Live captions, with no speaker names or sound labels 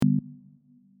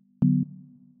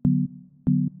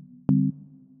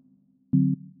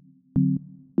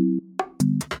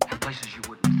places you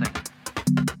wouldn't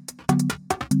think.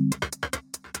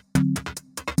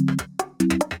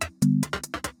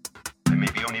 There may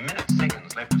be only minutes,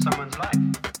 seconds left of someone's life.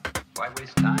 Why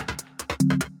waste time?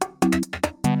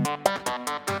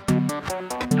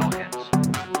 No hits.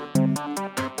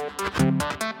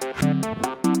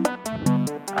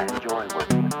 I enjoy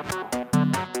working with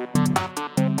people.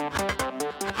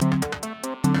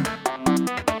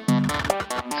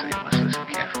 So you must listen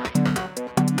carefully.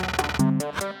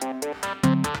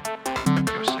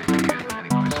 You're safer here than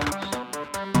anyplace else.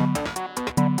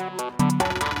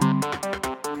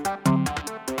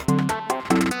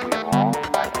 We have all,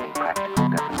 by a practical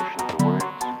definition of the words,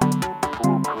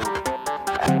 foolproof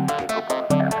and incapable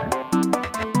of error.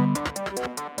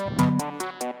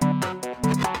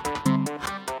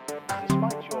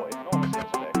 Despite your enormous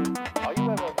intellect, are you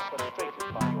ever frustrated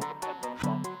by your dependence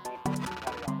on people to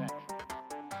carry out action?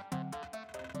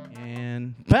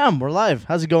 And bam, we're live.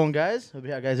 How's it going, guys? Hope you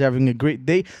guys are having a great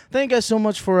day. Thank you guys so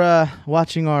much for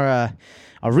watching our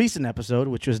recent episode,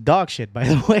 which was dog shit, by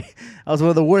the way. That was one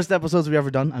of the worst episodes we've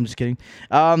ever done. I'm just kidding.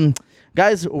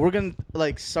 Guys, we're gonna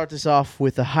start this off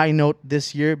with a high note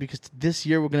this year, because this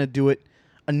year we're gonna do it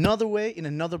another way in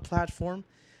another platform.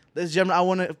 Ladies and gentlemen, I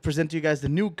want to present to you guys the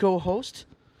new co-host,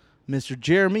 Mr.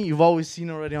 Jeremy. You've always seen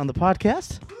already on the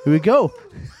podcast. Here we go.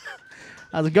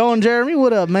 How's it going, Jeremy?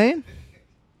 What up, man?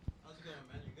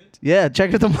 Yeah,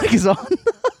 check if the mic is on.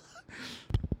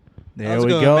 There How's it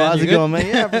we going, go. man? How's You it good? going, man?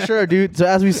 Yeah, for sure, dude. So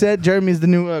as we said, Jeremy's the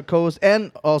new co-host,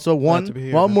 and also one to be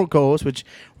here, one man. more co-host, which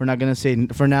we're not gonna say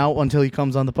for now until he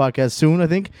comes on the podcast soon, I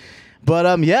think.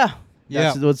 But yeah,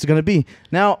 that's what it's gonna be.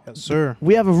 Now, Yes, sir.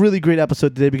 we have a really great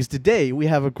episode today, because today we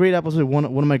have a great episode with one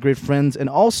of my great friends, and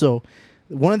also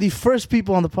one of the first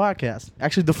people on the podcast,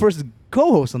 actually the first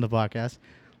co-host on the podcast,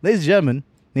 ladies and gentlemen,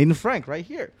 Nathan Frank, right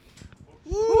here.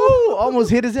 Woo! Almost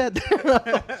hit his head.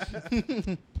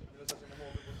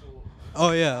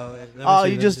 Oh yeah. Oh,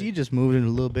 you just moved it a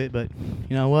little bit, but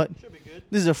you know what? Should be good.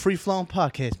 This is a free-flowing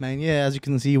podcast, man. Yeah, as you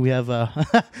can see, we have.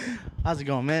 How's it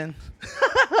going, man?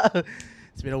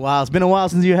 It's been a while. It's been a while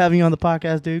since you having you on the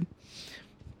podcast, dude.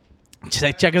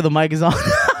 Just check if the mic is on.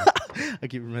 I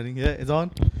keep reminding. Yeah, it's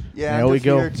on. Yeah, There I'm we just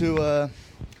go. here to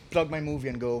plug my movie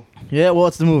and go. Yeah,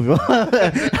 what's the movie?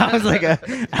 I was like,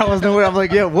 I was nowhere. I'm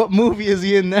like, yeah, what movie is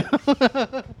he in now?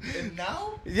 And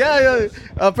now? Yeah.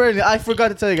 Apparently, I forgot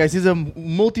to tell you guys, he's a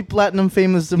multi-platinum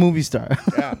famous movie star.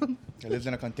 Yeah, he lives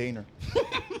in a container.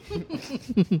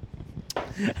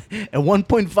 A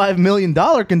 $1.5 million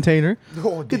container. Oh,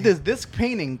 Look damn. at this. This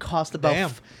painting cost about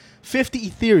Damn. 50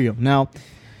 Ethereum. Now,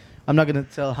 I'm not going to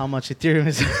tell how much Ethereum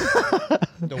is.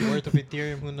 The worth of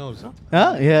Ethereum, who knows? Huh?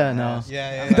 Huh? Yeah, no.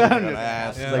 Yeah. I'm not even gonna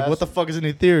ask. Yeah. Like, what the fuck is an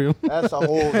Ethereum? That's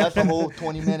a whole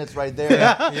 20 minutes right there.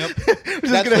 Yep.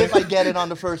 That's if I get it on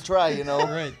the first try, you know.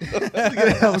 Right.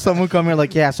 Gonna have someone come here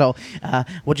like, yeah, so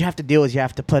what you have to do is you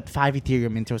have to put 5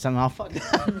 Ethereum into it. Something. Oh, fuck.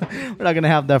 We're not going to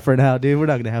have that for now, dude. We're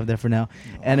not going to have that for now.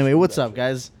 Anyway, what's up,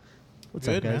 guys? What's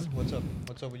Good, up, guys? man. What's up?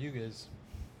 What's up with you guys?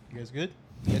 You guys good?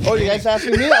 Oh, you guys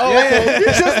asking me? Oh, okay.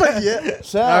 Just like, yeah.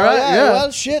 So, All right, yeah.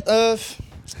 Well, shit.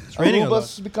 raining a lot.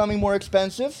 Aruba's becoming more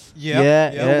expensive. Yep. Yeah,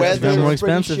 The yeah. it's weather been more is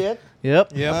pretty expensive. shit.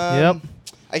 Yep. Yep. Yep.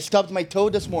 I stubbed my toe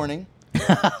this morning.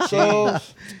 So,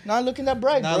 not looking that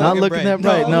bright, Not bro. Not looking that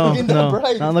bright. bright. Not No, looking that no.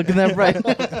 bright. Not looking that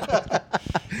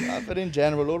bright. But in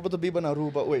general, what about the Biba na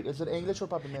Aruba? Wait, is it English or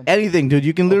Papamento? Anything, dude.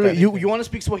 You can literally. Okay. You want to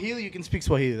speak Swahili? You can speak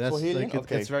Swahili. That's Swahili? like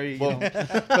Okay. it's very. Well,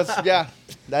 because yeah,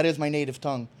 that is my native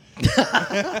tongue.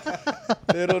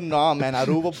 Pero no, man,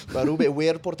 Aruba é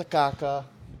weird por ta caca.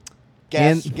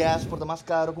 Gas por ta mais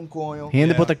caro com conho.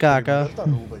 Hindi po caca. That's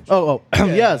Aruba. Oh,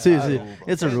 yeah. Seriously, Aruba.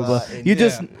 it's Aruba.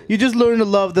 Yeah. You just learn to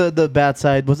love the bad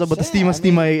side. What's up with the stima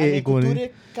cultura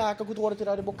é caca que tu ora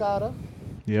tirar de bocara.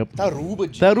 Yep. Tá Aruba,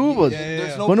 G. Tá Aruba. Yeah.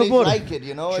 There's no Quando place for? like it,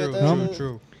 you know?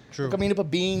 True. True. Caminho pra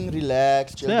being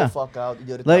relaxed, chill Yeah. the fuck out, e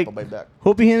your Like, tapa by back.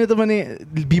 hope you handed the money.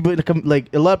 Like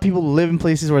a lot of people live in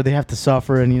places where they have to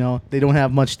suffer, and they don't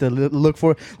have much to look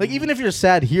for. Like even if you're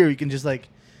sad here, you can just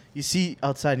you see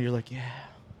outside, and you're like, yeah,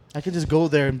 I can just go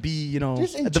there and be,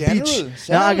 Just in at the general, beach.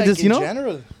 sad, Yeah, I can like just, in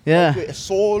general. Yeah. Like,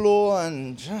 solo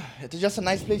and it's just a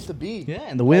nice place to be. Yeah,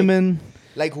 and the women.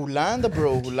 Like Holanda,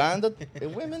 bro. Holanda,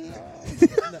 women.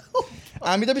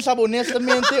 A mim também sabe,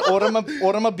 honestamente,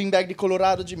 ora ma bem back de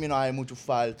Colorado, de mim não há muito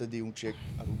falta de chick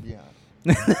arubiano.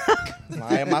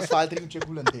 Mas é mais falta de chick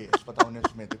holandês, para estar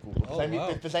honestamente com o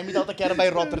wow. Pensei me que era by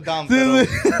Rotterdam,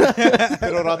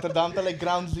 pero Rotterdam tá like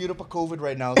ground zero para COVID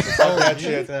right now. So fuck that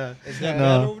shit. Is that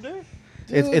No. bad over there?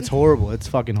 It's horrible. It's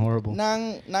fucking horrible.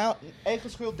 Nang eigen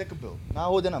schuld dikke bil. Nou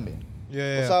hoor na me.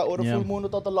 Yeah, Basta, yeah. ora Yeah. full mundo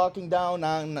tota locking down,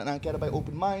 nang kera by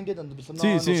open-minded, ando bisa Si,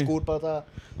 no si. school pa ta.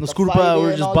 No ta school pa, Friday we're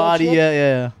and just all that body, shit.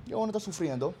 yeah. Yung ano ta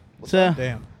sufriendo. So,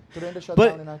 Damn. Turn shut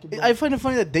but down and keep I find it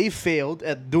funny that they failed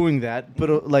at doing that,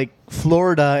 but like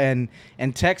Florida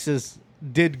and Texas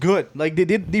did good. Like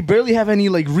they barely have any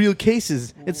like real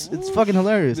cases. It's fucking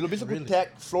hilarious. Bilo bisa Really? good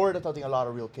tech, Florida tating a lot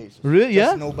of real cases. Really?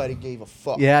 Just Yeah? nobody gave a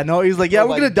fuck. Yeah, no, he's like, yeah,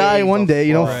 we're Nobody gonna die gave one a day,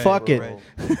 you know, fuck, fuck it. bro.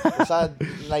 Basta,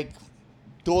 like,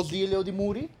 dos dilio di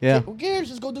muri. Yeah. Who cares?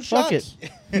 Just go do Fuck shots.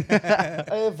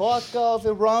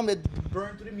 Vodka, rum, it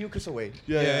burn to the mucus away.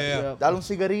 Yeah. Dale un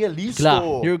cigarilla, listo.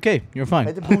 Claro, you're okay. You're fine.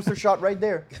 Get the booster shot right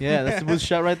there. Yeah, that's the boost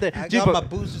shot right there. I Gee, got but- my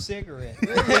booster cigarette.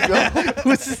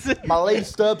 What's this? My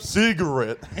laced up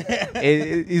cigarette.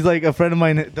 He's like a friend of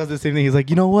mine that does the same thing. He's like,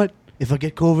 you know what? If I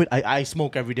get COVID, I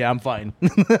smoke every day. I'm fine.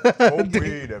 Smoke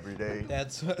weed every day.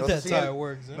 That's Nossa, how it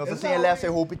works. Huh? Nossa assim, essa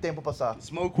é hope tempo passar.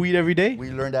 Smoke weed every day.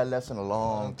 We learned that lesson a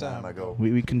long Long time time ago.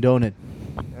 We condone it.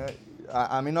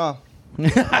 I mean, no. I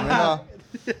mean, no.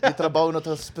 I trabalho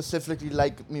not specifically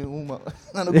like me uma.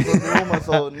 Ano gusto ni uma,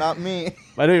 so not me.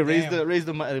 By the way, Damn. raise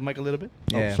the mic a little bit.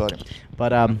 Oh, sorry.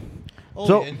 But Oh,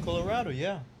 So- yeah, in Colorado,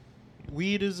 yeah.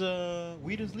 Weed is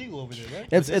legal over there, right?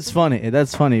 it's Medicinal? funny.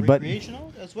 That's funny. But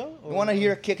Recreational as well? You want to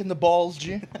hear a kick in the balls,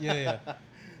 G? Yeah.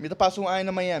 Me ta paso ay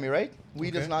na Miami, right?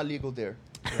 Weed is Okay. not legal there.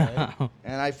 Right.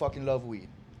 And I fucking love weed.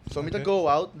 So me to Okay. go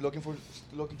out looking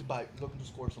to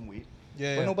score some weed.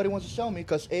 Yeah. But nobody wants to sell me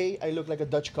because A, I look like a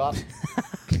Dutch cop.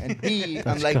 And B, I'm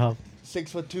Dutch like cop.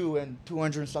 6'2" and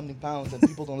 200 and something pounds, and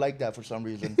people don't like that for some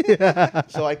reason.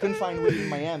 So I couldn't find weed in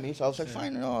Miami, so I was like,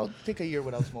 fine, no, I'll take a year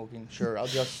without smoking. Sure, I'll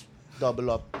just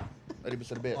double up. A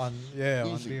little bit. On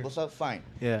Easy. beer. What's up? Fine.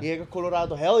 Yeah. Here,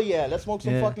 Colorado, hell yeah, let's smoke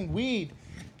some Yeah. fucking weed.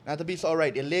 Not to be so,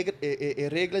 alright,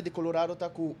 regla de Colorado tá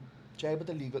ku chaiba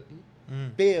ta legal,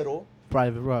 Mm. pero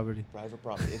private property. private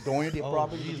property. Dono the Oh,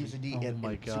 property really? is the Oh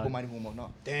my God. no.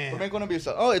 Damn. But may gonna be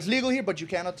so, oh, it's legal here, but you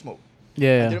cannot smoke.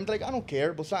 Yeah. And I'm like, I don't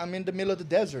care, but I'm in the middle of the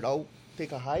desert. I'll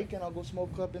take a hike and I'll go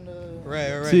smoke up in the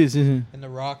Right. See, see. In the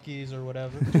Rockies or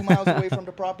whatever. 2 miles away from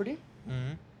the property.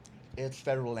 Mhm. It's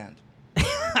federal land.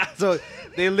 So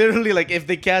they literally like if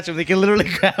they catch him, they can literally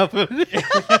grab him.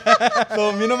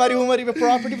 So minamari humari the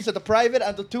property was at the private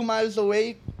and the 2 miles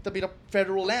away to be the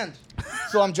federal land.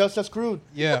 So I'm just as screwed.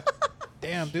 Yeah.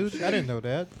 Damn, dude. I didn't know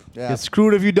that. Yeah. You're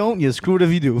screwed if you don't. You're screwed if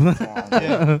you do. Come on, bro.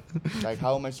 Yeah. Like,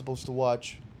 how am I supposed to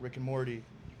watch Rick and Morty?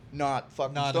 Not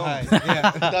fucking Not stoned. high.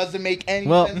 Yeah. It doesn't make any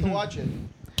Well- sense to watch it.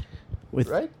 With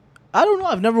Right? I don't know.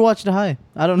 I've never watched The High.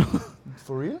 I don't know.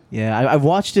 For real? Yeah, I've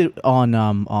watched it on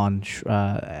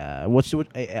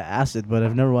Acid, but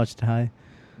I've never watched The High.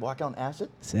 Walk on acid?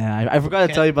 So, yeah, I forgot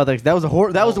to tell you about that. That was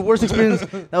that was the worst experience.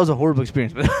 That was a horrible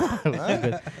experience. But it was Huh?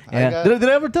 good. I Yeah. got- Did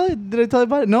I ever tell you? Did I tell you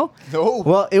about it? No. No.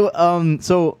 Well,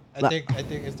 so I think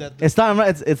is that. it's time,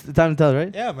 right? It's the time to tell,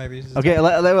 right? Yeah, maybe. It's Okay,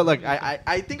 look,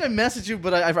 I think I messaged you,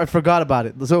 but I forgot about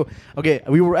it. So, okay,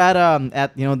 we were at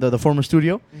the former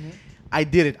studio. Mhm. I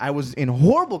did it. I was in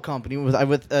horrible company.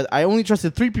 I only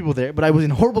trusted 3 people there, but I was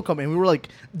in horrible company. We were like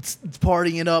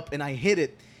partying it up, and I hit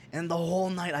it. And the whole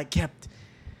night I kept.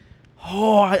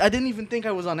 I didn't even think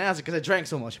I was on acid because I drank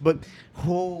so much. But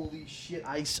holy shit,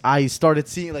 I started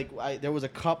seeing there was a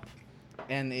cup,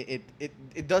 and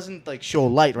it doesn't like show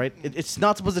light, right? It's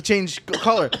not supposed to change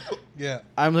color. Yeah.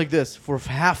 I'm like this for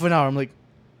half an hour. I'm like,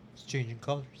 It's changing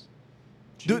colors.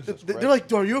 dude, Jesus they're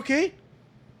Christ. like, are you okay?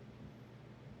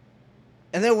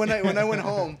 And then when I went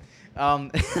home,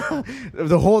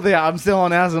 the whole day I'm still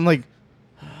on acid. I'm like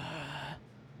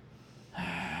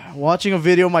watching a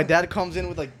video. My dad comes in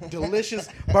with like delicious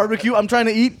barbecue. I'm trying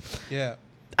to eat. Yeah.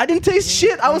 I didn't taste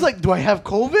shit. I was like, do I have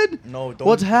COVID? No, don't.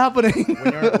 What's happening?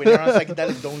 When you're on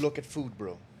psychedelics, don't look at food,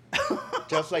 bro.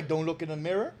 Just like don't look in the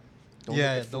mirror. Don't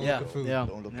Yeah, look at don't food, look bro. at food. Yeah.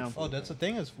 Don't look Yeah. at food. Oh, that's the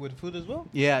thing is with food as well.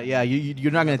 Yeah,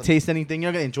 you're not gonna taste anything.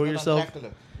 You're not gonna enjoy Not yourself.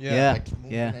 spectacular. Yeah. Like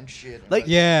moving Yeah. and shit. Like-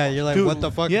 Yeah, you're like, Dude, what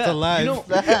the fuck? yeah, It's alive. you know-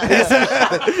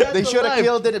 They should have alive.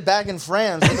 killed it back in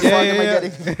France. What the Yeah, fuck yeah, am I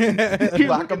yeah. getting?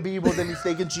 Waka Bibo, then he's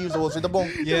steak and cheese. What's it the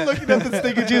bone? Yeah. You're looking at the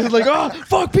steak and cheese like, oh,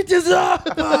 fuck, bitches,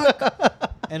 fuck.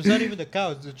 And it's not even the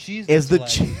cow; it's the cheese. It's the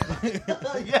that's cheese.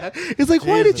 alive. Yeah. It's like,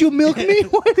 why did Jesus. you milk me?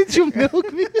 Why did you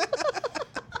milk me?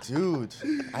 Dude,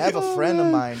 I have a friend of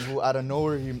mine who out of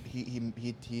nowhere he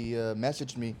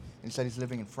messaged me and said he's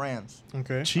living in France.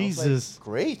 Okay. I was Jesus. like,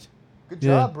 great, good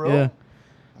Yeah, job, bro. yeah.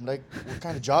 I'm like, what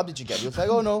kind of job did you get? He was like,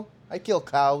 oh no, I kill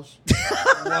cows.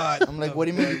 What? I'm like, what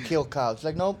do you mean you kill cows? He's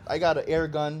like, no, I got an air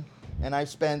gun and I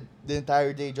spent the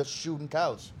entire day just shooting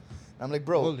cows. I'm like,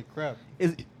 bro, Holy crap!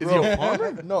 Is bro, he a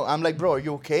farmer? no, I'm like, bro, are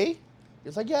you okay?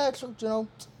 He's like, yeah, it's,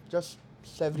 just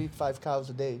 75 cows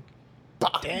a day.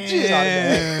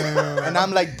 And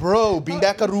I'm like, bro,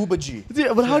 Bimbeck Aruba, G.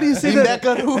 Dude, but how do you say that?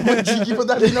 Bimbeck Aruba, G. Give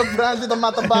that in a brand the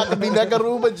Matabata, Bimbeck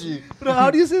Aruba, G. But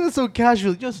how do you say that so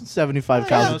casually? Just 75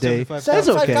 cows a day. 75 That's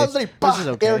cows. okay. 75,000 a day, This pah, is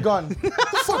okay. air gun. Get the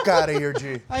fuck out of here,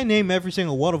 G. I name every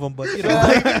single one of them, but you know.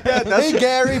 Hey,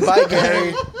 Gary, bye,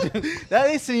 Gary. That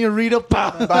is senorita.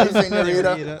 Bye,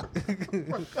 senorita.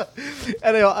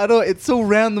 I know it's so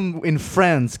random in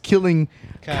France killing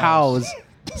cows.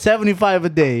 75 a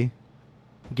day.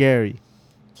 Gary.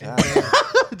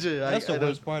 That's the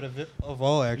worst part of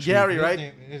all, actually. Gary, right?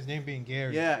 His name being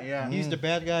Gary. Yeah. He's the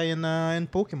bad guy in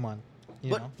Pokemon.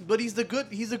 You know? But he's the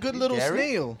good little Gary?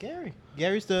 snail.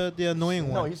 Gary's the annoying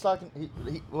No, one. he's talking.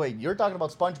 Wait, you're talking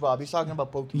about SpongeBob. He's talking about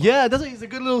Pokemon. Yeah, he's a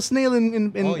good little snail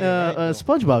in Oh, yeah, right, though.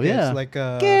 SpongeBob. Yeah. It's like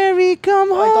Gary, come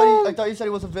Oh, home. I thought you said he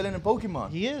was a villain in Pokemon.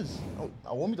 he is. Oh,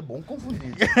 I want me to bom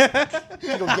confundir.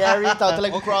 You know, Gary thought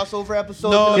like a crossover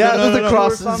episode. No, Yeah, no, it was a no,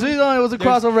 cross. or something. It was a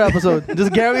crossover episode.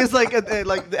 Just Gary is like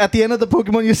at the end of the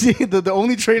Pokemon, you see the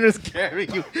only trainer is Gary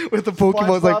with the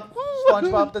Pokemon. It's like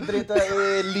SpongeBob the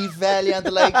Drita, Leaf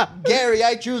Valiant, like Gary,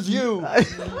 I choose you.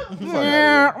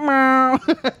 meow, meow.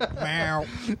 Meow.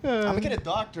 I'm gonna get a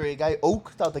doctor, a guy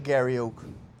Oak, thought the Gary Oak.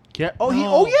 Oh,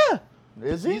 No. yeah.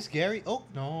 Is he? He's Gary. Oh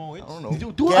no, it's I don't know.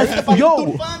 Dude, Gary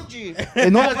yo. Fanji.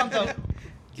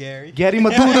 Gary. Gary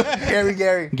Maduro.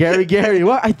 Gary.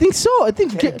 Well, I think so. I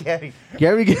think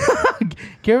Gary.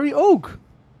 Gary Oak.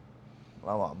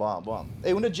 Bom.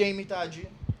 Hey, una Jamie, tá, G?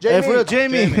 Hey, for real,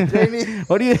 Jamie. Jamie.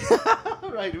 What do you?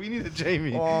 Right, we need a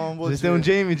Jamie. What's Just doing it?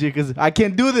 Jamie G, because I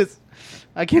can't do this.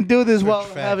 I can't do this Search while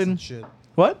facts having and shit.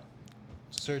 what?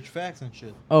 Search facts and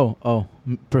shit.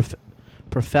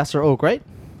 Professor Oak, right?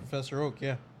 Professor Oak,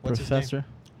 yeah. What's Professor. his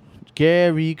name?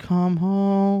 Gary, come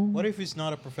home. What if he's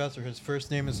not a professor? His first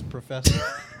name is Professor.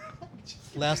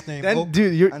 Last name Then, Oak.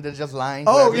 dude, you're. And they're just lying.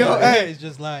 Oh, to yo, everybody. hey. He's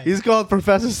just lying. He's called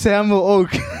Professor Samuel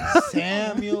Oak.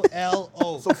 Samuel L.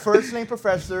 Oak. So first name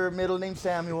Professor, middle name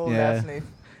Samuel, Yeah. last name.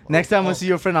 Next time I Oh. see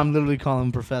your friend, I'm literally calling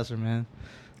him Professor, man.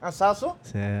 Sasso?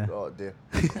 Yeah. Oh, dear.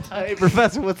 Hey,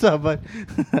 Professor, what's up, bud?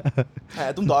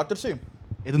 É de doctor, sim.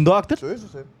 Is een doctor?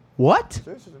 Sim. What?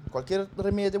 Qualquer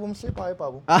remédio vamos ser pai,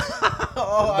 pabo.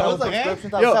 Oh, I was like,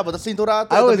 Yo, sabe, da cintura,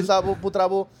 I was- da bisabo,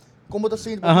 putrabo, como da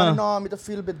cintura, Uh-huh. nome, da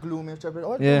feel a bit gloomy.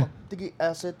 Oh, Yeah. tigi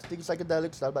acid, tigi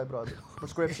psychedelics, that by brother.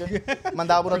 Prescription.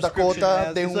 Mandava na Prescription Dakota,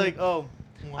 acid. tem It's like, oh,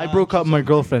 I Wow, broke up with my she's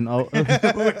girlfriend. Oh,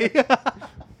 wait.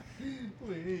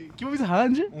 Que você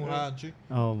arranja? Rancho.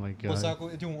 Oh my O god. saco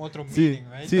tem outro Sí, meaning,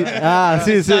 right? sí.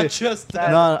 It's Sí, not sí. just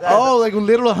that. No, oh, like a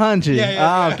little hunch. Yeah,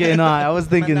 yeah, yeah. Okay, no, I was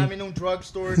thinking Mandava num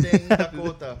drugstore em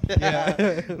Dakota.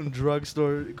 Yeah.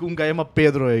 drugstore. Com um guy chama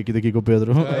Pedro aí, que daqui com o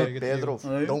Pedro. Right. Pedro,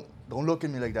 don't look at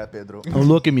me like that, Pedro. Don't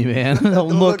look at me, man.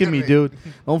 Don't look at me, dude.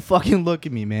 Don't fucking look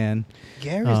at me, man.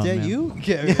 Gary, Oh, is that man. you?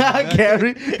 Gary. Yeah,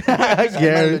 Gary.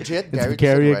 Gary. Legit, It's Gary,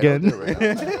 Gary just sitting again. right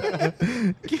out there right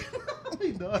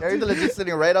now. Gary the legit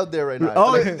sitting right out there right now.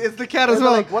 Oh, Like, it's the cat as they're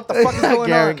well. like, what the fuck is going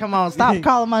Gary, on? come on, stop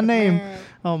calling my name.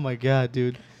 Oh my god,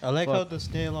 dude. I like Fuck. how the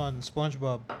snail on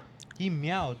SpongeBob, he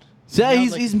meowed. Yeah, Meowed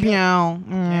he's like he's a cat. meow,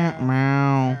 Meow.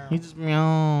 meow. He just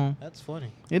meow. That's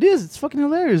funny. It is. It's fucking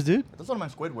hilarious, dude. That's one of my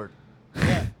Squidward.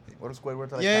 Yeah. What is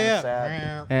Squidward? Like, Yeah, kinda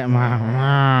sad. yeah. Eh,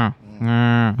 meow,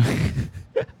 meow.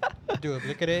 Dude,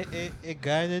 look at a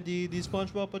guy that the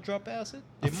SpongeBob would drop acid.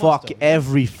 They must Fuck have.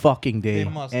 every fucking day, They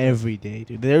must have. every day,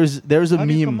 dude. There's a How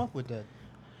do you come meme. up with that?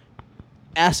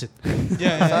 Acid.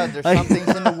 Yeah, Sad, there's Like- some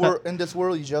things in this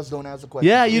world you just don't answer questions.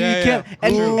 Yeah, you Yeah, can't. yeah.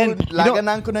 And, Dude, and you know,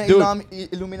 laganan ko na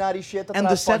dude, Illuminati shit. and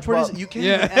the sad part is you can't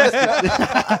Yeah. even ask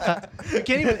it. You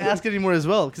can't even ask it anymore as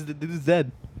well because the dude's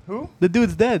dead. Who? The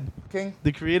dude's dead. King?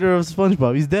 The creator of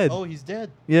SpongeBob, he's dead. Oh, he's dead.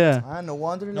 Yeah. Ah, no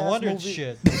wonder No last wonder movie. it's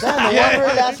shit. Yeah, no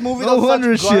wonder last movie No was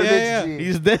wonder such shit. garbage. Yeah, G.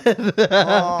 He's dead.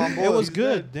 Oh, boy, It was he's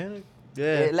good. Then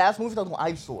dead. Last movie that was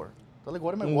eyesore. So like,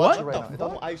 what am I What watching the right now? fuck? It's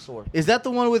on eyesore. Is that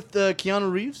the one with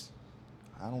Keanu Reeves?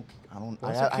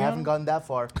 What's I it, haven't Keanu? gone that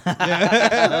far.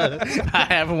 I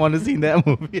haven't wanted to see that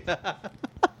movie.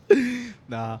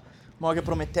 Nah. Morgan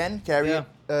Prometen, Gary,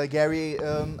 Yeah. Gary,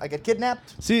 I get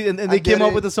kidnapped. See, and they I came get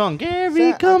up it. with the song,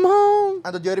 Gary, Sa- come home.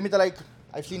 And the Jeremy like,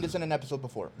 I've seen this in an episode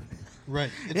before. right,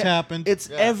 it's Yeah, happened. It's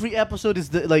Yeah. every episode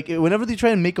is like whenever they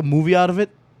try and make a movie out of it,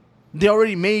 they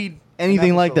already made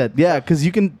anything like that. episode. Yeah, because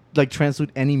you can like translate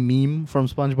any meme from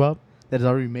SpongeBob that is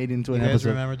already made into you an guys episode.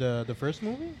 remember the first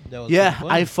movie? That was Yeah,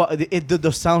 pretty funny. the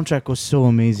soundtrack was so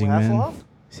amazing, man. Hasselhoff?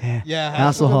 Yeah, Yeah,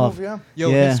 Hasselhoff. Movie, yeah. Yo,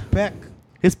 Yeah. his back.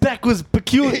 His back was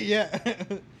peculiar. Yeah.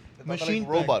 Machine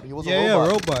back. robot. He was a yeah, robot.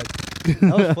 Yeah, robot.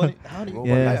 That was funny. How do you?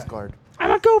 Robot Yeah. lifeguard. I'm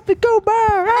a goofy goober.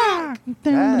 Ah.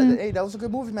 Yeah, hey, that was a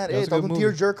good movie, man. That Hey, was a dat good was een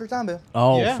movie. tearjerker, tambe.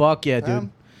 Oh Yeah. fuck yeah, dude.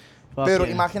 Fuck Pero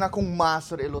yeah. imagina kung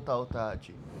master ilo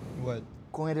tao-taji. What?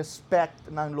 Kung respect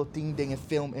ng loting ding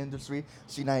film industry,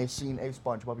 sinay-scene ay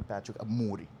SpongeBob e Patrick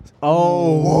Amuri.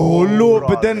 Oh, Lord.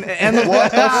 But then, and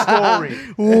What a story.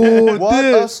 oh, What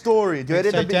dude. a story. Du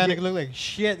vet Titanic look like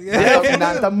shit. Ja,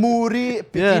 finanta Muri,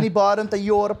 Yeah. bikini bottom ta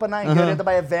Europe na, du vet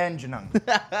by Avenge nang.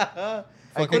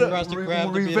 Fucking Krusty Krab.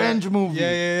 to be Revenge like- movie.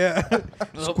 Yeah.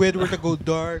 Squidward to go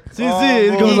dark. See, it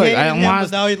bro. goes He like, hated I him, but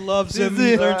lost. now he loves him.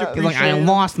 See, He learned to he's He's like, I appreciate him.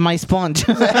 lost my sponge.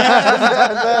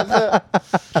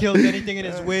 Killed anything in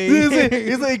his way.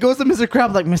 He's like, he goes to Mr.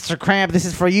 Crab, like, Mr. Crab, this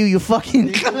is for you, you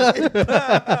fucking.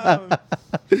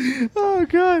 Oh,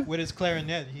 God. With his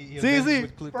clarinet. He See,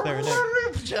 avenged see. with clarinet.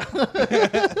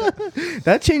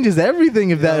 That changes everything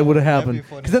if that Yeah, would have that'd happened. be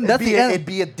funny. Because then that's the It'd end.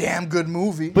 be a damn good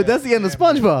movie. But that's the end of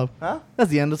SpongeBob. Huh? That's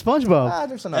the end of SpongeBob.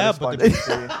 There's another Yeah, but SpongeBob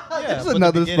series. Yeah, There's but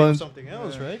another the beginning of sponge. something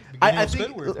else, right? I Beginning of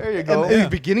think Squidward. There you in go. the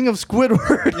beginning of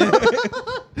Squidward.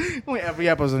 Wait, every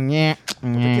episode, yeah.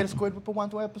 But the kid Squidward for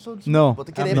 1-2 episodes? No. But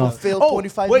the kid No. able to fill Oh,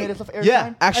 25 wait, minutes of airtime?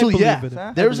 Yeah, actually, believe yeah. it.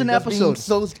 Huh? There's an Just being episode.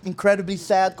 so incredibly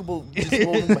sad, couple just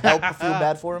won't help to feel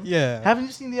bad for him. Yeah. Haven't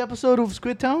you seen the episode of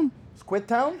Squid Town? Squid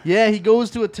Town? Yeah, he goes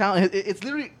to a town. It's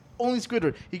literally only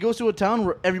Squidward. He goes to a town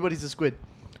where everybody's a squid.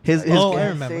 His Oh, I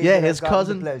Can't remember. say Yeah, that his I've gotten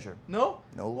cousin. the pleasure. No?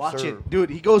 No, Watch sir. it. Dude,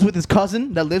 he goes with his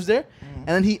cousin that lives there.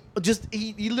 And then he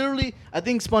literally, I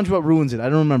think SpongeBob ruins it. I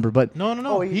don't remember. But No.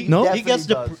 Oh, he No? He gets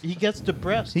definitely does. he gets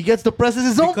depressed. he gets depressed as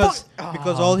his own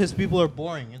because all his people are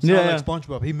boring. It's Yeah, not yeah. like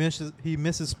SpongeBob. He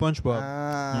misses SpongeBob.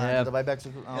 Yeah. The buyback.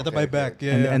 At the buyback,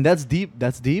 yeah, and, yeah. and that's deep.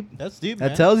 That's deep. That's deep, That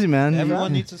man. tells you, man.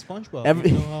 Everyone needs a SpongeBob. Every-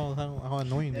 You know how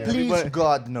annoying they are. Please, Everybody-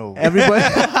 God, no. Everybody.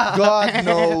 God,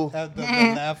 no. The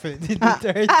laugh in the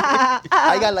third.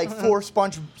 I got like 4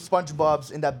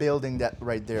 SpongeBobs in that building that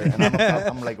right there, and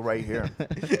I'm like right here.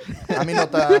 I'm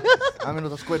not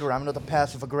a Squidward. I'm not a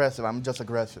passive aggressive. I'm just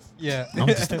aggressive. Yeah. I'm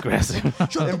just aggressive.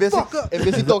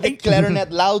 Imbes ito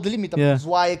clarinet loudly, mit Yeah.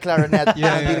 zwaai clarinet,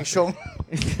 Yeah, and yeah. direction,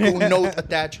 kung note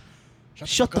attached.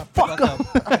 Shut the fuck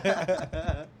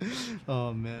up.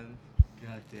 Oh man,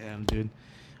 god damn, dude.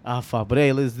 Ah, fuck. But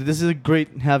hey, Liz, this is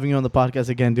great having you on the podcast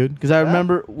again, dude. Because I Yeah.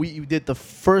 remember we did the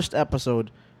first episode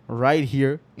right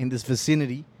here in this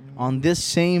vicinity on this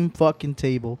same fucking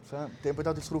table. Tempo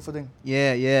dat is schroeven ding.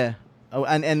 Yeah, yeah. Oh,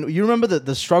 and you remember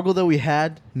the struggle that we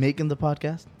had making the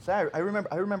podcast? So I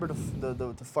remember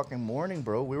the fucking morning,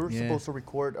 bro. We were Yeah. supposed to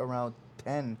record around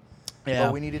 10. Yeah.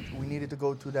 But we needed to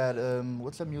go to that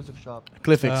what's that music shop?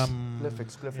 Cliffix.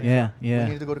 Cliffix. Yeah, We yeah.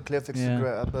 needed to go to Cliffix Yeah. to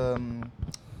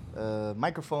grab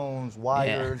microphones,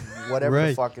 wires, whatever the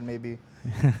Right. fuck it may be.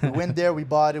 We went there, we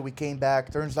bought it, we came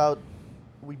back. Turns out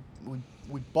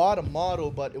we bought a model,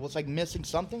 but it was like missing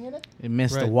something in it. It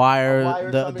missed the Right. wire. A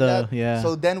wire, the something like that. yeah.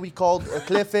 So then we called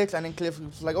Cliffix, and then Cliffix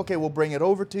was like, okay, we'll bring it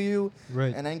over to you.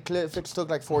 Right. And then Cliffix took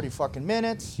like 40 fucking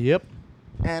minutes. Yep.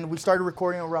 And we started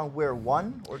recording around where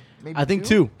 1 or maybe I think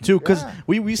 2? two, because Yeah.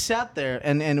 we sat there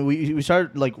and we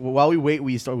started like while we wait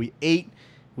we ate,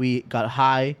 we got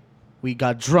high, we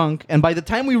got drunk, and by the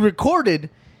time we recorded,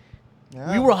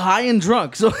 Yeah. we were high and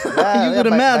drunk. So Yeah, you could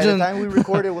by imagine. the time we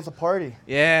recorded, it was a party.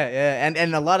 Yeah, and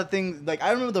a lot of things. Like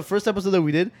I remember the first episode that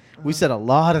we did, we said a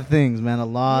lot of things, man, a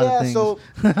lot of Yeah, things. so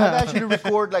I've actually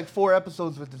recorded like 4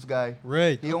 episodes with this guy.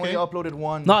 Right. He only uploaded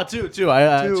 1. no, two.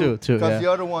 I two. Because Yeah. the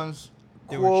other ones,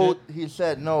 They were quote, he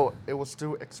said, no, it was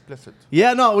too explicit.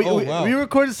 Yeah, no, Oh, wow. we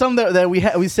recorded some that we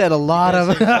said a lot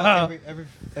of.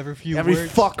 every few Every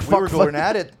words. fuck, We were going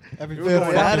at it. Every We few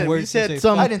were at it. We words you said say,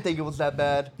 some- I didn't think it was that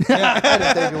bad. I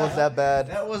didn't think it was that bad.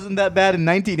 That wasn't that bad in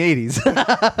 1980s.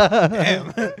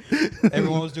 Damn.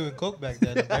 Everyone was doing coke back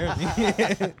then, apparently.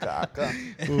 Kaka.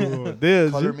 Ooh,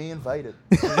 this. Color me invited.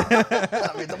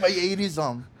 I mean, my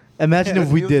 80s Imagine if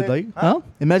we did Music? like, Huh? huh?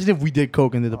 Imagine if we did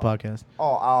coke and did the podcast.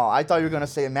 Oh, I thought you were going to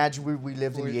say, imagine we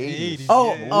lived in Or the the 80s. 80s.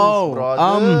 Oh, Yeah. oh,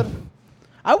 brother.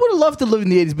 I would have loved to live in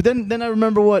the 80s, but then I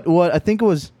remember what I think it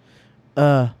was.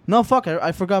 No, fuck,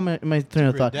 I forgot my train It's a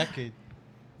of great thought. decade.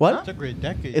 What? It's a great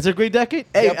decade. It's a great decade.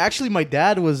 Hey, Yep. actually, my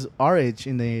dad was our age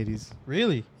in the 80s.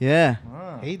 really Yeah,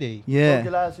 Ah. heyday. yeah.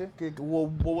 What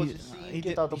was He- the scene? he Get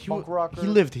did- out the he punk wa- rocker. He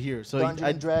lived here, so Dungeons I,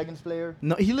 and Dragons player.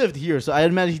 no, he lived here, so I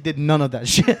imagine he did none of that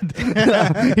shit.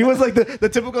 He was like the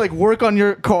typical like work on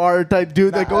your car type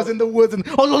dude that Nah, goes in the woods and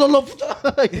you know?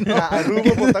 Na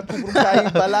Aruba mo tagpupunta tayo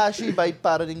balashi by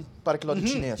para kilot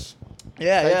chines.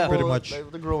 Yeah, yeah. Pretty much.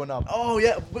 Like, they're growing up. Oh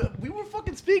yeah, we were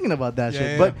fucking speaking about that Yeah,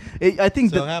 shit. yeah. But I think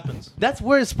Still that happens. that's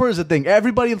where it spurs the thing.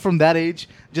 Everybody from that age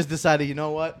just decided, you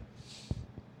know what?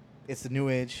 It's the new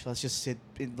age. Let's just sit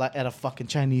at a fucking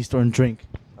Chinese store and drink.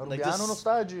 Like Arubiano this-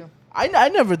 nostalgia. I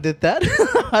never did that.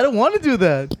 I don't want to do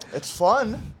that. It's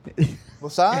fun.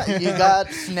 Bossa, you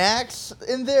got snacks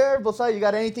in there. Bossa, you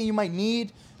got anything you might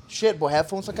need. Shit, boy,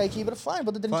 headphones sa kaikibra, fine.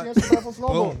 But the tinhas sa headphones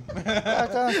novo.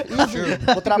 Kaka, easy.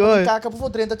 Botra pa ni kaka po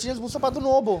 30 tinhas mo sapato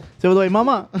novo. Você falou aí,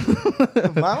 mama?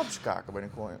 Mama pros kaka, ba ni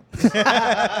konho.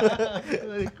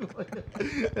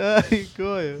 Ai,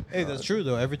 coio. Hey, that's true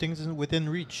though. Everything's within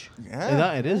reach.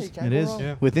 Yeah, It you is. can't It go is. wrong.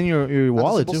 Yeah. Within your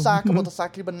wallet, too. Bossa, bota sa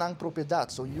kriba ng propriedad,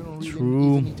 so you don't really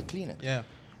True. even need to clean it. Yeah.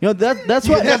 You know, that's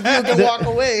what... You can walk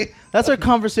away. That's our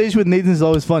conversation with Nathan is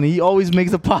always funny. He always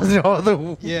makes a positive out of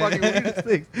the Yeah. fucking weirdest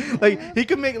things. Like, he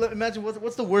can make... Imagine,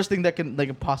 what's the worst thing that can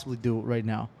possibly do right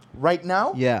now? Right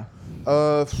now, Yeah.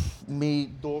 me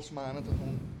 2 maanden te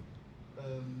doen.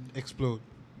 Explode.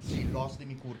 Lost in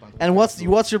my curva. And what's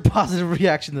your positive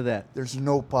reaction to that? There's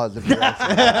no positive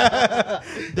reaction.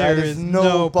 There is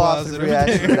no positive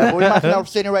reaction to that. But imagine I'm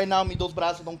sitting right now, me 2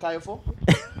 braços don't caio for.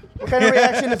 What kind of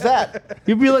reaction is that?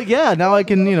 You'd be like, yeah, now I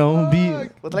can, be...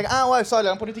 But like, why? Sorry,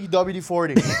 I'm putting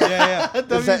WD-40. Yeah,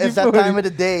 It's that time of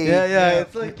the day. Yeah.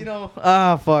 It's like,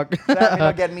 fuck.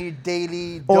 That get me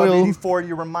daily Oil.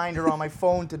 WD-40 reminder on my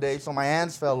phone today, so my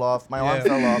hands fell off, my arm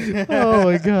fell off. Oh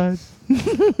my god.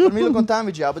 But me look time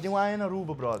with you, but you want in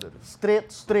Aruba, brother.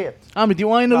 Straight. Ah, mas di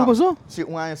wine na ba so? Si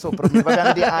uang so, pero me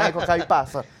bagana di ay ko kayo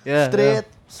pasa. Yeah,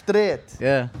 Straight.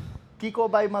 Yeah. Kiko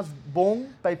vai mais bom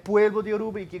para Pueblo de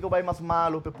Aruba e Kiko vai mais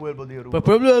malo para Pueblo de Aruba. But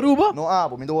Pueblo de Aruba? No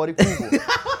abo, me do worry Cubo.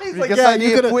 He's like, Because yeah, I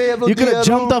need Pueblo you de could have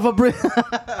jumped Aruba. off a bridge.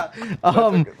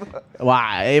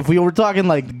 Wow, if we were talking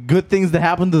like good things that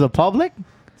happen to the public,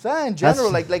 So in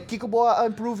general, That's- like Kiko boa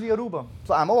improve the Aruba.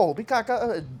 So I'm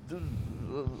kaka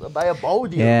by a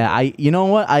body. yeah, you know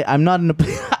what? I'm not in a,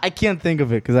 I can't think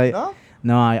of it because No?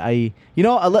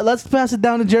 let's pass it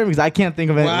down to Jeremy because I can't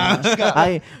think of anything.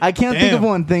 Wow. I can't think of Damn.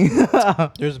 one thing.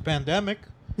 There's a pandemic.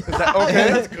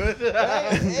 Okay, that's good.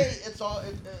 Hey, it's all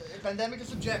pandemic is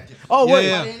subjective. Oh wait,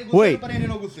 Yeah. wait.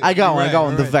 I got one. I got Right,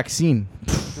 one. The right. vaccine.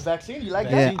 The vaccine, you like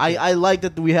Yeah, that? I like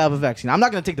that we have a vaccine. I'm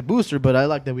not gonna take the booster, but I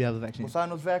like that we have a vaccine.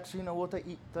 Mosanos vaccine na outra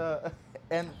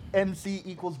MC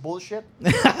equals bullshit.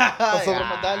 Sobrang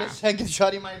madali. Second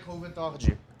shot in my COVID talk.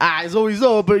 It's always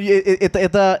so, but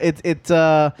it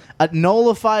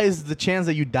nullifies the chance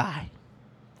that you die.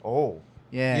 Oh.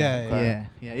 Yeah.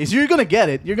 So you're gonna get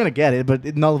it, but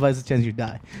it nullifies the chance you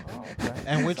die. Okay.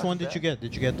 And which one did you get?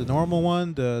 Did you get the normal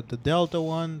one, the Delta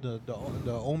one, the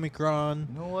Omicron?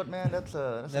 You know what, man? That's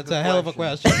a That's good a hell of a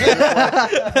question.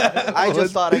 I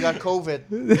just thought I got COVID.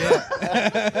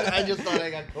 I just thought I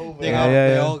got COVID.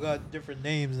 They all got different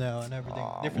names now and everything,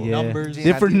 different Yeah. numbers. Yeah.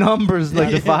 Different numbers,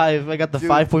 like the 5. I got the Dude.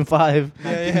 5.5.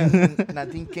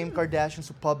 Natin Kim Kardashian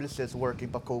sa publicist working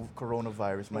pa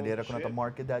coronavirus. Maneira ko na to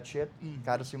market that shit.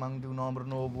 Kada si Mang do number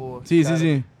novo. See.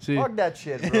 Fuck that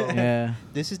shit, bro. Yeah.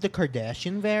 This is the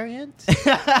Kardashian variant.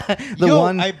 The Yo,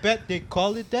 one. I bet they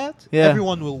call it that. Yeah.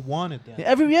 Everyone will want it. Then.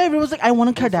 Everyone's like, I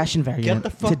want a Kardashian variant Get the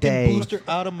fucking today. booster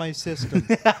out of my system.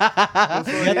 Hey,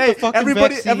 the fucking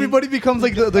everybody, vaccine. everybody becomes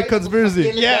like the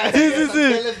conspiracy.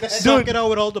 Suck it out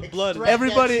with all the blood.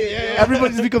 Everybody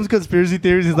just becomes conspiracy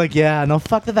theories. He's like, yeah, no,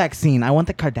 fuck the vaccine. I want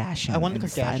the Kardashian. I want the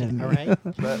inside of Kardashian, me." all right?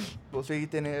 But você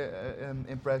tem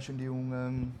impression de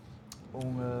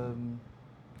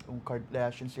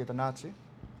Kardashian ser a Nazi?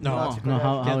 No, Nazi No,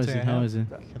 how Can't is say it? I How have. is it?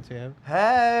 Can't say I have.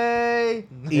 Hey,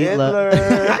 Hitler.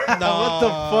 Hitler. No. What the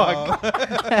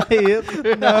fuck?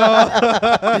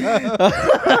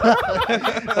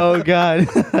 Oh God.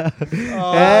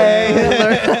 Hey,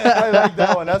 Hitler. I like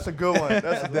that one. That's a good one.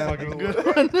 That's a damn good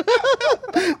one.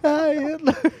 Hey,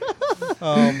 Hitler.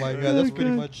 Oh my god, that's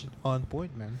pretty much on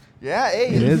point, man. Yeah, hey.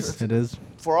 It is. It is.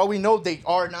 For all we know, they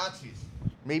are Nazis.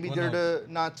 Maybe Well, they're no. the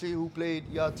Nazi who played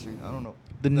Yahtzee. I don't know.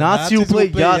 The Nazi who Nazis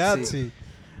played play Yahtzee.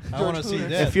 I want to see Clooney.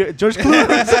 that. If you're George Clooney,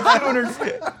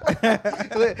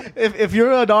 if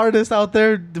you're an artist out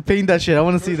there paint that shit, I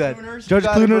want to see that. Clooners, you George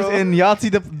got it, Clooney bro. and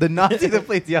Yahtzee, the Nazi that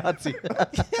played Yahtzee.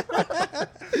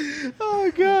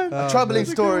 Oh God. A troubling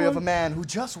story of a man who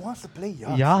just wants to play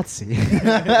Yahtzee.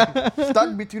 Yahtzee.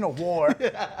 Stuck between a war.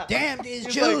 Damn these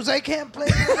Jews, I can't play.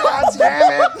 God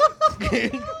damn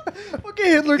it. Okay,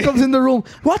 Hitler comes in the room.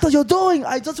 What are you doing?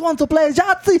 I just want to play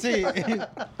Yahtzee.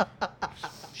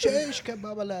 Shish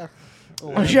kebabala.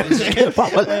 Shish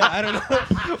kebabala. I don't know.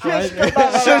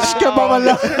 Shish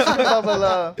kebabala.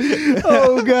 Babala.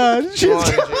 Oh God.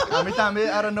 Ami tami,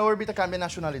 I don't know where bita kami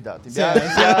nationalidad.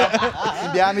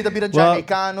 Timbiami da bira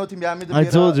Jamaicano, timbiami da I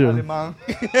bira told you. Alemang.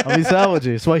 Avisava,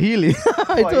 Jay. Swahili.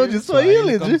 I told you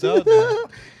Swahili. Comes Jay. out, man.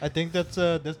 I think that's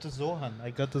the Zohan. I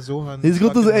got the Zohan. He's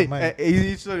good to stuck in say. my mind.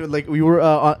 He's like we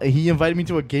were. He invited me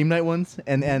to a game night once,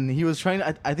 and he was trying.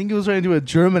 I think he was trying to do a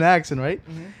German accent, right?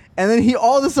 And then he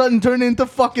all of a sudden turned into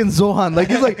fucking Zohan. Like,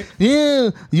 he's like, yeah,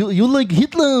 you like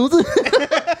Hitler.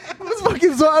 What's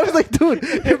fucking Zohan? I was like, dude,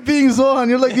 you're being Zohan.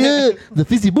 You're like, yeah, the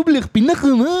fizzy bubbelig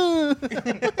pinachem.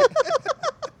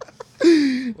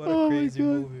 What Oh a my crazy God.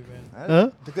 movie, man. Huh?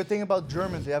 The good thing about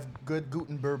Germans, they have good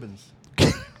Guten bourbons.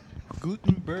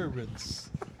 Guten Bourbons.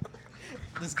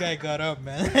 This guy got up,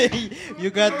 man.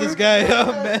 You got this guy up,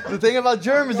 man. The thing about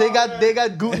Germans, they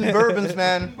got Guten bourbons,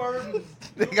 man.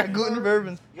 They got Guten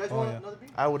bourbons. You guys Oh, want yeah. another beer?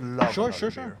 I would love Sure, another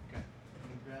sure, beer.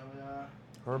 Grab,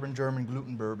 Urban German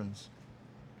gluten bourbons.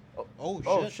 Oh, shit.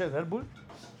 Oh shit, Red Bull?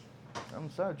 I'm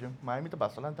sorry, Jim. Miami ta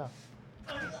basta lang ta.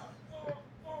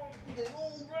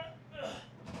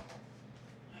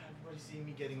 Everybody see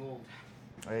me getting old.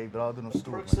 Hey, brother, no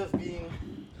stoel. Perks of being.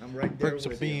 I'm right there Perks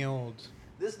with of being you. old.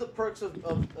 This is the perks of the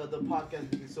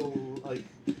podcast being so like.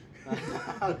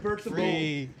 The perks of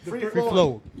Free, Free free flow.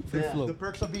 flow. Free Yeah, flow. The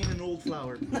perks of being an old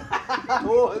flower.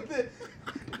 Oh,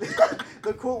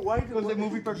 the quote white Was the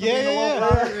movie Perks Yeah, of being yeah, an yeah.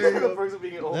 old flower? There you go. Perks of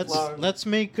being an old flower. Let's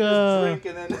make Drink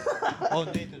and then. Oh,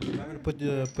 Nathan, remember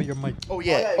to put your mic. Oh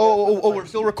yeah, yeah. you Oh, gotta put the we're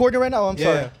still recording right now. I'm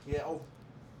sorry. Yeah. Oh.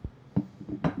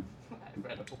 I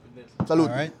better open this. Salud.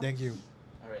 All right, thank you.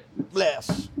 All right.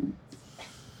 Bless.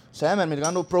 Sam, man,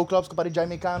 migano pro clubs ko pari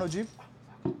Jamaicano, G.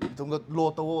 Itong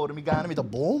loto o migano mita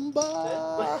bomba.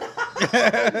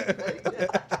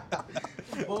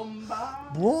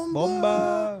 Bomba. Bomba.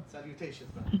 Bomba. Salutations,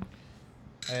 man.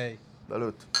 Hey.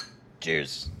 Salud.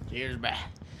 Cheers. Cheers, man.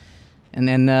 And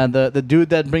then the dude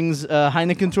that brings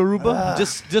Heineken to Aruba,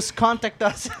 just contact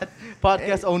us at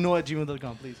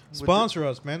podcastohno@gmail.com, please. Sponsor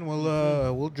us, man.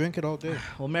 We'll drink it all day.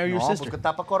 We'll marry your No, sister.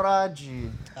 pagkatapa ko Raji.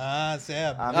 Ah,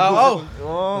 Sam. Oh,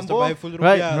 Oh, Mr. Bay Full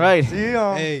Right, Rupiah. right. See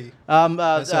ya. Hey.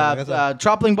 Yes, Yes, sir.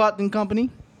 Troppling Bot and Company.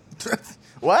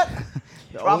 What?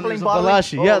 The Troppling owners of bottling?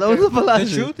 Balashi. Oh, Yeah, the okay. owners of The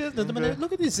Balashi. truth is,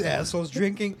 look at these assholes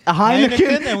drinking A Heineken,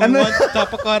 and and we then- want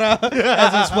Tapakara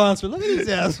as a sponsor. Look at these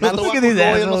assholes. Look at these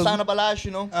assholes. Sana Balash,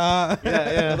 you know?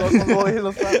 Yeah, Doon mo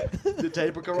loyal sa. The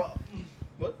taper corrupt.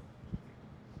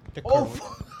 The Oh,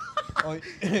 curve.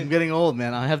 I'm getting old,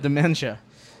 man. I have dementia.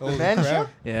 Holy Dementia? crap.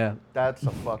 Yeah. That's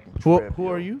a fucking Who, trip. who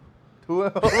yo. are you? Who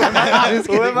am I?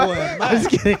 Who am Who I? am I'm just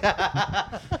kidding.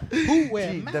 Who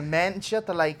Gee, am I? dementia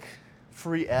to like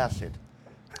free acid.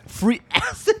 Free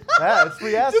acid. Yeah, it's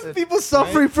free Just acid. people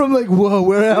suffering from like, whoa,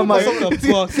 where am I? What the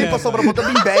fuck, Tipo Sam? sobra mo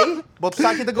tabing bay, but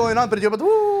sakit na going on, pero you're but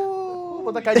woo,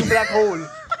 but kind of black hole.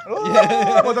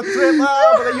 But a trip,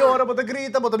 but a yora, but a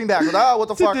grita, but a back. What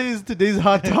the fuck? Today's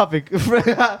hot topic.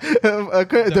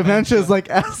 Dementia is like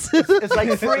acid. It's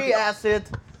like free acid.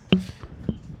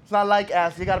 It's not like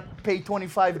acid. You gotta pay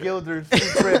 25 guilders free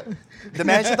trip.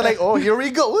 Dementia to like, oh, here we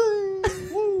go. Woo,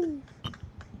 woo.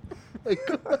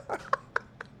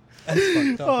 That's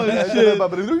fucked up. Oh,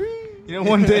 shit. You know,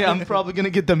 one day I'm probably gonna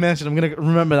get dementia. I'm gonna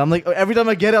remember that. I'm like, every time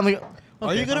I get it, I'm like,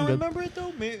 Are you okay, gonna I'm good. remember it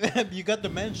though? Maybe you got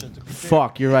dementia. To be fair.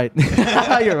 Fuck, you're right.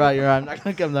 You're right. I'm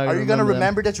not gonna. Are you gonna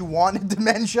remember that you wanted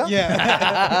dementia?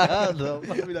 Yeah. No,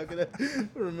 we're not gonna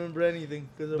remember anything.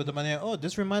 But the man, oh,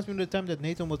 this reminds me of the time that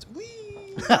Nathan was wee.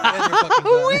 And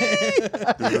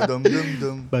you're fucking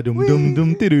done. Dum,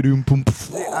 dum,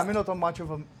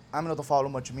 dum. I'm not to follow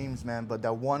much memes, man, but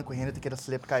that one ko hinit kita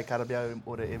slip kay karabya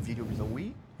or a video is a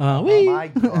wee. Oh my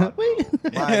god.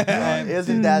 My god.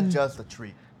 Isn't that just a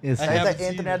treat? Yes. I Kahit haven't the seen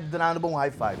internet dananabong high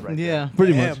five right Yeah,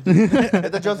 pretty I much. am.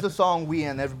 It's just the song we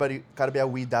and everybody karabya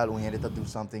we dalo hinit to do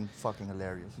something fucking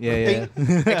hilarious. Yeah,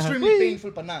 Extremely painful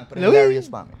pa na, pero Wee. hilarious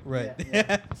pa. Right.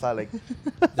 So like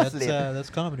That's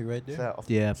comedy right there.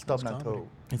 Yeah. Stub na That's toe.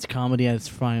 It's comedy at its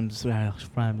finest.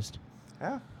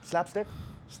 Yeah, slapstick.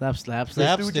 Slapstick.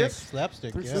 Slapstick. Stooges.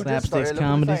 Slapstick. Three Yeah. Stooges, Slapstick sorry,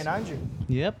 comedies. look, Angie.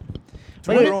 Yep.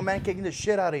 Two But- grown men kicking the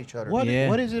shit out of each other. What Yeah.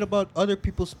 What is it about other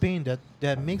people's pain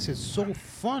that makes it so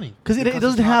funny? Because it Because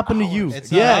doesn't it's not happen to ours. you.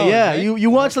 It's not Yeah, ours, yeah. right? You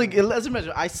watch like let's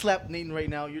imagine I slap Nathan right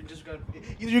now. You're just gonna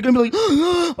either you're gonna be like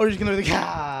or you're just gonna be like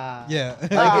ah. Yeah.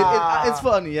 Like it's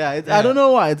funny. Yeah. I don't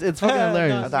know why. It's fucking No,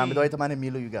 hilarious. Madami, do ito man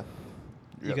Milo, you got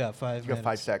You got 5 you got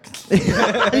 5 minutes. seconds.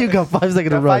 You got 5 seconds to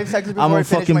Got run. 5 seconds I'm before I gonna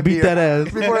finish fucking my beat beer. that ass.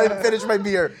 Before I finish my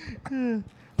beer.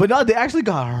 But no, they actually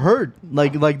got hurt.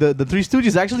 Like the Three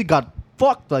Stooges actually got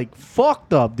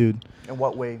fucked up, dude. In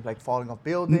what way? Like falling off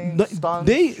buildings, No, stunts,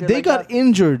 they shit they like got that?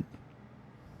 injured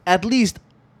at least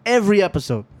every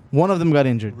episode. One of them got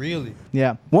injured. Really?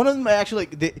 Yeah, one of them actually.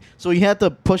 So he had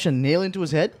to push a nail into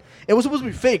his head. It was supposed to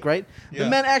be fake, right? The Yeah.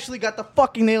 man actually got the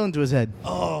fucking nail into his head.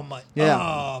 Oh my. Yeah.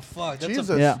 Oh fuck. That's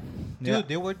Jesus. Yeah, Dude,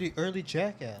 they were the early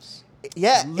jackass.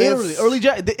 Yeah, literally if, early.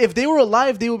 If they were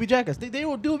alive, they would be jackass. They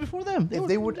would do it before them. If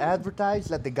they would advertise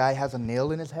that the guy has a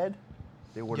nail in his head,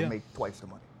 they would have Yeah. made twice the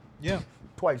money. Yeah.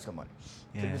 twice the money.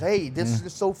 So he Yeah. was, hey, this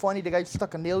is so funny. The guy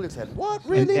stuck a nail in his head. What?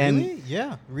 Really? and- Really?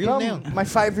 Yeah, real Come, nail. my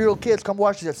 5-year-old kids, come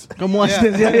watch this. Come watch Yeah.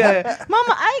 this. Yeah.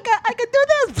 Mama, I can do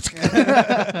this.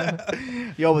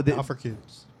 Yo, but Not for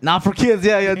kids. not for kids.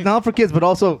 Yeah, not for kids, but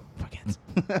also for kids.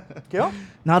 Kill?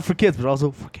 Not for kids, but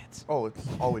also for kids. Oh, it's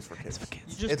always for kids. For kids.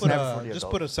 You just It's put never for the a just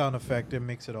adult. put a sound effect. It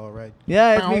makes it all right.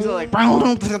 Yeah, it makes it like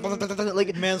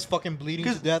like. Man's fucking bleeding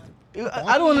to 'Cause death.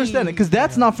 I don't understand it because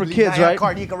that's not for kids, right?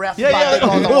 Cardiac arrest. Yeah.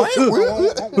 Because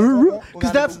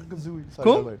Because that's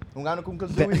Cool. Kung ano kung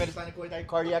kazooie, meron tayo ko tayo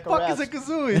cardiac fuck is a arrest.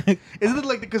 kazooie. Isn't it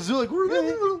like the kazoo? Like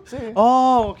See?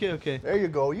 oh, okay. There you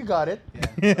go. You got it.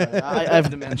 I have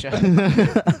dementia.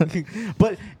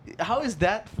 But how is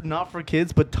that not for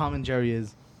kids, but Tom and Jerry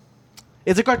is?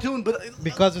 It's a cartoon, but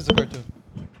Because it's a cartoon.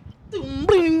 you know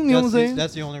what I'm That's saying?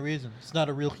 that's the only reason. It's not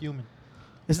a real human.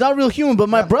 It's not real human, but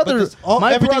my Yeah, brother, but it's all-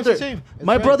 my everything's brother, the same. It's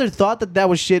my right. brother thought that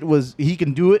was shit. Was he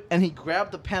can do it, and he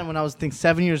grabbed the pen when I was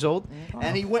 7 years old,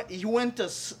 and he went to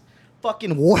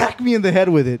fucking whack me in the head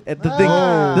with it at the thing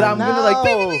Ah, that I'm gonna like.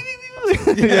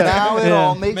 Yeah. Now it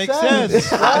all makes Makes sense. sense.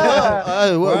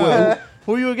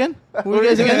 Who are you again? Who are you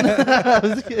guys again?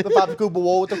 The papi ko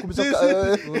buwo ta kumisa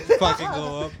Fucking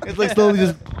go up. It's like slowly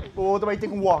just. buwo ta may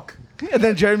take a walk. And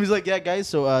then Jeremy's like, yeah, guys.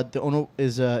 So the Ono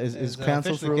is It's,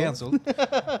 canceled for officially a while." canceled.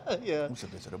 Yeah.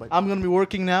 I'm gonna be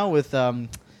working now with In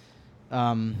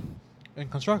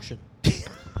construction.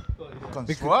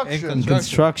 Construction.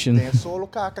 construction. Tem solo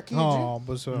kakakiji. Oh,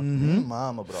 but so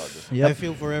Mama, brother. Yep. I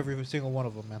feel for every single one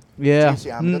of them, man. Yeah.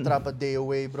 See, I'm the trap a day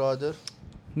away, brother.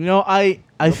 You know, I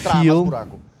No tramas, feel.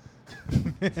 buraco.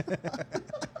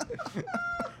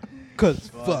 Cause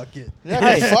fuck it. Yeah,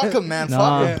 Hey. fuck him, man.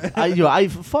 Nah, Fuck him. I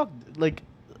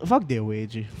fuck their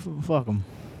wage. Fuck them.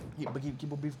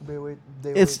 Keep a beef Bayway.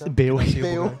 It's Bayway.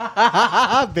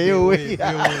 Bayway.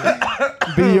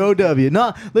 B-O-W.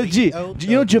 No, legit. B-O-W.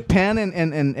 You know, Japan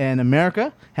and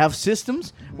America have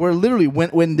systems where literally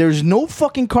when there's no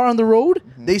fucking car on the road,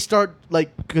 they start like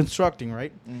constructing,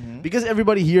 right? Because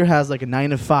everybody here has like a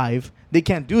 9 to 5, they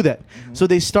can't do that. So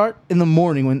they start in the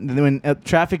morning when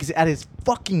traffic is at its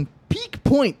fucking peak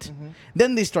point.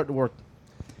 Then they start to work.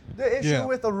 The issue Yeah.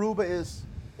 with Aruba is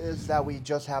that we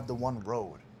just have the one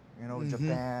road. You know,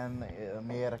 Japan,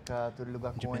 America, to lugar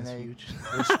ko Japan's na huge.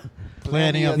 there's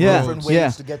Plenty of Yeah, different roads. ways yeah.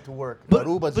 to get to work.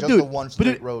 Aruba's just dude, the one but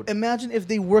straight dude, road. Imagine if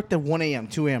they worked at 1 a.m.,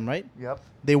 2 a.m., right? Yep.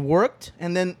 They worked,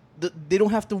 and then they don't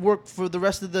have to work for the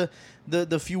rest of the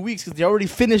few weeks because they already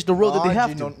finished the road that they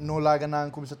have to. No laga na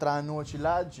kung sa trano ci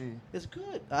lagi. It's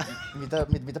good.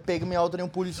 Mita pega mi auto ng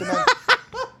pulis na.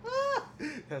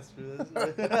 That's true.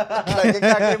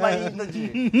 Kaya mahina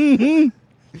ji.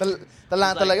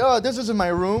 Talanta like, oh, this isn't my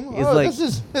room. It's Oh, like- this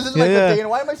is my Yeah. container.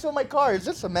 Why am I still in my car? Is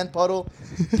this cement puddle?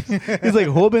 He's like,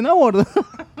 Hobe na water.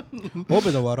 Hope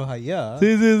the water haya.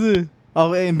 Sí.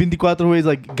 Oh, in 24 ways,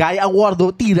 like, Guy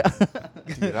Aguardo, tira.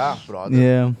 Tira, brother.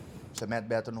 Yeah. Cement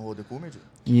better no hold comedy.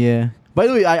 Yeah. By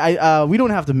the way, I we don't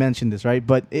have to mention this, right?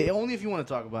 But only if you want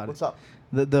to talk about What's it. up?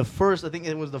 The first, I think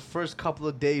it was the first couple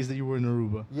of days that you were in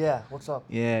Aruba. Yeah, what's up?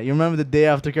 Yeah, you remember the day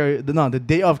after karaoke? No, the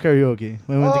day of karaoke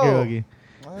when we went to Oh. karaoke.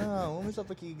 When we stop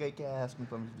aqui, guy can ask me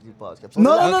from the podcast.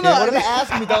 No. What did I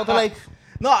ask me though? To like,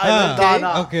 No,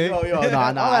 Okay. Yo, no.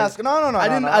 I'll ask. No.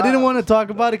 I didn't want to talk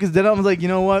about it because then I was like, you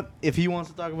know what? If he wants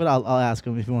to talk about it, I'll ask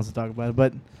him if he wants to talk about it.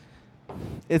 But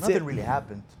it's Nothing really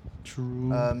happened.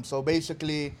 true. So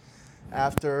basically,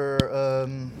 after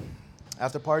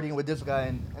partying with this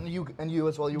guy and you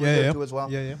as well, you were there too as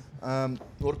well. Yeah.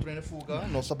 Door to na fuga,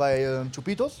 no sabay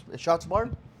Chupitos, a shots bar.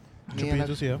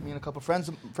 Chupitos, yeah. Me and a couple friends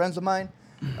of mine.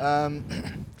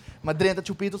 Madrenta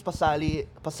Chupitos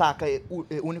pasaka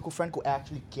único friend ko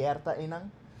actually kerta inang.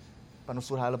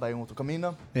 Panusurhala ba yung outro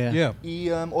caminho. Yeah.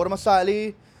 Ora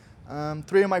masali,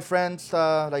 3 of my friends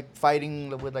like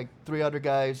fighting with like 3 other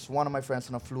guys. One of my friends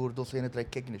on the floor, those in it like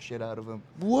kicking the shit out of him.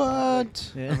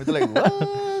 What? Yeah. And they're like,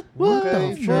 what? What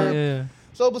Okay, the sure. fuck? Yeah.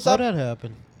 So How basta that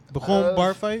happened? The home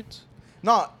bar fight?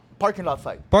 no parking lot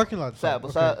fight. Parking lot Sa fight.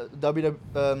 basta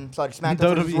sorry,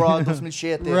 SmackDown versus WWE. Raw, those mil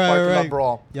shit, Right, parking lot right.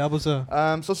 brawl. Yeah,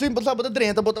 basta. So sim basta bota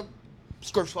drenta, bota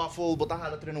skirt shuffle, bota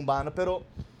halat rin ng bana, pero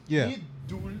Yeah. me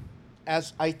dul,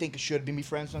 as I think it should be, my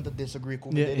friends not to disagree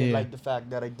kung Yeah, they didn't yeah. like the fact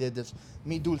that I did this.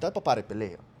 Me dul ta papare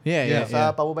peleia. Yeah.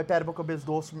 Sa pababay pero ko bis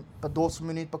 2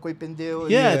 minutes pa ko ipendeu.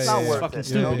 Yeah, It's not yeah, worth fucking it,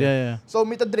 you know? stupid. Yeah. So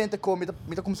mita drenta ko,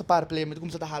 mita como sa para play, mita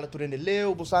como sa tahala to rin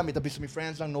leu, busa mita bis mi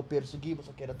friends lang no persegui,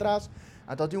 busa quer atrás.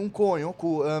 Então tem conho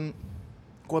com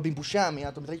a bim puxami,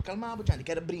 então mita calma, buchan,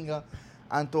 quer brinca.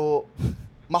 Então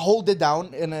ma hold it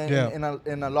down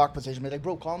in a lock position. Me like,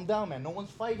 bro, calm down, man. No one's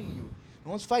fighting you.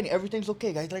 No one's fighting. Everything's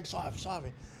okay, guys. Like,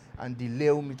 sorry. And die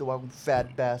leeuw met een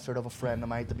fat bastard of a friend of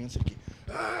mine te binnen.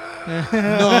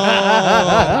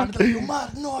 No.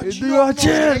 No,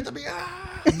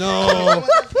 No.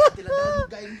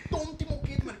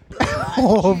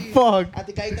 Oh fuck. At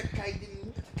the guy that kind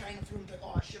of flew like,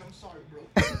 oh shit, I'm sorry,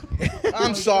 bro.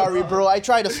 I'm sorry, bro. I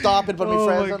tried to stop it, but my Oh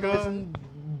friends my are God. listen.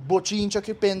 Bochincha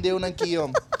que pendeu ng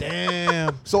kiyom.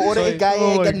 Damn. So, ora So- a guy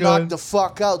Oh my got God. knocked the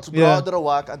fuck out. So, Yeah. brother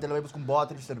wak, until I was com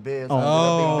bottle de cerveja.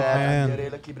 Oh, man. And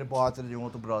ele quebre bottle de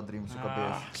outro brother em sua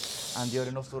cabeça. And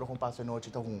ele não estoura com passa a noite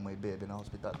tá rumo e bebe na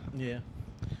hospital. Yeah.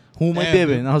 Who my Damn, baby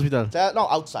dude. in the hospital? No,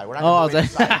 outside. We're not Oh, gonna do it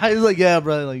inside. he's like, yeah,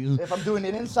 brother. Like, If I'm doing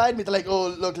it inside, me like, oh,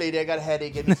 look, lady, I got a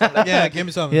headache. Give me some, like, Yeah, give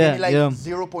me some. Yeah. give me like yeah.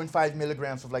 0.5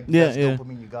 milligrams of like the Yeah, best yeah.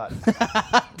 dopamine you got.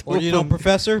 Or you know,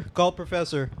 professor? Call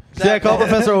professor. Yeah, call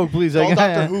Professor Oak, please. Call Like,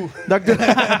 Dr. Who. Doctor.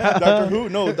 Doctor Who?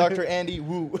 No, Dr. Andy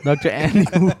Wu. Dr. Andy.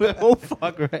 Oh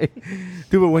fuck, right,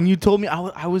 dude. But when you told me, I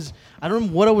don't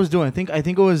remember what I was doing. I think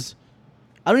it was.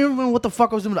 I don't even remember what the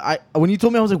fuck I was doing. When you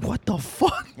told me, I was like, what the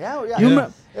fuck? Yeah, yeah. You yeah.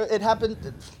 remember- It happened.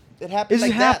 It It happened just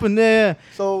like happened. that.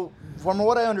 Yeah. So, from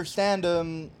what I understand,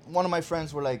 one of my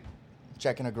friends were like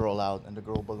checking a girl out, and the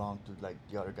girl belonged to like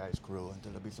the other guy's crew. And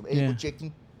they'll be so, hey, Yeah. go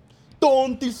checking.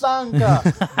 Tonti sanka.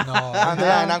 No. And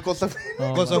yeah, and Uncle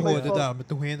Because of what the met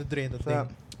the hand drain the Yeah.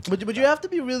 thing. But you have to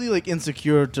be really like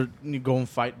insecure to go and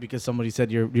fight because somebody said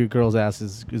your girl's ass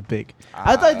is big.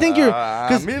 I think you're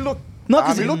because Me look. no, Ah,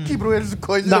 because me look bro, eles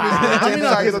coisas. Nah, I mean,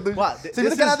 no, what? Você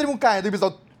This vê que nada de um cara, do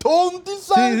pessoal tonti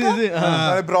sanka. see.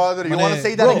 My brother, you want to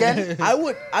say that Bro, again?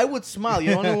 I would smile.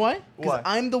 You wanna know why? Because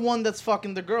Why? I'm the one that's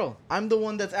fucking the girl. I'm the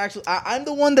one that's actually. I'm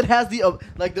the one that has the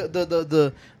like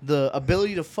the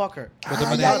ability to fuck her. But the Ah,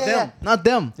 man- yeah, Not yeah, them. Not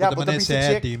them. Yeah, But but the the man piece of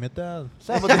said, chick. di metal.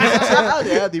 Yeah, but the piece of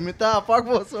chick. Yeah, dimita. Fuck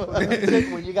also.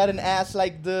 Chick, when you got an ass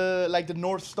like the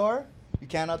North Star, you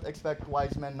cannot expect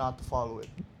wise men not to follow it.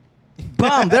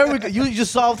 Bam! There we go. You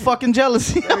just solved fucking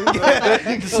jealousy.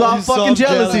 You solved fucking solved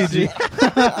jealousy, jealousy. G.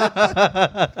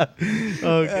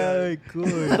 Okay. Cool.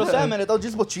 Pero sabe, man, ito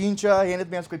just bochincha, hinit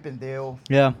mo yan sa pendeu,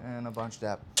 Yeah, and a bunch of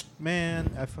that. Man,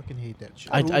 I fucking hate that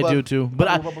shit. I do too. But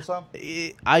Aruba po sa?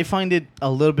 I find it a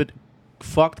little bit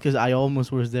fucked because I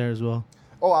almost was there as well.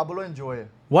 Oh, abuelo enjoy it.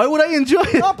 Why would I enjoy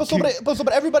it? No, but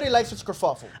sobre everybody likes its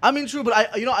kerfuffle. I mean, true, but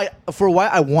I for a while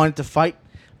I wanted to fight,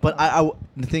 but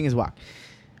the thing is, why?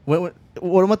 What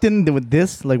am I thinking with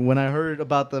this? Like when I heard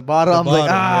about the bottle, I'm like,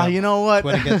 yeah. you know what?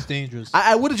 When it gets dangerous.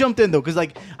 I would have jumped in though, because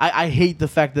like I hate the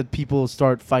fact that people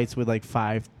start fights with like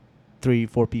 5, 3,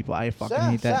 4 people. I fucking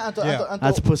hate that. Yeah.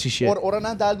 That's pussy shit. Ora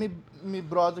na dal mi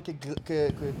brother que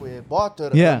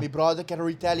butter, Yeah. mi brother que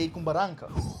retaliate com barranca.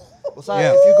 O sea,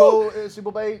 Yeah. if you go, se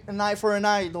you buy an eye for an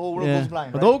eye, the whole world Yeah. goes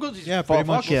blind, But right? the whole goes, Yeah, fuck, pretty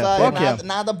much. fuck yeah, O sea, fuck yeah.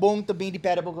 nada bom também de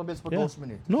pera por cabeça por Yeah. 2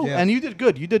 minutos. No, Yeah. and you did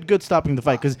good. You did good stopping the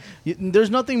fight because there's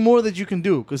nothing more that you can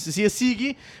do. Because see a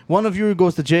Sigi, one of you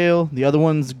goes to jail, the other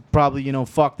one's probably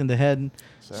fucked in the head.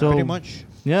 So Pretty much.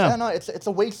 Yeah, yeah, no, it's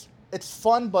a waste. It's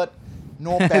fun, but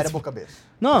no pera por cabeça.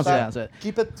 no, O sea, yeah, so-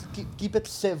 keep it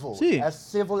civil, Sí. as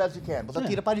civil as you can. Basta Yeah.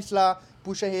 tira para lá,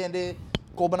 puxa rende,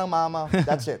 cobra ng mama.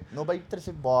 That's it. Nobody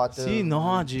trace bota. Sí,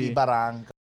 no, G. Di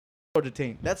barranca.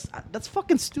 detained. That's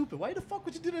fucking stupid. Why the fuck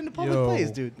would you do that in a public Yo.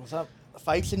 place, dude? What's up?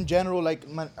 Fights in general, like,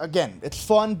 man, again, it's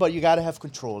fun, but you gotta have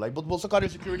control. Like, but also got a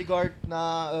security guard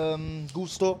na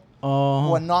Gusto who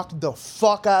Oh, knocked the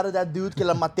fuck out of that dude que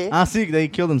la mate. see, they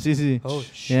killed him. See. Oh, Yeah.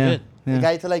 shit. The yeah.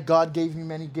 guy to like, God gave me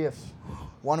many gifts.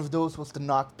 One of those was to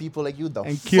knock people like you the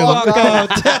And kill fuck them. out.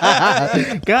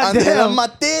 God And ela damn.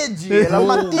 mate, G.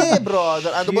 Ela mate, brother.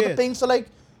 And the Shit. things so like,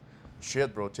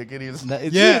 shit, bro, take it easy.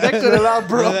 Yeah. that could Chill out,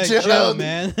 bro. Like, Chill chill, out.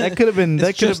 man. that could have been that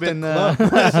It's could have just a been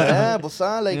Yeah,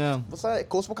 bossa, like, Yeah. bossa,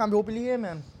 cost på kan hoop je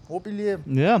man. Hoop je.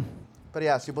 yeah. But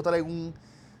yeah, se botar like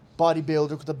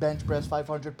bodybuilder com the bench press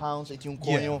 500 pounds, e tinha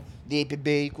conho de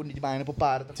APB com de banana pro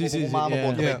para, tá Sim, sim, sim, mama, yeah.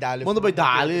 bota Yeah. vai dali. Bota vai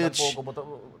dali,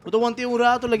 Bota one thing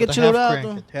rato, like a But chill half rato.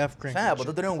 crank it. Half crank Yeah, it.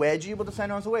 bota dando um wedge e bota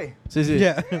sign on away. See.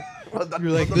 Yeah. Bota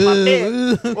You're like,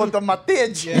 mate. Bota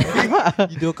mate. Yeah.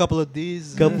 You do a couple of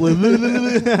these. Couple of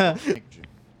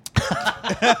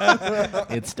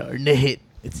It's starting to hit.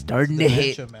 It's starting to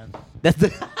hit. Dementia, man.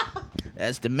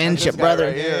 That's dementia, This guy brother.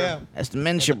 right here. Yeah. That's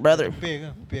dementia, brother.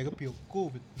 Pega pelo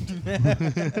COVID.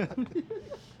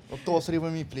 Toss it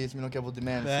with me, please. Me não quero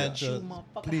dementia. Dementia.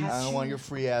 Please. I don't want your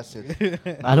free acid.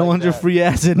 I don't want your that. free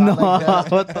acid. No, Not like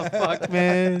that. what the fuck,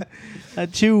 man?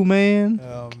 That's you, man.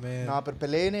 Oh, man. Não, per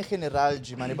pelea em general,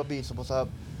 G, man, iba bisa,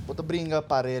 bota bringa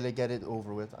parele, get it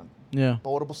over with. Yeah.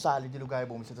 Paura bo sali de lugar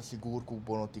bom, você tá seguro com o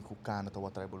bono tico cana, tá o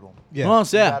atrás bolom. Yeah. Oh, You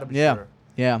yeah. gotta be Yeah. sure.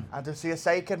 Yeah. And to see a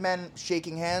psychic man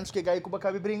shaking hands, que guy ko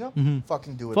bakabi bringa, Mhm.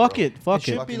 fucking do it. Fuck bro. it. Fuck It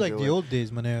should it. be Fucking like do the it. old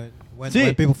days, man. When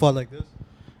See. people fought like this.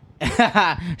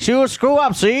 Shoot, screw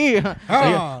up, see?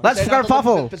 Let's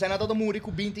kerfuffle. Você não tá muri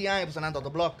com 20 anos, você não tá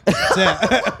bloco.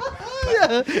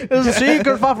 See,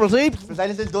 kerfuffle, see? Você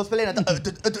eles dois peleando.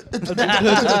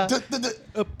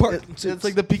 It's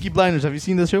like the Peaky Blinders. Have you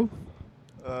seen this show?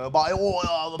 By all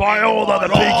the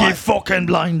Peaky fucking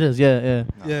Blinders. Yeah.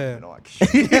 Yeah.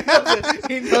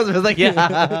 He knows. It's like,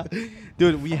 yeah.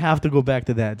 Dude, we have to go back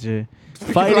to that, Jay.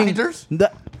 Blinders?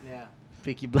 Yeah.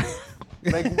 Peaky Blinders.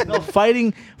 Like, No,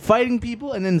 fighting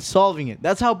people and then solving it.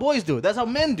 That's how boys do it. That's how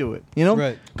men do it. You know?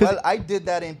 Right. 'Cause- well, I did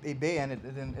that in eBay and it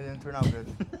didn't turn out good.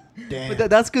 Damn. but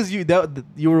that's because you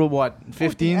were what,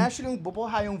 15? Actually, bobo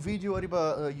hay vídeo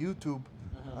arriba YouTube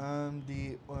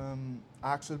de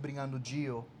Axel bringando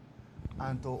Gio.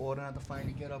 And Orna to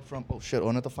finally get up from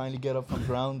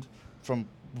ground from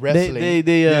wrestling.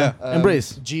 They Yeah.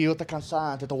 embrace. Gio tá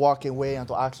cansado, tá walking away, and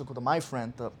Axel com my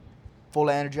friend, full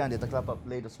energy, and they clap up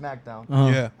later SmackDown.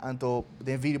 Yeah. And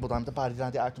den video bottom the party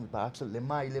down the Axel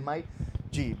lemai.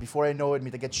 Gee, before I know it, me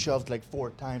to get shoved like 4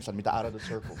 times and me to out of the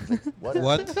circle. Like, what?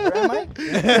 What? Where am I?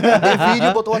 The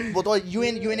video botou you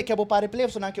ain't que pare play,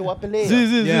 so não que eu apelei.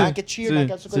 Sim. Não que cheer, não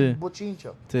que essa Sim.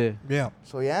 bochincha. Yeah. Yeah.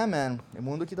 So yeah, man, o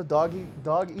mundo aqui tá dog eat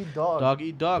dog. Dog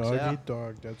eat dogs. yeah.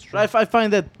 dog. That's true. But I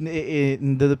find that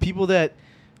the people that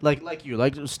like you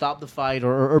like to stop the fight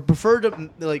or prefer to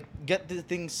like get the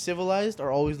things civilized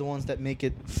are always the ones that make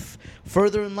it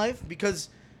further in life, because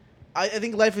I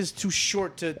think life is too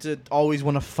short to always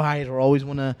want to fight or always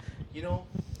want to, you know.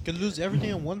 You can lose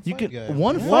everything in one fight, You can guy.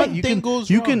 one Yeah. fight One you thing can goes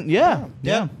you wrong. can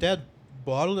yeah. That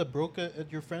bottle that broke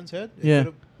at your friend's head. Yeah.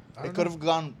 It could have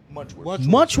gone much worse.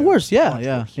 Much worse. Yeah, Much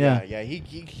yeah, worse. yeah, Yeah.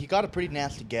 He got a pretty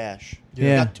nasty gash.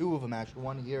 Yeah. He got 2 of them actually.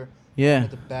 One here, yeah.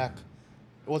 at the back.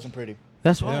 It wasn't pretty.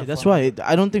 That's why. Yeah, That's fun. why.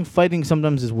 I don't think fighting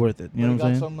sometimes is worth it. You know But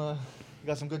what he I'm got saying? he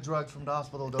got some good drugs from the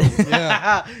hospital though.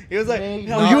 Yeah. He was like,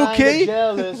 Made "Are you kinda okay?"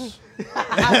 Jealous.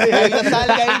 Yeah, he got silent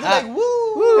guy. He's like,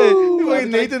 woo. Wait, Like,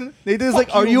 Nathan's like,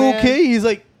 fuck "Are you, you man." okay?" He's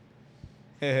like,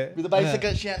 With the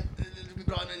bicycle, shit.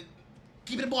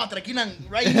 Keep it water,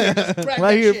 right here. Just crack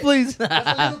 "Right that here, shit. please." Just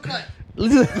a little cut.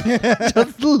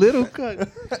 Just a little cut.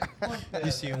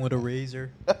 You see him with a razor.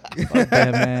 Fuck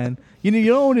that, man. You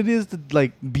know what it is to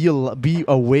like be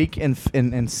awake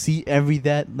and see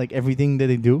everything that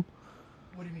they do.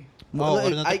 What do you mean? Oh,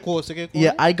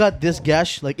 Like, I got this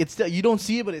gash. Like it's you don't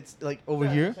see it, but it's like over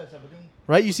here,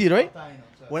 right? You see it, right?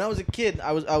 When I was a kid,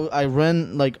 I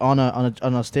ran like on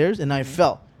a stairs and I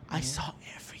fell. I saw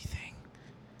everything.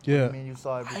 Yeah. I mean, you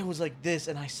saw I it. was like this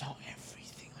and I saw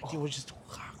everything. Like it was just.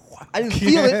 I didn't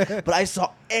feel it, but I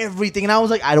saw everything, and I was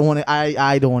like, I don't want to.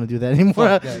 I don't want to do that anymore.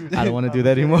 Fuck that. I don't want to do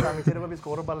that anymore.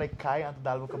 Like Kai antes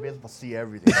da cabeça, but see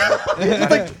everything.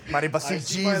 Mas but see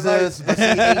Jesus, but see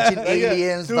ancient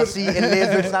aliens, but see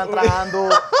lizards entrando,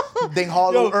 then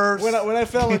hollow earth. When I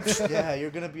fell, like, yeah,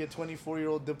 you're gonna be a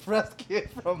 24-year-old depressed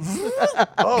kid from.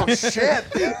 Oh shit!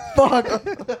 Fuck.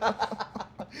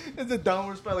 It's a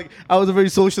downward spiral. Like I was a very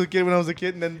social kid when I was a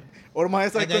kid, and then Ormaya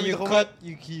And started then coming you the whole cut.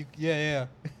 You yeah.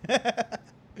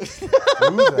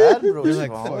 Do that, bro. You're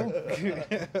like,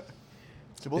 fuck.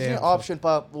 Se você Damn, tem option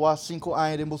para voar 5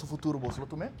 anos em bolsa futuro, você vai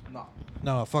tomar?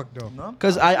 No, fuck no. No?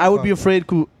 Because I would be afraid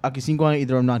que aqui 5 anos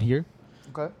either I'm not here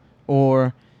Okay.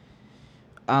 or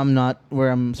I'm not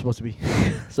where I'm supposed to be.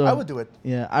 So I would do it.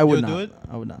 Yeah, I would You'll not. do it?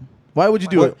 I would not. Why would you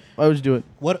do What? it? Why would you do it?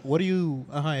 What do you?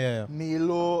 Yeah.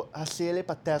 Milo Hasele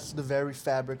para test the very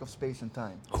fabric of space and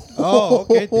time. Oh,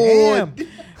 okay. Damn.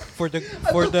 For the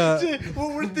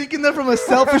Well, we're thinking that from a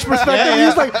selfish perspective. Yeah, yeah.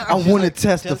 He's like, I want to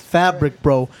test the fabric,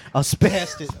 bro. A space.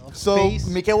 test it of So, space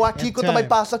me que o aqui and também time.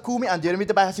 passa kumi, and me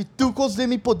também assim, tukos de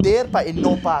mi poder para e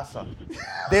não passa.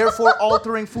 Therefore,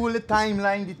 altering full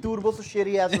timeline de turbo so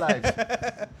shitty ass lives.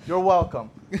 You're welcome.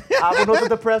 I'm not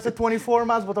depressed at 24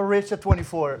 months, but a rich at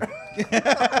 24.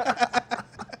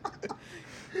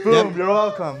 Boom, you're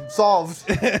welcome. Solved.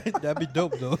 That'd be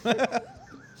dope though.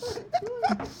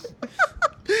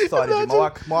 Sorry,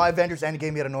 G. My Avengers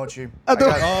Endgame here noche.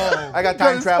 Oh, I got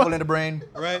time travel in the brain.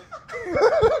 right.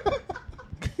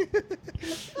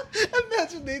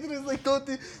 Imagine Nathan is like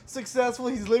totally successful.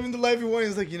 He's living the life he wants.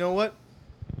 He's like, you know what?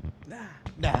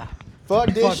 Nah. Fuck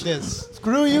this. Fuck shit. this.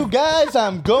 Screw you guys,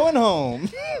 I'm going home.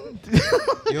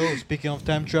 Yo, speaking of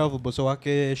time travel, but so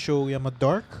I show you my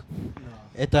dark.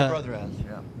 My brother has,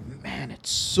 yeah. Man, it's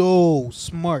so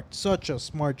smart. Such a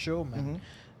smart show, man.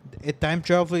 It time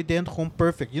travel at the end, home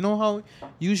perfect. You know how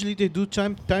usually they do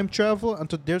time travel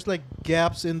until there's like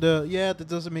gaps in the that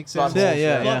doesn't make sense. Plot holes,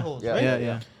 Yeah. Plot holes, Yeah, right?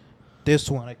 Yeah.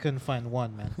 This one I couldn't find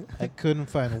one, man. I couldn't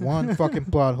find one fucking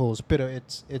plot holes. Pero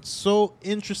it's so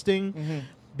interesting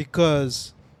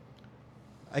because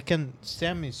I can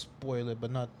semi-spoil it,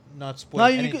 but not spoil No,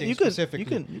 anything you could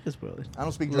specifically. you could spoil it. I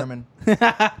don't speak German.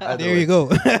 There you go.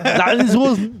 That is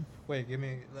was. Wait,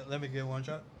 let me get one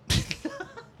shot.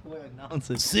 Announce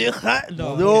it.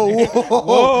 No. No,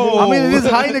 Whoa. I mean it is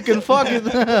Heineken. Fuck it.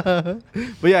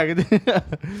 But yeah,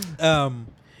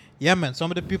 Yeah, man.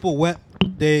 Some of the people went.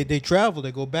 They travel.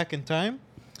 They go back in time,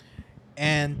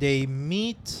 and they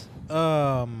meet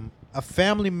a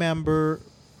family member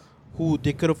who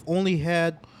they could have only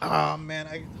had. Oh man,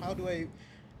 how do I?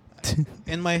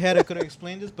 In my head, I could have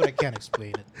explained this, but I can't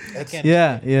explain it. I can't.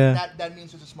 yeah, yeah. That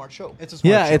means it's a smart show. It's a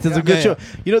smart Yeah, show. it's a good Yeah, show.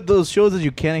 You know, those shows that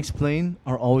you can't explain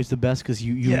are always the best because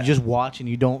you Yeah. just watch and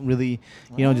you don't really,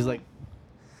 just like.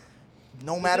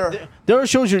 No matter. There are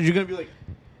shows you're gonna be like,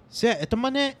 Zé, ito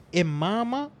man é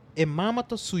mama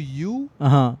to suyu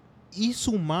e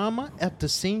su mama at the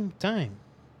same time.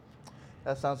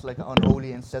 That sounds like an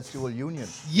unholy incestual union.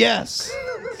 Yes,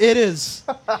 it is.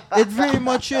 It very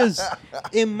much is.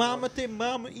 E mama te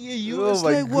mama e you. Oh It's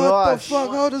my like, what the gosh. fuck?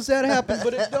 How does that happen?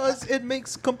 But it does. It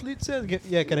makes complete sense.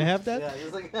 Yeah, can I have that?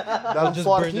 I'll just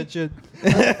burn that shit.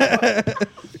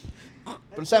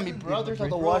 But Sammy, brothers had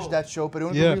to watch that show, but the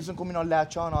only Yeah. reason we not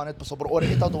latch on it, so but or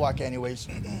it out to watch anyways.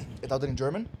 It out in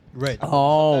German, Right.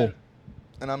 oh,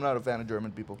 and I'm not a fan of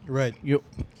German people. Right. you.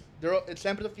 It's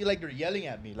tempting to feel like they're yelling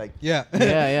at me, like, Yeah.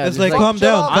 Yeah, It's just like, like, calm chill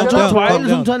down. out, Calm chill down.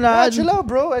 out, Calm down. chill out,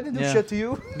 bro. I didn't do Yeah. shit to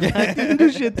you. I didn't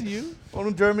do shit to you.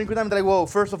 On German, I'm like, whoa.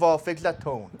 First of all, fix that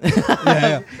tone.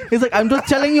 Yeah. He's like, I'm just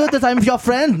telling you that I'm your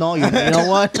friend. No, you know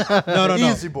what? No.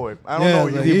 Easy boy. I don't Yeah, know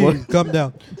like, you. boy. Calm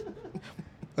down.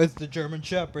 It's the German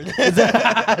Shepherd. It's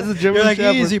a German You're like,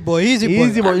 Shepherd. easy boy.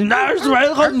 Easy boy. Nars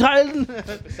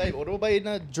Reilgottenhalten. Say, what about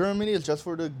in Germany? It's just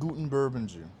for the guten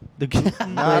bourbons, you.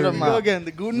 Nada There we go again.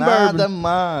 The Guten Nada Bourbon.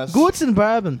 mas. Guten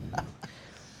Bourbon.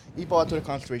 E para to the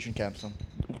concentration camps, son.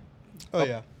 Oh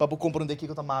yeah. Para compreender que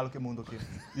eu tô maluco no mundo aqui.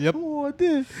 Yep.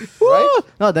 Right?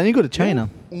 No, then you go to China.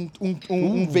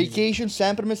 Vacation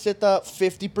sempre me seta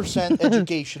 50%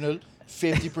 educational,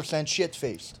 50%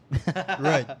 shit-faced.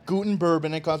 Right. Guten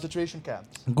bourbon and concentration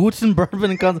camps. Guten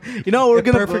Bourbon and you know we're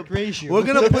gonna Perfect ratio. We're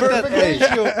gonna put that.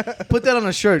 Hey, put that on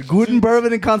a shirt. Guten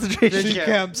Bourbon and concentration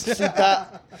camps.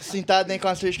 Sentado in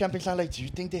concentration camp pensando like, do you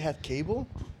think they had cable?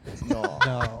 No.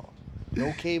 No.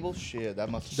 No cable? Shit, that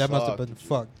must That must have suck. been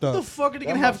fucked What the up. fuck are they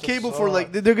That gonna have must have cable for?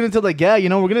 Like sucked. they're gonna tell like, yeah,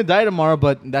 we're gonna die tomorrow,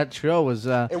 but that show was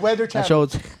A weather that channel. show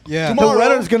was Yeah. Tomorrow, The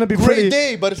weather's gonna be great pretty-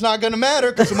 day, but it's not gonna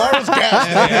matter because tomorrow's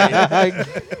gas day.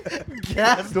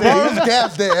 gas Tomorrow's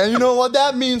gas day, and you know what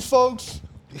that means, folks.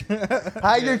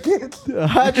 Hide your kids.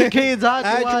 Hide your kids, hide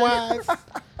Hide your your wife. wife.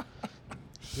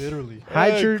 Literally.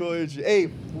 Hide your. Hey,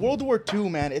 World War II,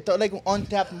 man. It felt like an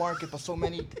untapped market for so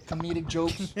many comedic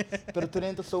jokes. Pero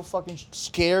Torrento so fucking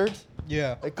scared.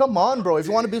 Yeah. Like, come on, bro. If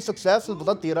you want to be successful,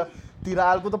 tira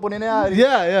algo to poner na área.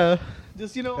 Yeah.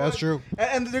 Just That's what? true.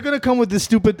 And they're gonna come with this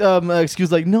stupid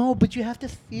excuse like, no, but you have to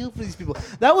feel for these people.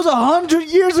 That was 100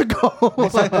 years ago.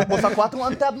 Was quatro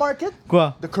untapped market?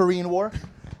 Quoi? The Korean War.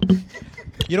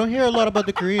 You don't hear a lot about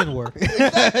the Korean War.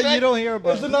 You don't hear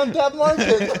about It's an untapped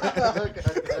market.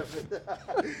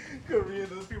 Korean,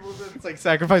 those people that it's like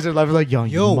sacrifice their life. Like, yo,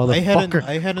 you Yo, motherfucker.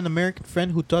 I had an American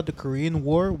friend who thought the Korean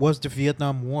War was the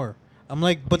Vietnam War. I'm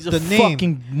like, but He's a the name,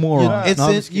 fucking moron. it's No, I'm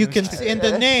in, just you kidding. can in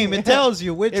the name it tells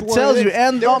you which It war tells it you, is.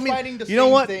 and They were I mean, fighting the you know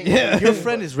same what? thing. Yeah. Your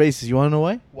friend is racist. You want to know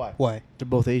why? Why? Why? They're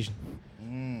both Asian.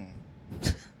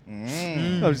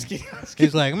 I'm just kidding.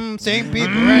 He's like, same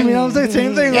people, You right? know what I'm saying?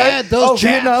 Same thing, Yeah, right? those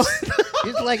Vietnam. Japs.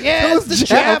 He's like, yeah, Those it's the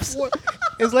Japs. Japs.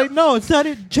 It's like, no, it's not.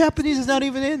 Japanese is not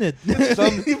even in it.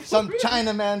 Some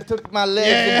Chinaman took my leg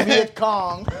Yeah. in Viet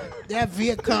Cong. That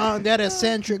Viet Cong, that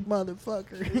eccentric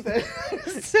motherfucker.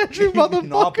 Century motherfucker.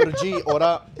 No, pero G,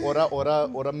 ora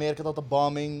America thought the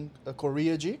bombing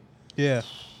Korea, G. Yeah.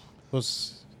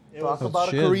 Was Talk about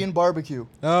shit. a Korean barbecue.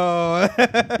 oh.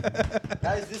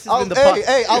 Guys, this has been the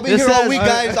Hey, I'll be This here all says- week,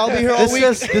 guys. I'll be here all week.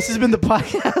 This has been the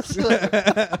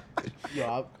podcast.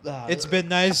 It's been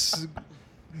nice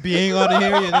being on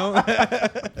here, you know.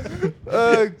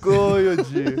 Coño,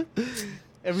 G.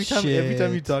 every time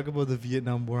Shit. you talk about the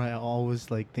Vietnam War, I always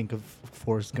like think of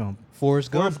Forrest Gump.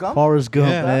 Forrest Gump. Forrest Gump,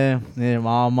 Yeah. yeah,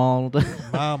 mom Mama.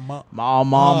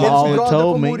 always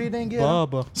told me.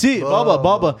 Baba. See,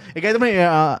 Baba. Ik eet ermee.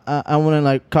 I want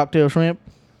like cocktail shrimp,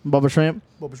 Baba shrimp,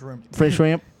 Bubba shrimp. French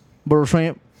shrimp, butter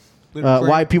shrimp,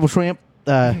 white people shrimp.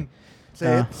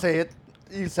 Say it.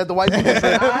 You said the white people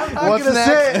shrimp. What's gonna next?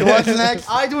 say it. What's next?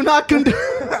 I do not condone.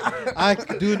 I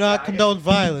do not condone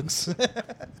violence.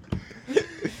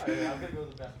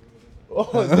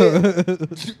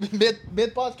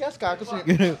 Mid podcast, Caco.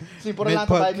 Sim, por lá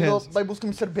vai buscar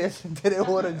minha cerveja interior.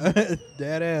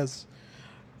 That ass.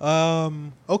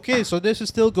 Okay, so this is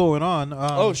still going on.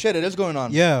 Oh shit, it is going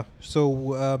on. Yeah.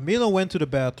 So Milo went to the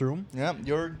bathroom. Yeah,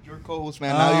 you're co-host,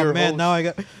 man. Now you're man, host. now I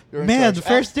got. You're in Man, charge. the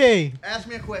first day Ask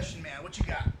me a question, man. What you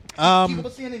got? Keep Um,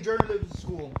 us in journalism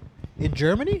school. in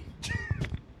Germany.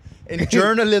 In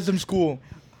journalism school.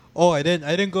 Oh, I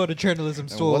didn't go to journalism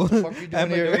Then school. what the fuck you doing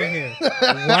Am I here? doing here?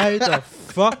 Why the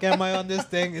fuck am I on this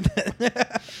thing?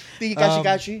 Tiki Um,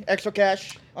 kashi, extra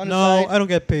cash on the No, side. I don't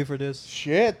get paid for this.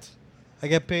 Shit. I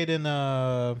get paid in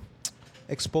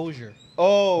exposure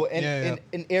Oh, and Yeah,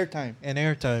 in airtime. and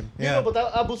airtime. Yeah. Yeah. But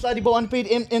Abu Sadi ba unpaid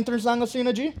interns lang ang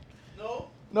G? No.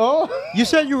 No? You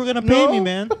said you were gonna pay me, No.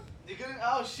 man. You're gonna,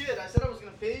 oh shit! I said I was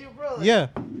gonna pay you, bro. Like, Yeah.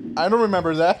 I don't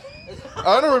remember that.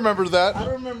 I don't remember I that.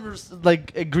 don't remember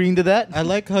like agreeing to that. I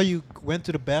like how you went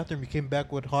to the bathroom. You came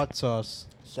back with hot sauce.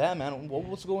 Sad, man.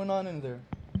 What's going on in there?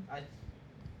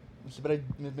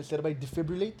 Mr. by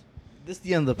defibrillate? This is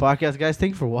the end of the podcast, guys.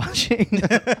 Thank you for watching.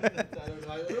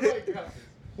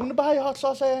 Hoe na bahay hot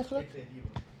sauce eigenlijk?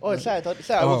 Oh, it's sad. I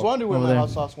was Oh, wondering where over my there. hot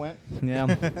sauce went.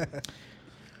 yeah.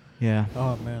 Yeah.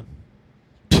 Oh man.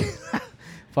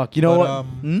 Fuck. You know But, what?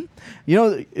 Hmm? You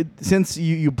know, since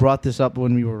you brought this up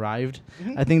when we arrived,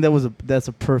 Mhm. I think that's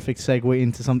a perfect segue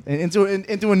into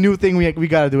into a new thing we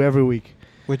gotta do every week.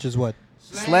 Which is what?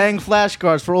 Slang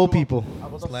flashcards for old people.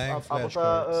 Slang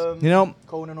flashcards. You know.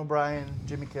 Conan O'Brien,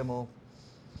 Jimmy Kimmel.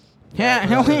 Yeah.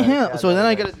 yeah, So then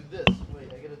I yeah. gotta do this. Wait,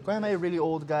 I gotta. Why am I a really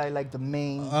old guy like the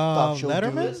main talk show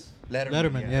Letterman? dude?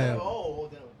 Letterman, yeah. Oh,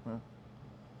 then.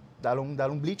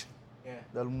 Dalong bleach? Yeah.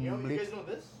 Dalong You bleach? guys know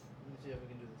this? Let me see if we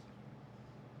can do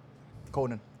this.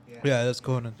 Conan. Yeah, that's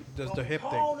Conan. That's the hip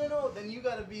thing. Oh no! Then you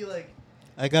gotta be like.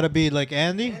 I gotta be like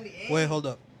Andy. Andy. Wait, hold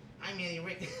up. I'm Andy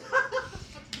Rick.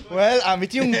 Well,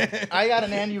 with you, I got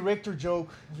an Andy Richter joke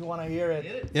if you want to hear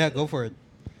it. Yeah, go for it.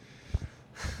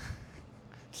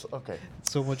 Okay.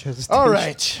 So much hesitation. All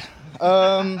right.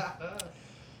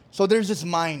 So there's this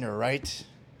miner, right?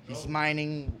 He's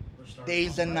mining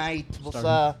days and nights.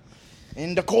 Basta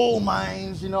in the coal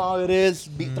mines, you know how it is.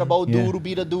 Trabaho Yeah. duro,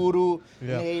 bida duro,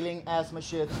 Yeah. inhaling asthma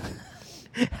shit.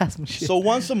 Asthma shit. So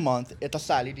once a month, ita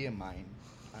sali di mine.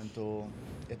 Anto,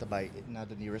 ita by na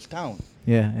the nearest town.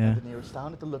 Yeah, yeah. The nearest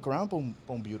town, ita look around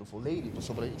pong beautiful lady.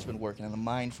 So he's been working in the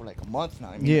mine for like a month now.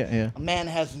 I mean, Yeah, yeah. A man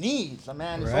has needs. A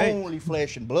man is Right. only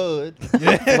flesh and blood.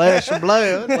 Flesh and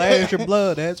blood. Flash your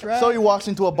blood. That's right. So he walks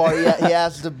into a bar. He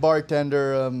asks the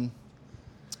bartender,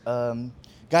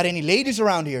 "Got any ladies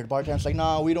around here?" The bartender's like,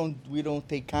 "No, we don't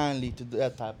take kindly to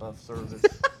that type of service."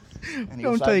 And he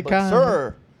Don't was like, take "But kindly."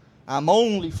 sir, I'm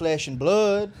only flesh and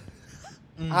blood.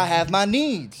 I have my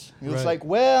needs." He was Right. like,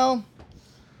 "Well,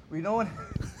 we don't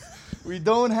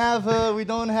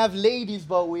have ladies,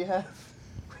 but we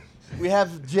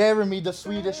have Jeremy, the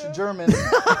Swedish German."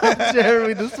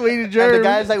 Jeremy, the Swedish And Jeremy. the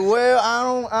guy's like, "Well,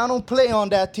 I don't play on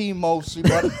that team mostly,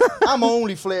 but I'm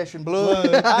only flesh and blood.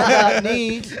 I got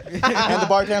needs." And the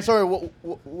bartender, "Sorry,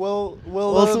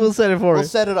 We'll set it for We'll you.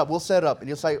 set it up. We'll set it up." And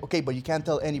he's like, "Okay, but you can't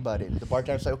tell anybody." The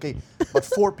bartender's like, "Okay, but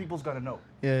 4 people's gonna know.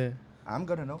 Yeah. I'm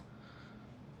gonna know.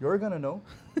 You're gonna know.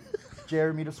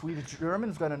 Jeremy, the Swedish German,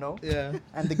 is gonna know. Yeah.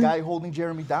 And the guy holding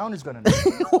Jeremy down is gonna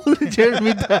know."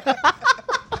 Jeremy down.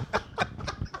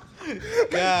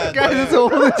 God, Guys, it's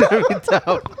holding Jeremy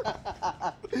down.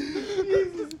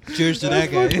 cheers to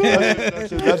that guy.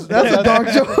 That's a dark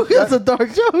joke. That's a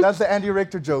dark joke. That's the Andy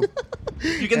Richter joke.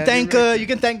 You can thank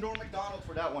Norm Macdonald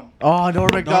for that one. Oh,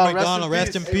 Norm Macdonald. Macdonald,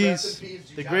 rest in peace.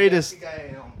 The greatest.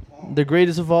 The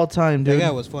greatest of all time, That dude.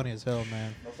 guy was funny as hell,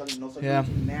 man. Yeah.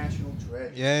 National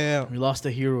treasure. Yeah, We lost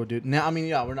a hero, dude. Now, I mean,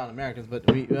 yeah, we're not Americans, but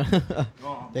we. that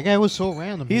guy was so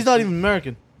random. He's not even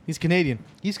American. He's Canadian.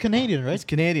 He's Canadian, right? He's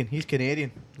Canadian. He's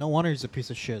Canadian. No wonder he's a piece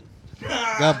of shit.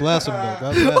 God bless him, though.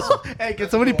 God bless him. Hey, can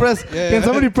somebody press? Yeah. Can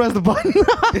somebody press the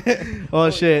button? Oh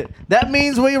shit! That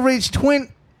means we reached 4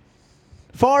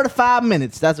 to 5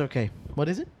 minutes. That's okay. What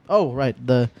is it? Oh right,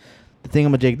 the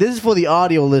thingamajig. This is for the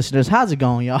audio listeners. How's it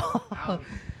going, y'all?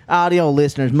 Audio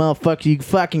listeners, motherfuckers, you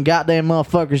fucking goddamn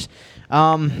motherfuckers.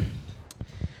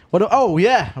 What? Oh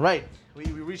yeah, right. We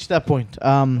reached that point.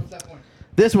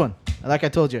 This one, like I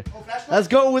told you. Let's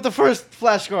go with the first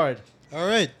flashcard. All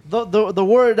right. The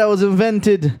word that was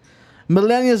invented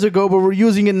millennia ago, but we're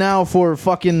using it now for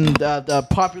fucking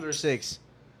popular sakes.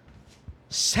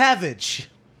 Savage.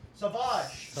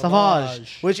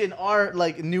 Savage. Which in our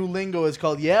like new lingo is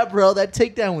called, yeah, bro, that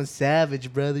takedown was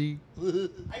savage, brother.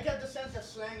 I get the sense that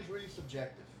slang is really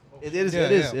subjective. It is, Yeah,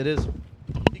 it is, yeah. it is.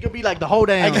 You can be like the whole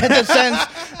damn.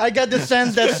 I get the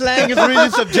sense that slang is really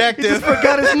subjective.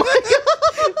 forgot his mic.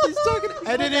 He's talking.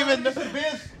 I didn't even know.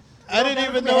 I didn't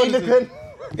even notice it.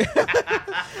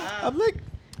 I'm like,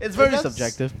 It's very That's-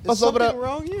 subjective. Is something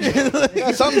wrong here?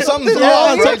 Yeah, something's wrong,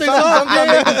 Yeah, right? something's wrong. Something's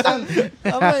not making sense.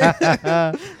 I'm like,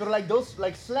 But like those,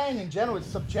 like slang in general, it's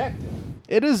subjective.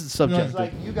 It is It's subjective.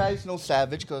 like you guys know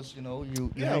savage because you know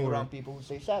you Yeah, hang we're- around people who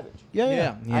say savage.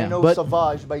 yeah. I know but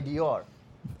Savage by Dior.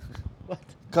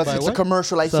 Because By it's what? a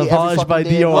commercial I see every Savage fucking by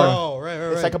day. Dior. Oh, right.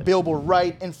 It's like a billboard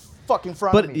right in fucking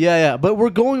front But of me. yeah, but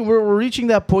we're reaching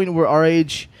that point where our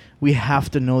age, we have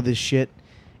to know this shit,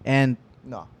 and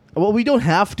No. well, we don't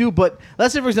have to. But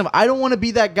let's say, for example, I don't want to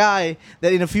be that guy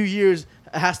that in a few years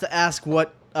has to ask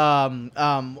what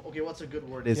okay, what's a good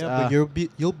word is. Yeah, but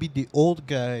you'll be the old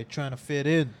guy trying to fit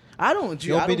in. I don't.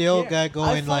 You'll I be don't the old care. guy going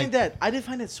I find like- that. I did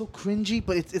find that so cringy,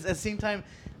 but it's at the same time,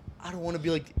 I don't want to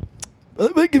be like,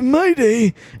 back in my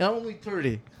day, and I'm only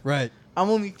 30. Right. I'm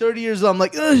only 30 years old. I'm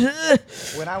like,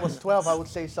 When I was 12, I would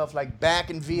say stuff like back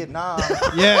in Vietnam.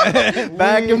 Yeah. back in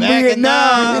Back in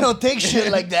Vietnam. You don't take shit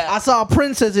like I that. saw a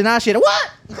princess and I said,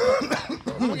 what?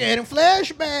 I'm getting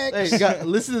flashbacks. Hey, you got,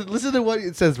 listen to what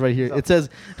it says right here. It says,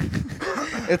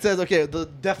 okay, the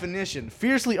definition: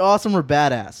 fiercely awesome or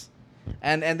badass,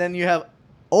 and then you have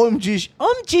OMG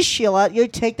Sheila, your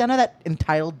takedown of that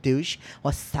entitled douche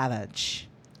was savage.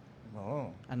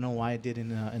 Oh. I don't know why I did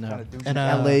in a Kinda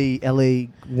douchey. And,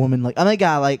 LA woman like, oh my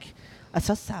god, like that's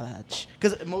so savage.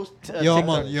 Because most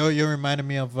You reminded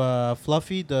me of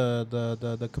Fluffy,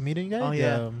 the comedian guy. oh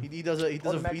yeah, The, he does he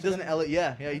does Mexican? an LA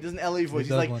he does an LA voice. He's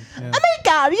does like, one, yeah. oh my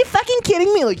god, are you fucking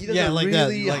kidding me? Like he does Yeah, a like that,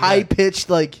 really like high that. pitched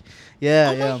like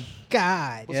yeah.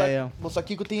 God. Yeah. What's that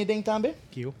Kiko Tinha Ding Tambe?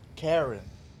 Cute. Karen.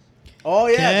 Oh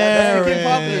yeah, that became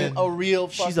Karen. popular. A real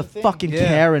She's a thing. fucking Yeah.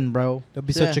 Karen, bro. That'd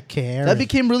be Yeah. such a Karen. That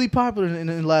became really popular in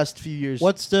the last few years.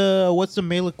 What's the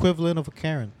male equivalent of a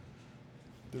Karen?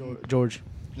 George?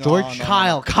 No, George? no,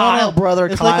 no. Kyle, brother,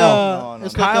 It's Kyle. like No,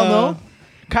 it's no. like Kyle, a, no?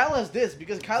 Kyle has this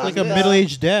because Kyle like has a this.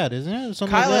 middle-aged dad, isn't it?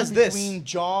 Something Kyle like has that? this. Between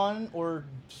John or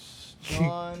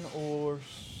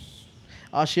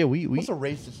Oh shit, we what's a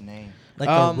racist name? Like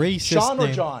Um, a racist Sean or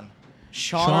name. John?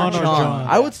 Sean or Sean or John. John.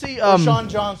 I would say Or Sean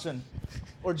Johnson.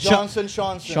 Or Johnson.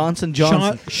 Johnson.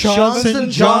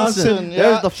 Johnson. Yeah.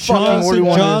 There's the fucking word you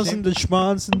wanted. Johnson, the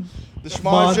Schmonson. The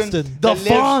Schmarson Monston. The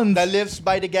Fonz. that lives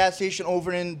by the gas station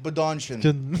over in Bedonshin.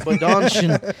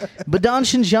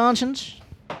 Bedonshin Johnsons.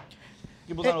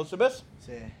 Gibozano Sebes?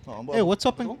 Oh, Hey, what's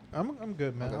up in? Cool. I'm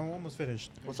good, man. Okay. I'm almost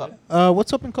finished. What's up?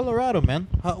 What's up in Colorado, man?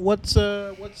 What's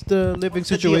the living What's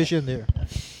the situation there?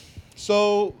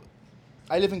 So,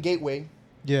 I live in Gateway,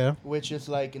 Yeah. which is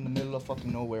like in the middle of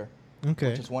fucking nowhere. Okay.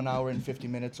 Which is 1 hour and 50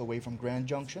 minutes away from Grand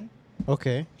Junction.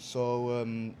 Okay. So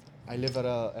I live at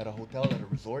a hotel, at a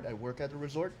resort. I work at a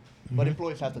resort, but Mhm.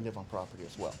 employees have to live on property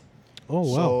as well. Oh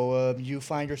wow. So you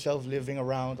find yourself living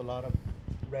around a lot of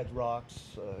red rocks.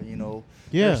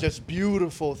 Yeah. There's this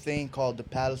beautiful thing called the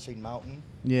Palisade Mountain.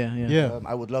 Yeah. Yeah.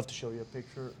 I would love to show you a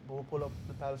picture. We'll pull up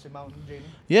the Palisade Mountain, Jamie.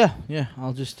 Yeah.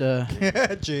 I'll just.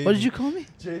 Jamie. What did you call me?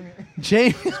 Jamie.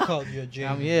 Jamie. call you,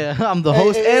 Jamie? Yeah, I'm the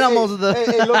host and I'm also the.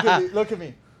 Hey, look at me! Look at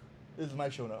me! This is my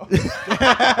show now.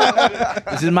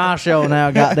 This is my show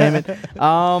now. God damn it.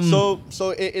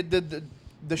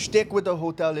 The shtick with the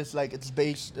hotel is like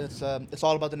it's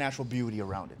all about the natural beauty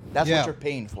around it. That's Yeah. what you're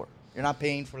paying for. You're not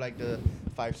paying for like the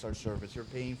 5-star service. You're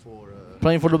paying for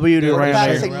Playing for the beauty Yeah, for the around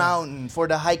Palisade here. Around. Mountain, for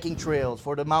the hiking trails,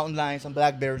 for the mountain lions and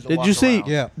black bears. That Did walk you see around.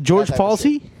 Yeah. George That type of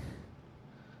shit. Palsy?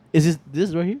 Is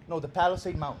this right here? No, the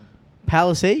Palisade Mountain.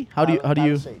 Palisade? How do you?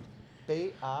 Palisade.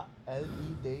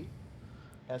 P-A-L-E-D.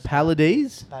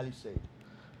 Palisades? Palisade.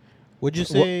 Would you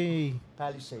say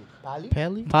Palisade. Pali?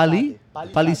 Pali?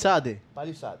 Palisade. Palisade.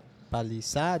 Palisade.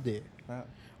 Palisade? Yeah.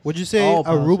 Would you say Oh,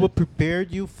 Aruba Palisade.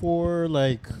 prepared you for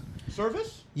like?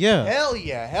 Service? Yeah. Hell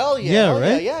yeah, hell yeah. Yeah, hell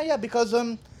right? Yeah, because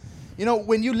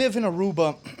when you live in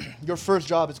Aruba, your first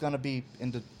job is gonna be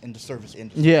in the service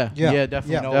industry. Yeah. Yeah. Yeah.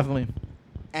 Definitely. Yeah. Definitely.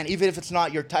 And even if it's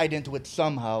not, you're tied into it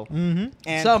somehow. Mm-hmm.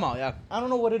 And Somehow, yeah. I don't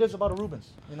know what it is about Arubans.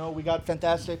 We got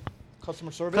fantastic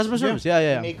customer service. Customer service.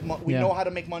 Yeah. We Yeah. know how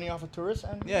to make money off of tourists,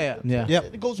 and Yeah.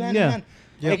 it goes hand Yeah. in hand.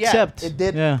 Yeah. But Except- it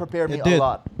did yeah. prepare me It a did.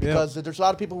 lot Yeah. because there's a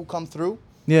lot of people who come through,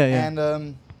 Yeah. Yeah.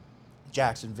 and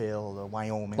Jacksonville,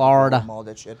 Wyoming, Florida. all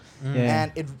that shit. Yeah.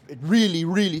 And it really,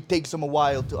 really takes them a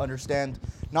while to understand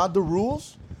not the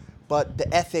rules, but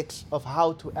the ethics of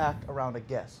how to act around a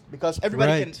guest. Because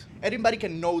everybody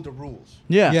can know the rules.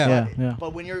 Yeah. Yeah. Yeah. Yeah.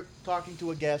 But when you're talking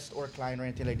to a guest or a client or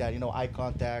anything like that, eye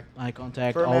contact, Eye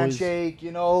contact. firm Always. handshake,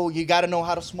 you got to know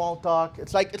how to small talk.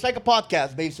 It's like a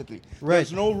podcast basically. Right.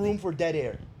 There's no room for dead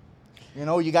air.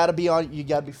 You got to be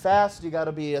be fast, you got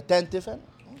to be attentive and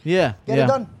Yeah. get yeah. it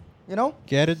done.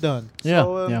 Get it done. Yeah.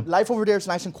 So yeah. life over there is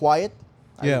nice and quiet.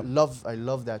 Yeah. I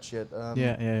love that shit.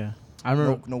 Yeah. I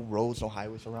remember. No roads, no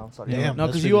highways around. Sorry. Damn. No,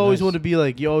 That's because really you always nice. want to be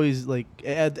like, you always like.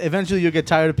 Eventually, you get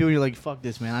tired of people. You're like, fuck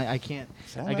this, man. I can't.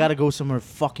 Yeah, I man. gotta go somewhere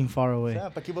fucking far away. Yeah,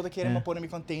 pa kibo querem Yeah. pôr mi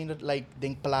container like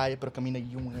ding playa pero kami na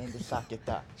yung hindi sakit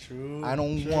ta. True. I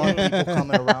don't want people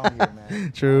coming around here,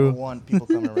 man. True. I don't want people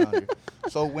coming around here.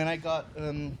 So when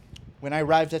I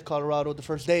arrived at Colorado the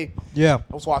first day, Yeah.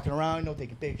 I was walking around,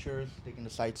 taking pictures, taking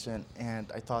the sights in,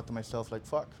 and I thought to myself like,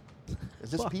 fuck, is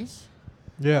this Fuck. peace?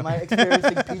 Yeah. Am I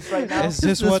experiencing peace right now? Is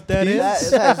this what that is?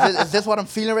 Is this what I'm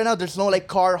feeling right now? There's no like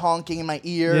car honking in my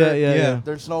ear. Yeah.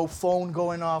 There's no phone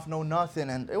going off, no nothing,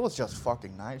 and it was just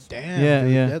fucking nice. Damn. Yeah,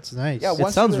 dude, yeah. That's nice. Yeah, It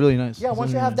once sounds you- really nice. Yeah, It once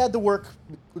sounds you have really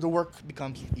that, the work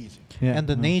becomes easy. nice. Yeah. And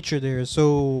the yeah. nature there is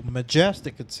so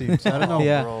majestic. It seems. I don't know.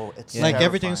 Yeah. Bro, it's Yeah. Like terrifying.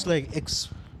 everything's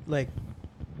like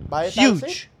Buy a taxi?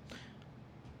 huge.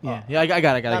 Yeah, yeah, I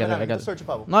got it. Dami, I got just it. search it,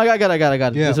 Pablo. No, I got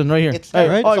it. Yeah. Listen, right here. It's Hey,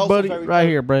 right. oh, It's also buddy, very right dark.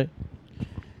 here, bro.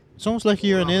 It's almost like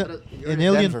you're You're an in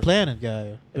alien Denver. planet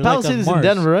guy. You're Palisades is in Mars.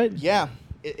 Denver, right? Yeah,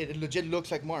 it legit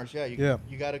looks like Mars. Yeah, Yeah.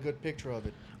 you got a good picture of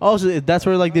it. Oh, so that's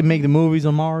where like they make the movies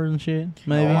on Mars and shit.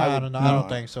 Maybe. No, I I would- don't know. no. I don't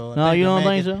think so. I No, think you they're don't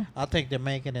think making- so? I think they're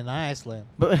making it in Iceland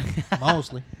But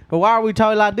mostly. but why are we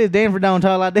talking like this? Denver don't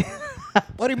talk like this.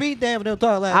 What do you mean, damn? They'll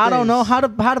talk like I don't this? know how do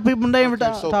people in Denver Okay,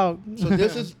 talk.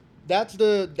 so that's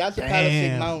the Palisade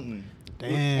Damn. Mountain.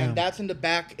 Damn. And that's in the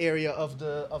back area of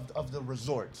the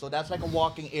resort. So that's like a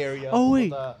walking area. Oh,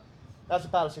 wait. That's the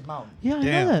Palisade Mountain. Yeah, I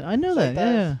Damn. know that. I know that.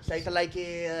 Yeah. So it's like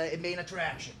a main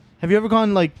attraction. Have you ever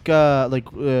gone like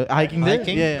hiking there?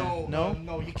 Hiking? Yeah.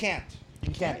 No, you can't. You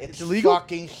can't. It's illegal?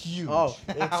 fucking huge. Oh.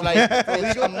 It's like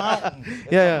it's a mountain.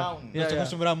 It's Yeah, a yeah. mountain. Yeah, Gusto yeah.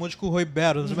 gusto mo na muito com o Rui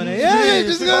Beto. Yeah,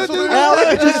 just go go to the-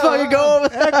 Yeah, just fucking go over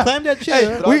there. climb that shit.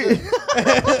 huh?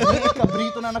 May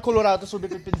cabrito na Colorado sobre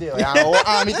pipindeo. O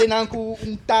ami tinan ko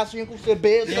taso yung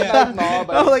cerveja. Yeah. No,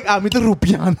 I was like, ah, mito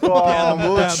rupiano. Oh, Dami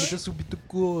much. ka subito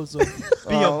ko. So,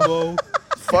 Piambo.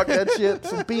 Fuck that shit.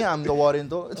 Sumpiam the water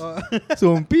into.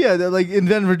 Sumpia, they're like in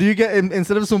Denver, do you get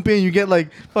instead of sumpia, you get like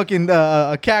fucking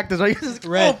a cactus, right?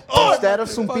 Red. Instead of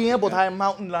sumpinha, but high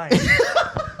mountain lion.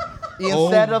 Oh,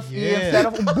 Instead of yeah.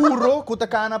 burro,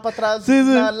 kutakana patras Sim,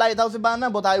 sim. na lighthouse ibana,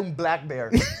 but high black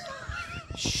bear.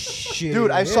 Shit.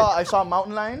 Dude, I saw a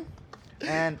mountain lion,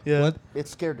 and Yeah. What? it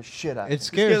scared the shit out of me. It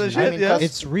scares the me. shit, I mean, yeah. 'cause-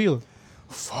 It's real.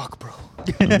 Fuck, bro.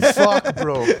 Fuck,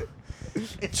 bro.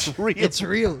 It's real. It's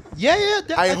real. Yeah,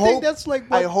 yeah. I think hope that's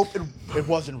like I what hope it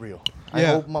wasn't real. I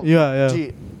Yeah. hope Yeah, yeah.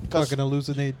 Gee, 'cause fucking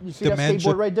hallucinate. you see that Dementia.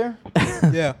 skateboard right there?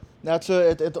 Yeah. That's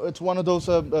it's one of those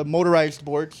motorized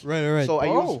boards. Right, right. So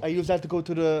Oh. I use that to go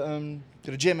to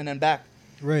the gym and then back.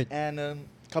 Right. And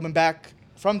coming back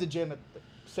from the gym at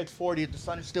 6:40, the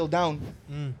sun is still down,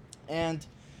 Mm. and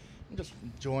I'm just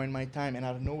enjoying my time. And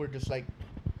out of nowhere, just like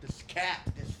this cat,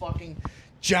 this fucking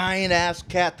giant ass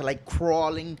cat, like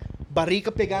crawling,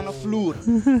 barriga pegando floor.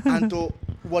 And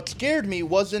what scared me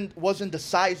wasn't the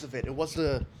size of it; it was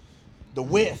the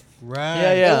width. Right.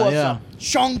 Yeah, yeah. It was a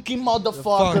chunky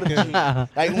motherfucker. Fucker.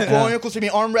 G. Like, kung konyo ko si mi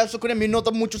arm wrestle ko rin,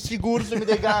 minuto mucho seguro si mi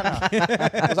de gana.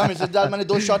 Sabi, sa dal man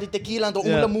 2 shot de tequila, ando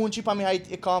Yeah. ula munchi pa mi high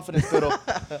confidence, pero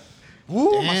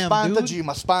woo, Damn, maspanta, dude. G,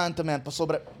 maspanta, man. Pa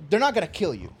sobra, they're not gonna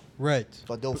kill you, Right.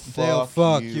 but they'll They'll fuck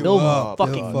fuck you. you They'll up.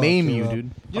 fucking They'll maim fuck you, you up.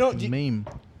 dude. You know, Fucking you- maim.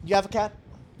 You have a cat?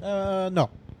 No.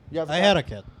 You have a I cat? had a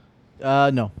cat.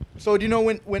 No. So do you know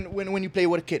when you play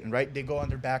with a kitten, right? They go on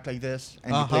their back like this,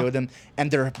 and you play Uh-huh. with them, and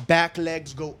their back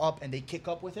legs go up, and they kick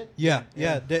up with it. Yeah,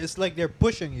 yeah. It's like they're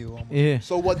pushing you almost. Yeah.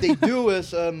 So what they do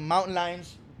is mountain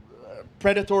lions,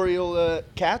 predatorial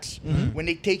cats, Mm-hmm. when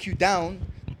they take you down,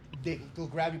 they'll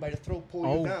grab you by the throat, pull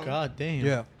you Oh down, god damn.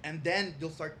 Yeah. and then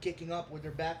they'll start kicking up with their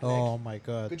back legs. Oh my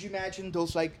god. Could you imagine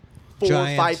those like 4 or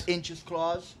Giant. 5 inches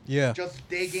claws? Yeah. Just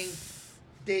digging.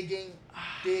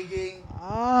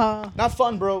 Ah. Not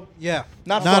fun, bro. Yeah.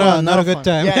 Not Not fun. a not a good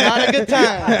time. Yeah, not a good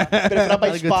time. Pero para Not pa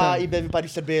a good spa, time. ibebe pa rin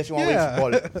cerveja, yung Yeah.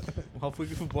 football. How fui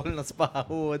football na spa?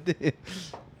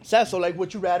 So like,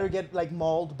 would you rather get like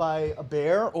mauled by a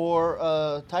bear or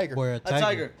a tiger? Or a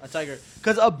tiger. A tiger.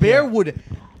 Because a bear Yeah. would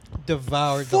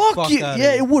Devour the fuck fuck you. out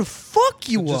Yeah, of it would fuck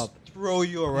you Just up. throw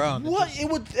you around. It What just- it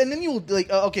would, and then you would like.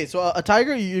 Okay, so a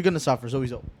tiger, you're gonna suffer. So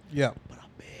he's Yeah. But a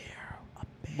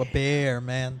bear. A bear,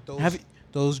 man. Those, Have you-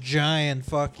 those giant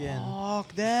fucking.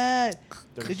 Fuck that.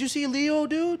 Did you see Leo,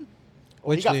 dude? Oh,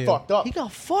 he got Leo? fucked up. He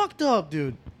got fucked up,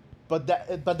 dude. But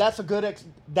that's a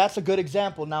good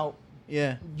example. Now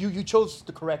Yeah. you chose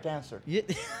the correct answer. Yeah.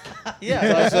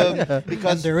 Because, And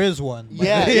because there is one. but-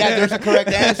 yeah, there's a correct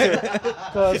answer.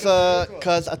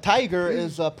 Because a tiger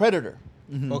is a predator.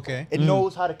 Okay. It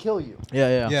knows how to kill you.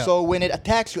 Yeah. Yeah. So when it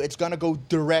attacks you, it's gonna go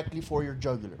directly for your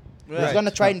jugular. It's Right.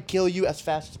 gonna try and kill you as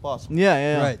fast as possible.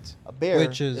 Yeah. Right. A bear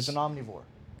Which is is an omnivore.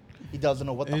 he doesn't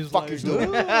know what the He's fuck like, he's doing.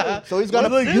 "Ooh, So he's gonna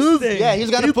what about this thing? yeah, he's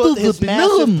gonna You put put his the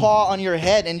massive film. paw on your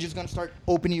head and just gonna start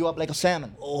opening you up like a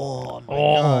salmon. Oh my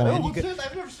Oh. god! Oh, And you what's get, this?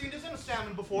 I've never seen this in a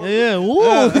salmon before. Yeah,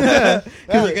 whoa. yeah,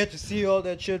 Yeah. you get to see all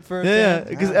that shit first. Yeah, hand.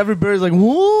 because every bird's like,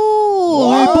 whoa,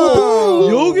 Wow.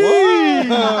 Yogi.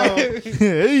 Wow.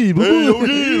 Hey, boo.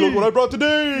 look what I brought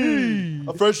today.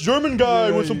 A fresh German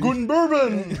guy with some good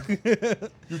bourbon.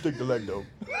 You take the leg though.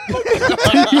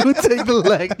 You take the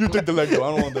leg. You take the leg though.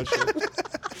 I don't want that shit.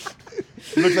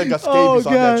 It looks like a Oh, scabies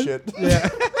on that God. shit. Yeah.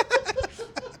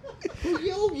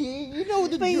 Yogi, you know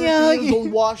the Yogi. Europeans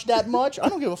don't wash that much. I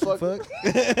don't give a fuck.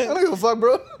 I don't give a fuck,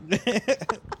 bro.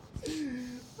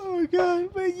 Oh my god,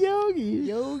 but Yogi.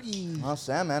 Yogi. Oh,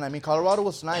 Sam, man. I mean, Colorado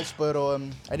was nice, but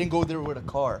I didn't go there with a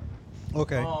car.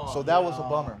 Okay. So that was a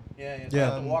bummer. Yeah, yeah. So you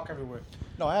have to walk everywhere.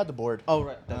 No, I had the board. Oh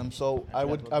right. So I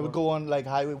would go on like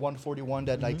Highway 141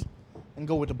 that like and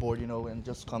go with the board, you know, and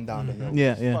just come down the hill.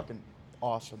 Yeah, It's yeah. fucking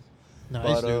awesome. Nice,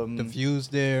 But, dude. The views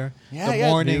there. yeah, the yeah,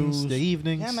 mornings, views. the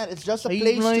evenings. Yeah, man, it's just a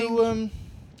Evening. place to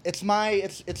it's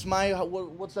my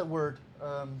what's that word?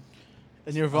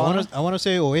 And your I want to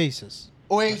say Oasis.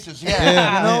 Oasis, yeah.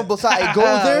 Yeah. You know, but I go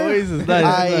there. Oasis, nice,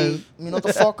 I, nice. you know,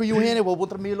 the fuck you heen, we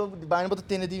botar milo, bijna botar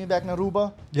tinedi back na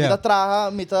Aruba. Yeah. Mita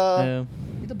traha, Yeah.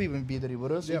 mita bibim bideri,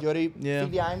 bro. So Yeah. yori, Yeah.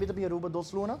 filiain mita bi Aruba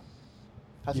dos luna.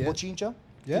 Has Yeah. bochincha.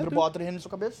 Yeah, Ibra dude. botar hin in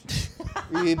sua cabeça.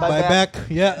 E Buy back.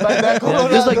 Yeah. Buy back. Yeah,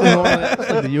 just like the normal, just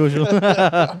like the usual.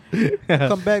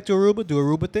 Come back to Aruba, do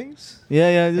Aruba things.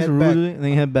 Yeah, just Head back. rudely, and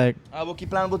then head back. Ah, vou que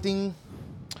plano boting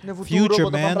no futuro, Future,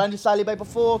 botar man. pra de sali by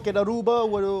before, que da Aruba,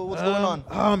 what's going on?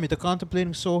 I'm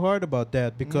contemplating so hard about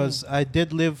that because I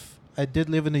did live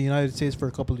in the United States for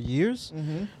a couple of years.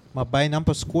 Mhm. Mabay nang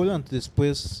pa school and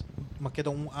depois makita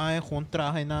ay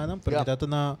kontrahay na nam pero Yeah. kita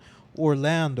na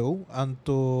Orlando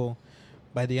anto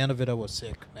by the end of it I was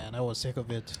sick, man. I was sick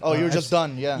of it. Oh, you're I've just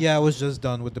done, yeah. Yeah, I was just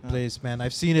done with the place, man.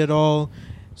 I've seen it all.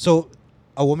 So,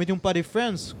 I want me to party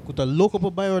friends. Kuta loco pa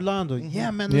by Orlando.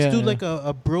 Yeah, man, let's Yeah, do yeah. like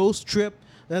a bros trip.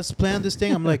 Let's plan this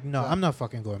thing. I'm like, no, I'm not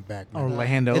fucking going back, man.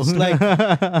 Orlando.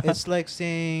 It's like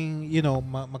saying, you know,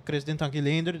 makris din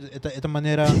tangkilinder. Ita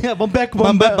manera. yeah, back,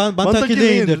 Ban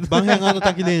tangkilinder. Ban hangan ng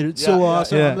tangkilinder. It's so Yeah,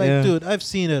 awesome. yeah, I'm like, yeah. dude, I've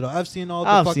seen it all. I've seen all the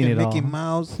I've seen fucking it Mickey all.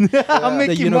 Mouse, I'm the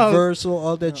Mickey Mouse. Universal,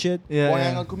 all that shit. Yeah, Boy, yeah.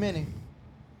 hang on kumini.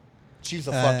 She's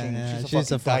a Yeah, fucking, yeah,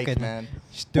 she's a fucking dyke, man.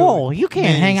 Dude, Whoa, you can't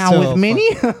Minnie's hang out so with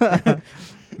Minnie.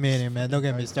 Minnie, man, don't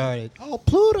get me started. Oh,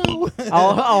 Pluto.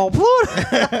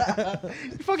 Pluto.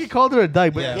 You fucking called her a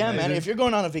dyke, but Yeah, Yeah, man. man. If you're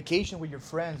going on a vacation with your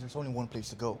friends, there's only one place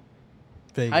to go.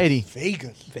 Vegas. Haiti.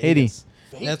 Vegas. Haiti.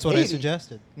 That's what I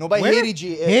suggested. No, by Where? Haiti,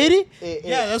 G. Haiti?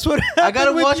 Yeah, that's what I gotta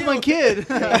happened with watch you. my kid.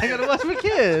 I gotta watch my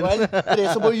kid. Well,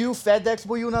 preço boy you, FedEx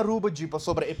boy you na Aruba, G. Pa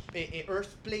sobre,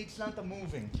 earth plates lang ta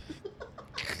moving.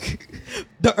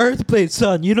 The Earth plate,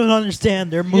 son. You don't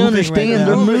understand. They're moving You understand? right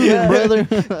They're now. moving, Yeah. brother.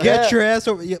 Get your ass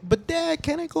over. Yeah, but Dad,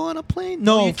 can I go on a plane?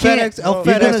 No, you can't. FedEx. I'll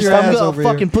You're FedEx gonna your I'm ass gonna over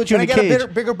fucking here. put you Can I in a get a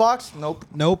cage. bigger box? Nope.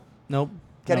 Nope. Nope.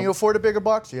 Can Nope. you afford a bigger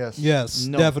box? Yes. Yes,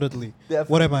 No. definitely.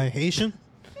 Definitely. What am I, Haitian?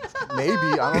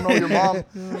 Maybe. I don't know your mom.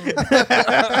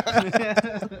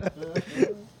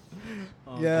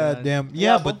 Yeah, God. damn.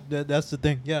 Yeah, Yeah, but that's the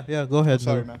thing. Yeah, go ahead.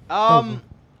 Sorry, Noah. man.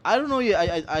 I don't know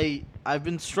yet. I've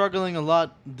been struggling a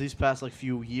lot these past like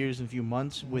few years and few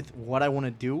months with what I want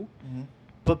to do. Mhm.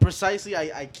 But precisely,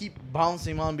 I keep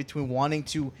bouncing on between wanting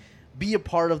to be a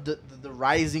part of the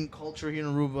rising culture here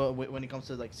in Aruba when it comes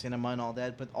to like cinema and all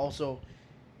that, but also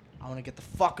I want to get the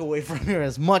fuck away from here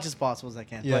as much as possible as I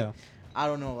can. Yeah. But I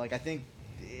don't know. Like I think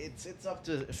it's up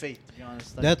to fate, to be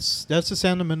honest. Like, That's the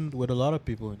sentiment with a lot of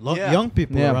people, Yeah. young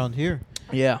people Yeah. around here.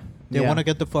 yeah. They want to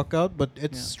get the fuck out, but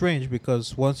it's Yeah. strange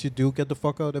because once you do get the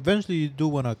fuck out, eventually you do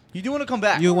want to. You do want to come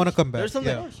back. You want to come back. There's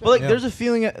something, Yeah. but like, Yeah. there's a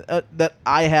feeling that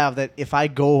I have that if I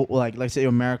go like say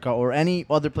America or any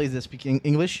other place that speak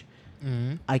English,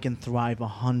 Mhm. I can thrive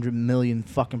 100 million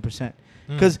fucking percent.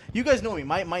 Mm. Because you guys know me,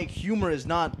 my humor is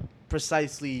not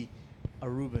precisely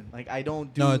Aruban. Like I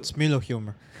don't do. No, it's Milo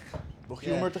humor.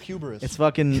 Humor to hubris. It's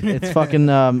fucking.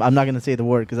 I'm not gonna say the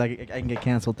word because I can get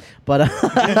canceled. But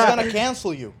Who's gonna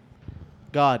cancel you?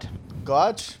 God,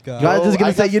 God? God. God is I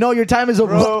gonna say, got- you know, your time is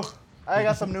over. Bro, I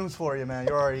got some news for you, man.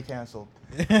 You're already canceled.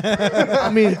 I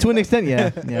mean, to an extent, yeah.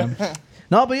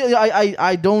 No, but yeah,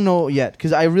 I don't know yet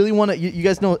because I really want to. You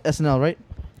guys know SNL, right?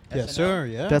 Yes, sir.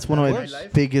 Yeah. That's one of my course.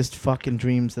 biggest fucking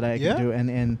dreams that I Yeah? can do,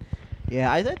 and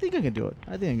yeah, I think I can do it.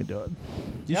 I think I can do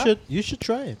it. You should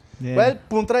try it. Yeah. Well,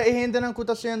 puntra e hindi nang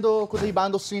kuta sendo kuta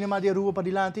ibando cinema di Aruba pa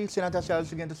dilanti, sinata siya al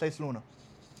siguiente 6 luna.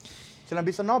 Sila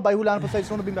bisa no, bay hulaan pa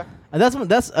 6 luna bimbak. And that's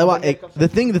the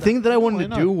thing that I wanted Why to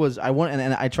not? do was I want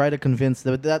and I try to convince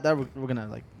that we're gonna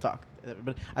like talk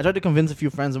but I tried to convince a few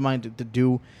friends of mine to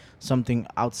do something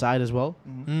outside as well,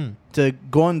 to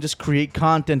go and just create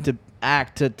content, to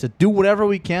act, to do whatever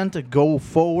we can to go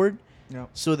forward. Yeah.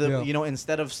 So that Yeah. you know,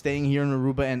 instead of staying here in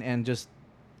Aruba and just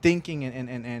thinking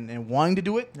and wanting to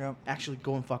do it, Yeah. actually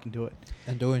go and fucking do it.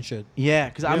 And doing shit. Yeah,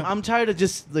 because Yeah. I'm tired of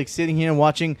just like sitting here and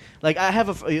watching. Like I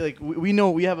have we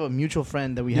know we have a mutual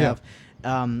friend that we Yeah.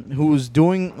 have, who's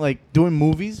doing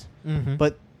movies, Mm-hmm.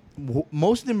 but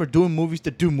most of them are doing movies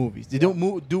to do movies. They don't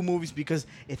do movies because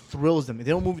it thrills them.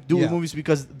 They don't do Yeah. movies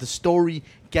because the story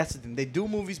gets to them. They do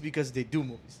movies because they do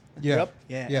movies. Yeah. Yep.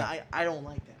 Yeah, Yeah. and I don't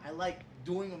like that. I like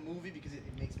doing a movie because it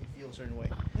makes me feel a certain way.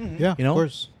 Yeah, You know? of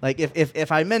course. Like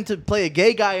if I meant to play a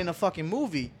gay guy in a fucking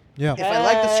movie, Yeah. if I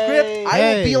like the script, I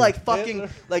will be Hey. like fucking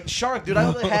like Shark, dude. I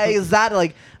was like, hey, is that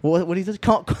like what he does?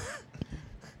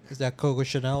 Is that Coco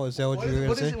Chanel? Is that what you were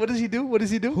going to say? What does he do? What does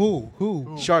he do?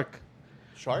 Who? Shark.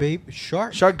 Shark? Babe?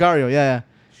 Shark? Shark Gario, yeah.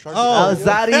 Shark. Oh.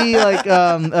 Zari, like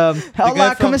guy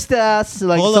hola, from- ¿cómo estás?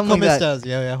 Like Hola, something ¿cómo like that. estás?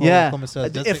 Yeah, hola, Yeah. ¿cómo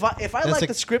estás? That's If the- I that's like the-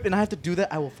 the script and I have to do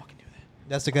that, I will fucking do that.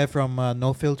 That's the guy from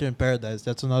No Filter in Paradise.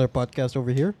 That's another podcast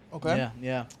over here. Okay. Yeah,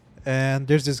 yeah. And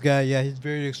there's this guy, yeah, he's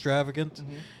very extravagant.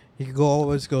 Mm-hmm. He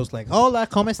always goes like, hola,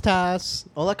 ¿cómo estás?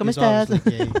 Hola, ¿cómo He's estás?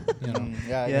 obviously gay, you know.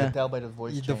 Yeah, you Yeah. can tell by the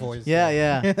voice. The change. voice. Yeah,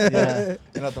 yeah, yeah.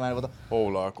 You're not the man with the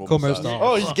hola, ¿cómo ¿Cómo estás? estás?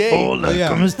 Oh, he's gay. Hola, Yeah.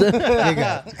 ¿cómo estás?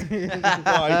 Gay guy.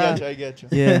 Oh, I get you.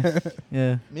 Yeah,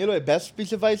 yeah. Milo, best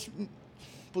piece of advice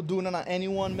po do na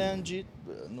anyone, man, G.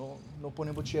 No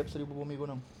pone po chips ali po comigo,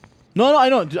 não. No, I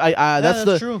know. That's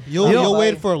the true. You'll you know, you'll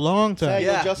wait I- for a long Yeah, time.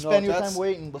 you just no, spend your that's- time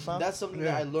waiting, basta. That's something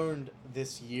that I learned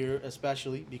this year,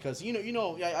 especially because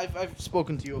I've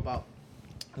spoken to you about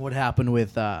what happened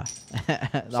with our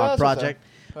that's project,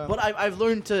 okay. but I've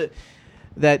learned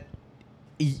that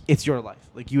it's your life.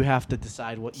 Like you have to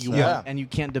decide what you Yeah. want, and you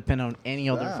can't depend on any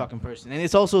other Yeah. fucking person. And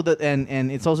it's also that, and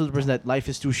it's also the person that life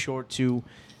is too short to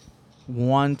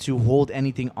want to hold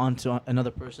anything onto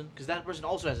another person because that person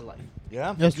also has a life.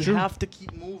 Yeah. That's You true. have to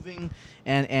keep moving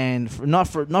and not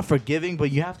forgiving,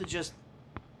 but you have to just,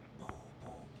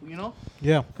 you know,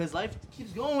 Yeah. because life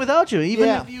keeps going without you. Even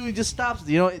Yeah. if you just stops,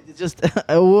 you know, it just.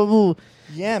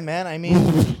 Yeah, man. I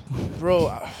mean,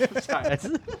 bro,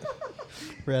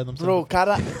 Random bro,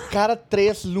 cada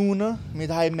 3 luna me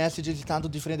dá messages de tanto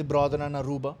diferente brother na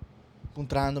Aruba,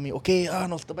 puntrando-me. Ok,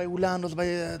 nós vai ulando, nós vai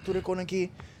tudo com aqui.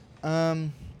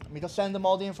 Me can send them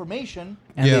all the information,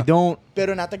 and Yeah. they don't.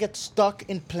 pero not to get stuck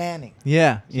in planning.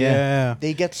 Yeah, yeah, Yeah.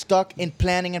 They get stuck in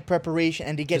planning and preparation,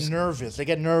 and they get nervous. They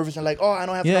get nervous and like, oh, I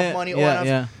don't have yeah, enough money. yeah, I don't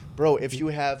yeah. have... Bro, if you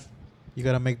have, You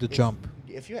gotta make the jump.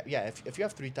 if you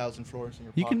have 3,000 floors in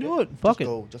your You pocket, can do it. Fuck just it.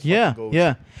 Go, just Yeah, fucking go.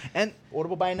 yeah, and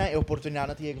Orbo by night, oportunidade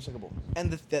na tiego sa gabo.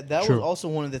 that True. was also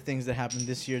one of the things that happened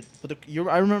this year. But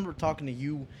I remember talking to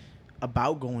you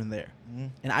about going there,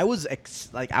 and I was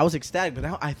I was ecstatic. But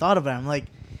now I thought of it. I'm like,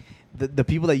 the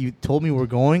people that you told me were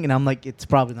going, and I'm like, it's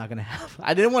probably not gonna happen.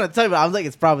 I didn't want to tell you, but I was like,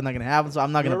 it's probably not gonna happen. So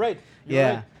I'm not You're gonna. right. You're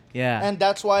Yeah, right. yeah, And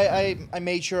that's why I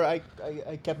made sure I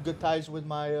kept good ties with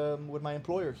my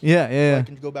employers. yeah, So I yeah.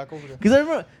 can go back over there. Because I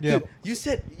remember, Yeah. dude, you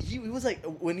said he was like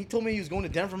when he told me he was going to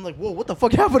Denver. I'm like, whoa, what the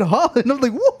fuck happened to Holland? I'm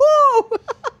like, whoa.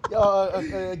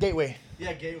 Gateway.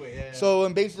 Yeah, Gateway. Yeah. So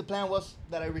basically the plan was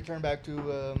that I return back to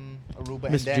Aruba,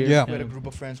 and Mr. then Yeah. with a group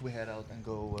of friends we head out and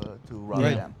go to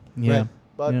Rotterdam. yeah, Right.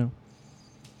 But yeah.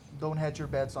 don't hedge your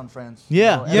bets on friends.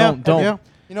 Yeah, You know, don't. Yeah.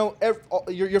 You know,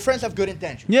 your friends have good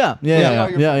intentions. Yeah, yeah, Yeah. yeah, They are yeah,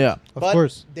 your yeah, friends. yeah. Of But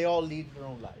course. they all lead their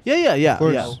own lives. Yeah, yeah, yeah,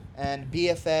 course. yeah. And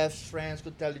BFFs, friends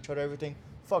could tell each other everything.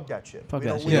 Fuck that shit. Fuck we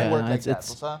that don't, shit. We don't Yeah, work like it's- that.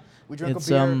 So, we drink a it's,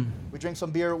 beer. We drink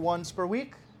some beer once per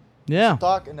week. Yeah.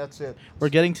 Talk and that's it. We're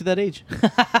getting to that age.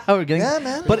 We're getting. Yeah,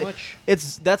 man. But Pretty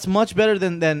that's much better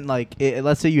than like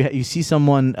let's say you see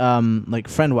someone like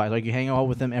friend wise, like you hang out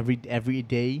with them every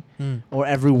day or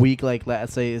every week. Like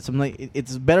let's say it's something like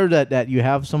it's better that you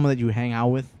have someone that you hang out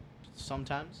with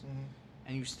sometimes,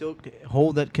 and you still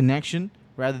hold that connection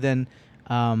rather than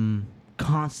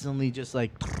constantly just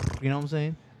like you know what I'm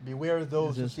saying. Beware of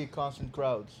those who Just- see constant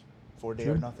crowds, for they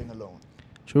True. are nothing alone.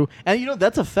 True, and you know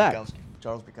that's a fact. Bukowski.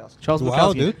 Charles Bukowski. Charles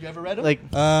Wow, Bukowski, dude. You ever read him? like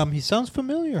He sounds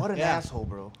familiar. what an Yeah. asshole,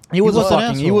 bro. he was a was an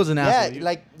fucking he asshole. was an asshole.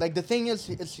 Yeah, like the thing is,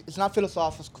 it's not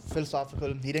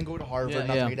philosophical. He didn't go to Harvard, Yeah,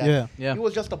 nothing yeah. like that. Yeah. Yeah. He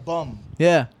was just a bum,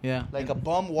 yeah, yeah. like a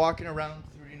bum walking around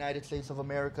through the United States of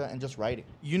America and just writing.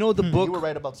 You know the You book. were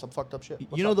right about some fucked up shit.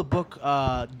 What's You know up? the book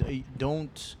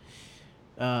don't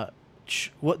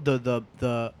what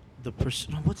the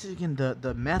person what's it again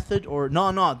the method or no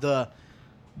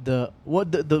the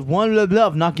one blah, blah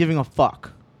of not giving a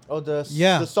fuck. Oh, the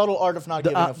Yeah. subtle art of not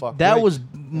giving a fuck. that Right. was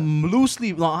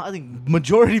loosely, no, I think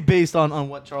majority based on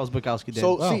what Charles Bukowski did.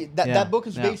 So Wow. see that Yeah. that book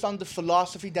is Yeah. based on the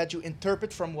philosophy that you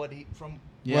interpret from what he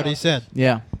What he said.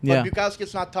 yeah, yeah. But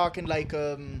Bukowski's not talking like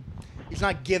he's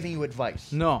not giving you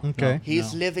advice. No. Okay. no,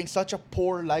 He's no. living such a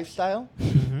poor lifestyle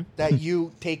Mhm. that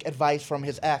you take advice from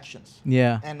his actions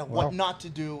Yeah. and Wow. what not to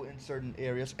do in certain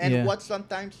areas and Yeah. what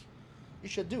sometimes you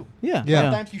should do. Yeah. Yeah.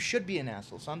 Sometimes you should be an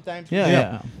asshole. Sometimes you Yeah. should-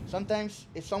 Yeah. Sometimes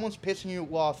if someone's pissing you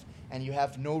off and you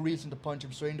have no reason to punch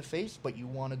him straight in the face, but you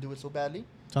want to do it so badly,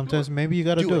 Sometimes maybe you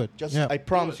gotta do it. Just Yeah. I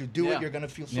promise you, do Yeah. it. You're gonna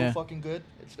feel so Yeah. fucking good.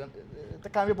 It's gonna te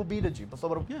cambia po vida, G. Basta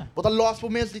Yeah. but a lost po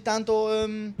means di tanto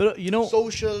But you know,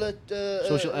 social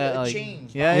social like,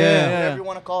 change. yeah, yeah, yeah, Whatever yeah. you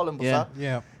want to call them, Yeah. basta.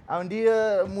 Yeah. Ang di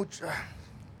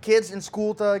kids in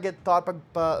school to get taught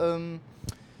pa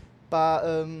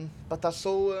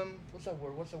so what's that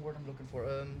word? What's the word I'm looking for?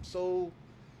 So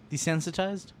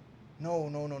Desensitized. no.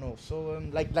 So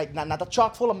like not a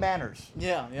chock full of manners.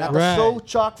 Yeah. Not Right. so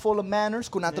chock full of manners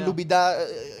kung nata Yeah. lubida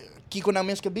kiko na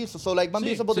minska biso. So like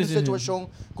mambisa po si, din si, si. situation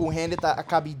kung hindi ta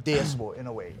akabi desbo in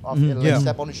a way. Of Mhm. like Yeah.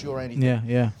 step on the shoe or anything. Yeah.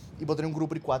 Yeah. Ibo din yung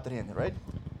grupo de 4 gente, right?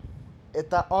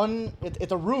 It's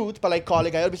a route pa like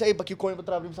colleague I say but you coin pa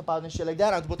travel sa and shit like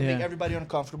that and to make Yeah. everybody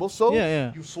uncomfortable. So Yeah,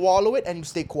 yeah. you swallow it and you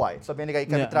stay quiet. Sabi ni kay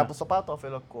Yeah, trapo sapato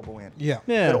feel like ko buhen. Yeah.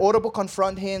 Yeah. Pero ora po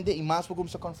confront hindi, imas po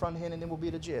sa confront hindi mo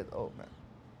be legit. Oh man.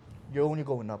 You're only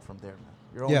going up from there, man.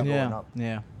 You're only Yeah. going Yeah. up.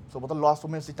 Yeah. So what the lost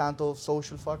women si tanto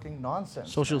social fucking nonsense.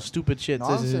 Social man. stupid shit.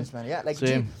 Nonsense, man. Yeah, like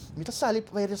Same. mito sali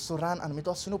pa restaurant ano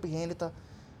mito sinupi henita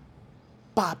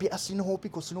papi asinopi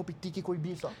ko sinupi tiki ko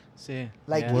ibisa. See.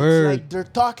 Like yeah. it's Word. like they're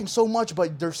talking so much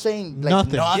but they're saying like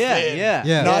Nothing. nothing. Yeah.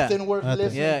 Yeah. Nothing worth Nothing.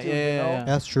 listening Yeah, to, yeah, you know. yeah.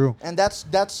 That's true. And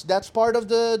that's part of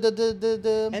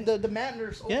the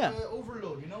manners Yeah.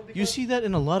 overload, you know? You see that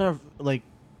in a lot of like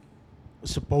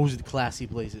supposed classy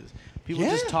places. People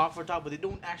just Yeah. talk for talk, but they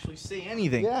don't actually say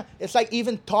anything. Yeah, it's like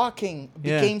even talking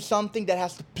Yeah. became something that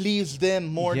has to please them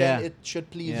more Yeah. than it should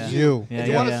please Yeah. You. Yeah, if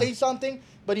you yeah, want to yeah. say something,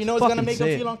 but you know it's gonna Fucking make them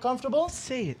say feel it. uncomfortable,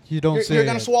 Say it. You don't say you're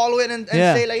gonna it. swallow it and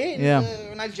Yeah. say like, hey,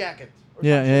 Yeah. nice jacket. or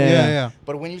Yeah, something. yeah, Yeah, yeah.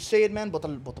 But when you say it, man, bota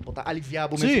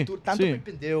aliviado, Sí, man, tanto sí.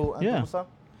 pipindeo, ano Yeah. mo sa?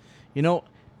 You know,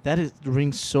 that is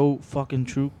rings so fucking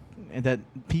true, and that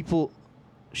people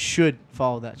should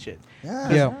follow that shit. Yeah.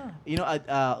 Yeah. You know, Like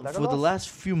for a the loss. last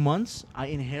few months, I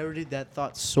inherited that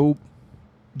thought so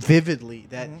vividly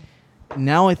that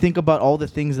now I think about all the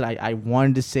things that I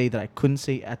wanted to say that I couldn't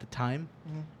say at the time.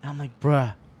 And I'm like,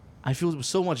 bruh, I feel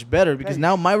so much better because Right.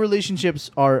 now my relationships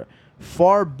are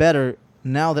far better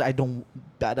now that I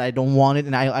don't want it,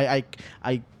 and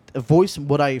I voice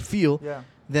what I feel Yeah.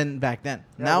 than back then.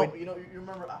 Yeah, Now when- you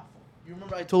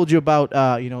remember I told you about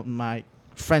my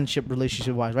friendship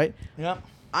relationship wise, right? Yeah.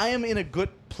 I am in a good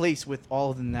place with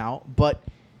all of them now, but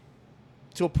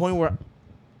to a point where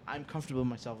I'm comfortable with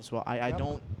myself as well. I Yeah.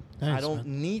 don't Nice, don't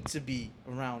man. need to be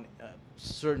around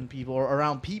certain people or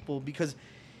around people because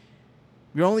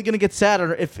you're only gonna get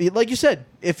sadder if, like you said,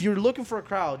 if you're looking for a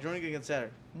crowd, you're only gonna get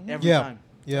sadder every Yeah. time.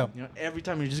 Yeah. You know, every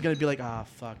time you're just gonna be like, ah,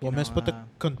 fuck. Well, you man, know, put the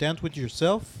content with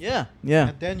yourself. yeah, yeah.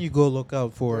 And then you go look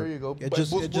out for. There you go. It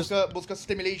just, Busca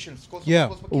stimulations. Yeah.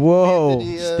 Whoa,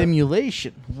 uh,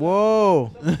 stimulation.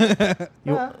 Whoa.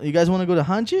 you, Yeah. you guys want to go to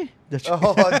Hanchi?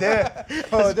 Oh, there.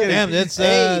 Oh, there. Damn, that's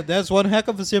Hey. that's one heck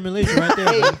of a simulation right there.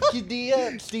 Hey, man.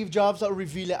 kidia Steve Jobs al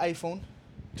reveal iPhone.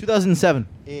 2007.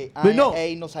 But no.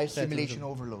 nos hay simulation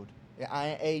overload.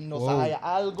 Nos Whoa. hay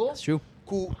algo That's true.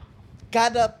 ku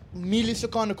cada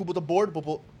milisecondo ku buta board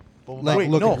Like, Wait,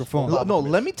 look no, at your phone. No,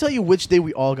 let me tell you which day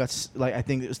we all got. I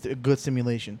think it was a good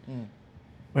simulation.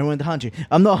 When we went to Hanchi.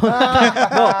 No,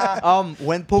 no.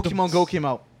 When Pokemon Go came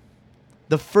out,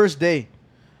 the first day.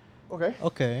 Okay.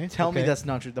 Okay. Tell me okay. that's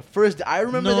not true. The first day, I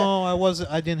remember that. No, I wasn't.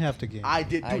 I didn't have the game. I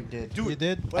did. I Dude, did. Dude, You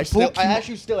did? I When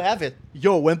actually still have it.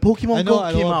 Yo, when Pokemon I know. Go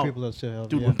I came know out, people that still have.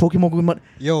 dude, yeah. when Pokemon Go came out,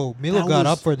 Yo, Milo That got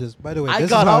was- up for this. By the way, I this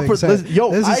got is how out for excited- this.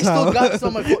 Yo, this I is still how- got this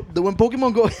on my phone. When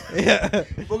Pokemon Go, Yeah.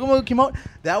 Pokemon Go came out,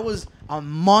 that was a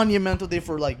monumental day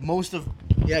for like most of.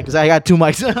 Yeah, because I got 2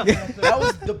 mics. That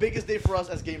was the biggest day for us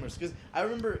as gamers. Because I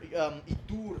remember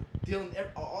Itur, Dylan,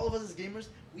 all of us as gamers,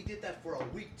 we did that for a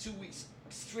week, 2 weeks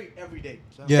straight every day.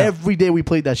 Yeah. Every day we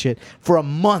played that shit for a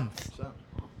month.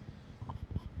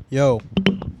 Yo,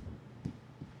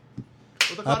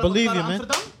 I believe you, man.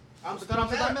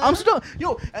 Amsterdam.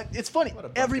 Yo, it's funny. What a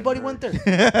bunch Everybody of went there.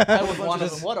 I was one of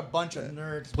them. What a bunch of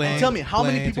nerds. Playing- Tell me, how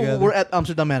many playing people together. were at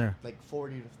Amsterdam Manor? Like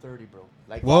 40 to 30, bro.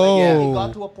 Like Whoa. Yeah, it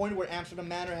got to a point where Amsterdam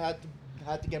Manor had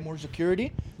to get more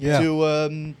security Yeah.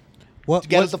 to what?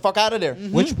 get us the fuck out of there.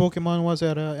 Which Pokemon was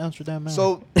at Amsterdam? Man?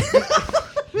 So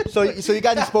So you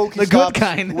got these Poke The good stops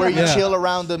kind. where you Yeah. chill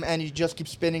around them and you just keep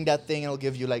spinning that thing and it'll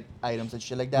give you like items and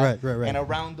shit like that. Right. And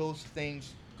around those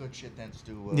things, good shit tends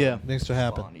to Yeah. Things to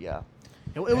happen. spawn, yeah.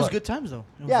 It was But- good times though.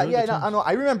 It was Yeah, really yeah, good no, times. I know.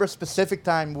 I remember a specific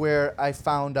time where I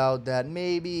found out that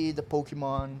maybe the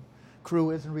Pokemon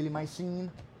crew isn't really my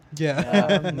scene.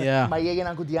 Yeah. Yeah. My Yegen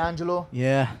Uncle D'Angelo.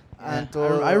 Yeah. And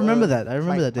I remember that. I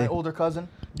remember my, that day. My older cousin.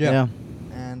 Yeah.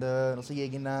 And nasa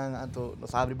Yegen ng, anto,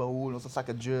 nasa Abre Baul, nasa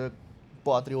Sakajuk,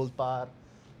 Potri Old Par,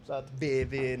 sa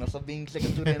Bebe, nasa Bing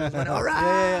Secretary, nasa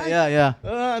alright! Yeah.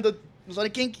 Anto,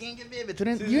 nasa King Bebe,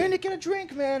 you're not gonna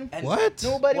drink, man. What?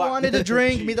 Nobody What? wanted to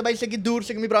drink. Mita ba sa Gidur,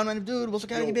 sa Brown man, dude, what's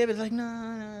the Bebe? It's like,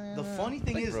 nah. The funny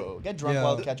thing Like, is- bro, get drunk Yeah.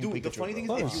 while The- catching dude, the Pikachu. funny thing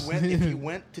bro. is, if you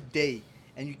went today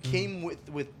and you came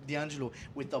with D'Angelo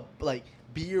with the like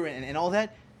beer and all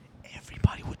that,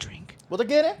 everybody would drink. What the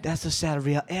kere? That's the sad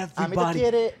real. Am ita Everybody.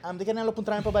 kere, am di ka na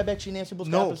puntran pa ba back chinese buscar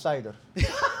No. apple cider.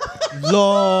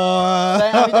 Lord.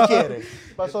 Kaya am ita kere.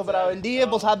 Passou para hindi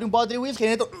bos abre bottle de whisky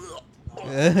nito.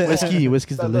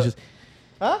 Whiskey's delicious.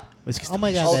 Huh? Whiskey's Oh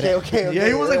my delicious. God. Okay. Yeah,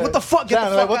 he was like, "What the fuck? Get Yeah,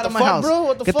 the like, fuck what out the of my fuck, house, bro?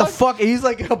 What the Get fuck? the fuck." He's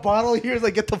like a bottle here. He's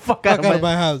like, "Get the fuck out Fuck out of of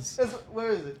my my house.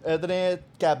 Where is it? Ito na yung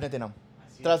cabinet inam.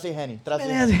 Tras si Henny. Tras si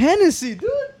Man, it has Henny. Hennessy,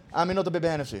 dude. Amin no to bebe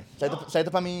Hennessy. Sa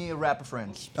ito pa mi rapper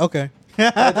friends. Okay.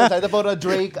 Sa ito pa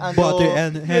Drake anto. Butter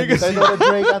and Sa Hennessy. ito pa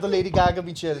Drake anto Lady Gaga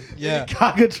bin chill. Yeah.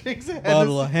 Gaga drinks Hennessy.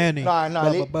 Bottle of Henny. Nah,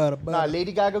 Ba-ba-ba-ba-ba.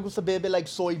 Lady Gaga gusto bebe like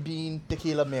soybean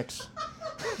tequila mix.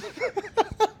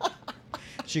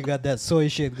 She got that soy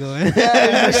shit going.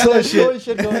 Yeah, Soy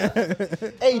shit going.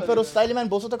 Hey, pero style man,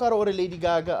 boso to karo ore Lady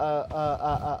Gaga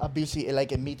a busy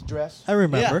like a meat dress. I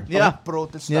remember. Yeah.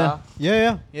 Protesta. Yeah.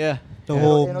 Yeah. Yeah. The You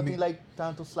whole. know, like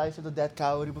tanto slice of the dead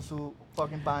cow, ribo su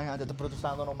fucking bang ante to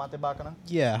protestando no mate baka na.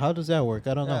 Yeah. How does that work?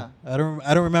 I don't know. Yeah.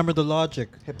 I don't remember the logic.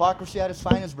 Hypocrisy at its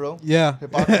finest, bro. Yeah.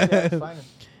 Hypocrisy at its finest.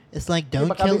 It's like Don't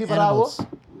don't kill kill animals.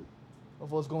 animals. Of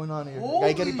what's going on here.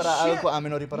 Holy Kaya kari para shit. ako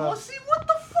amin ori para. see what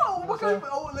the fuck? What kind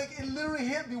of, like it literally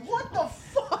hit me. What the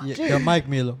fuck? Yeah, Mike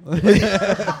Milo.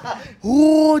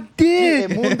 Who E did?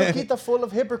 mundo kita full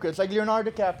of hypocrites like Leonardo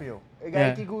DiCaprio. E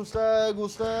Yeah. kaya ki gusta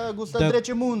The-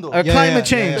 diretso mundo. Or climate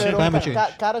change. Pero Climate change.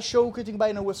 Cada show que tem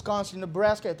by na Wisconsin,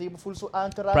 Nebraska, tipo full so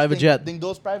antaras. Private jet. Ding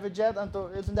those private jet, anto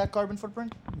isn't that carbon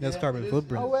footprint? That's carbon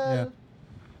footprint. Oh well.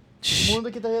 Yeah. Mundo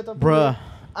kita hita. Bruh.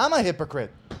 I'm a hypocrite.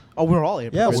 Oh, we're all Yeah,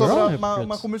 hypocrites. we're So all ma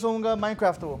hypocrites. kumisong nga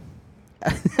Minecraft to.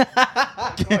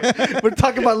 We're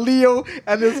talking about Leo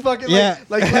and this fucking Yeah.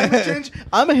 like climate change.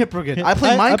 I'm a hypocrite. I play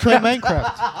Minecraft. I play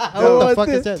Minecraft. Oh, What the what fuck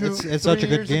the- is that? It's such a 3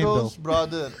 good years game, ago, though.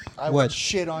 brother. I What? would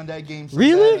shit on that game. So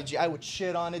Really? bad. I would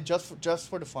shit on it just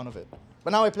for the fun of it.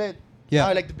 But now I play it. Yeah. Now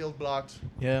I like to build blocks.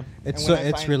 Yeah. It's And when I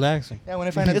it's find- relaxing. Yeah, when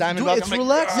I find a It's, diamond dude, block, it's I'm like,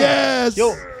 relaxing. Yes.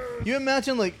 Yo, you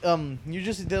imagine like you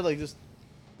just did like just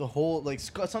the whole like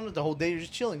something the whole day. You're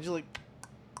just chilling, just like.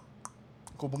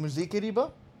 Com música,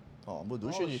 riba? Oh, mudou,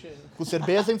 Oh, shit. shit. Com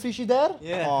cerveja em frigideira?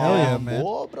 Yeah. Oh, Hell yeah, man.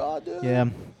 boa, brother. Yeah.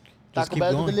 Taco Just keep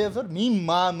Bell going. deliver? Me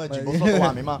mama, de But- bolsa do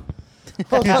homem, ma.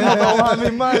 Bolsa do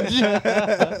homem, man.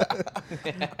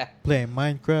 Playing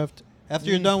Minecraft. After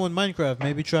you're done with Minecraft,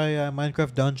 maybe try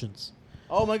Minecraft Dungeons.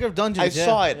 Oh, Minecraft Dungeons. I yeah,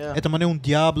 saw it. Yeah. It's a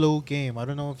Diablo game. I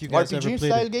don't know if you guys ever RPG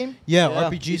played style it. game? Yeah, Yeah.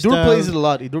 RPG Idur style. plays it a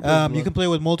lot. Idur plays it a You lot. can play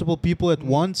with multiple people at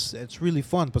once. It's really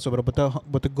fun. But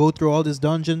to go through all these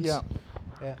dungeons. Yeah.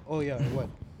 Oh yeah. What?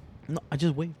 No, I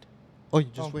just waved. Oh, you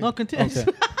just Oh. wait. No, continue. Okay.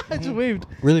 I just waved.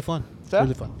 Really fun. Fair?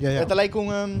 Really fun. Yeah, Ito yeah. like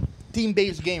kung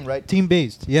team-based game, right? Team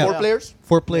based. Yeah. 4 players?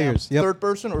 4 players. Yep. Third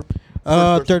person or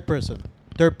Third person.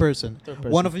 Third person. Third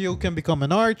person. One of you can become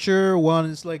an archer. One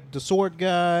is like the sword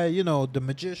guy. You know, the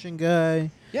magician guy.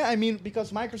 Yeah, I mean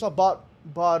because Microsoft bought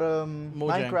Mojang.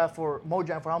 Minecraft for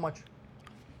Mojang for how much?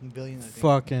 Billion, I think.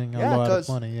 Fucking a Yeah, lot of 'cause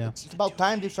money. Yeah. It's about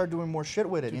time they start doing more shit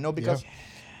with it, you know, because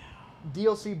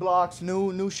DLC blocks,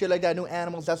 new shit like that, new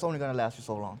animals, that's only gonna last you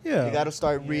so long. Yeah. You gotta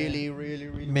start Yeah. really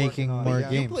Making working on more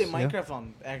it. You games. play yeah. Minecraft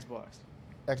on Xbox.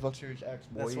 Xbox Series X,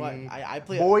 boy. That's why I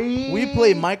play. Boy. We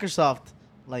play Microsoft.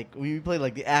 Like we play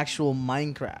like the actual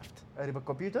Minecraft. Arriba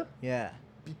computer? Yeah.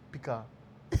 Pika.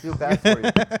 Feel bad for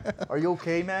you. Are you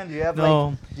okay, man? Do you have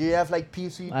No. like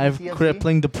PC? I have PTSD?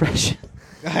 crippling depression.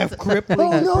 I have crippling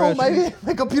Oh no, depression.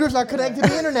 my computer's not connected to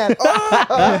the internet.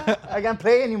 Oh, I can't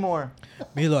play anymore.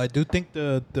 Milo, I do think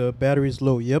the battery is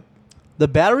low. Yep. The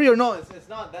battery or no? It's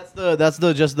not. That's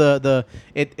the just the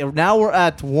now we're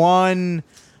at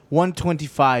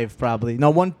 125 probably. No,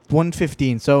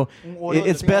 115. So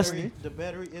it's best. The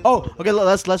battery is Oh, okay.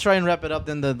 Let's try and wrap it up.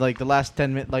 Then the last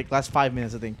 10 minutes, like last 5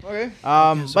 minutes, I think. Okay.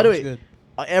 By the way,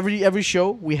 every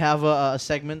show we have a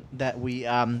segment that we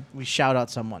shout out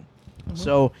someone.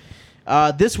 So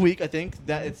This week, I think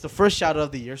that it's the first shout out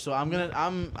of the year. So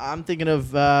I'm thinking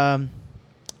of let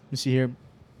me see here.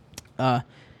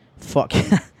 Fuck.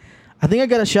 I think I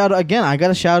got a shout out again. I got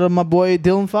a shout out my boy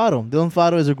Dylan Fado. Dylan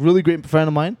Fado is a really great friend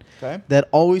of mine Okay. that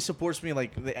always supports me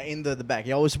like in the back.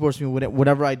 He always supports me with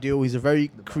whatever I do. He's a very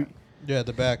Yeah,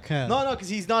 the backhand. no, because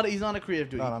he's not a creative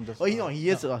dude. No, I'm just- oh, he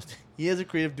is he is a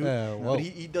creative dude. Yeah, well- but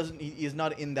he doesn't he is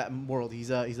not in that world. He's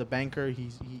a banker.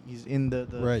 He's in the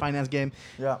Right. finance game.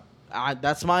 Yeah.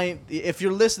 That's my. If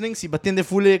you're listening, si batinde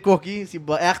fule koki, si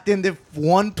ba actinde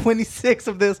 126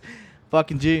 of this,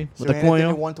 fucking G. So With the coin.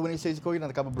 126 ko yun,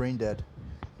 nakaba brain dead.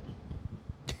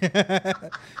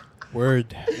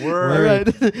 Word. All right.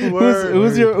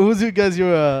 who's you guys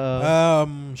your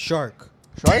Shark.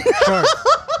 Shark? Shark.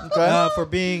 Okay. For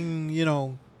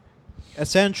being,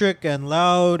 eccentric and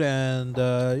loud and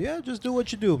just do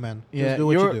what you do, man. Just do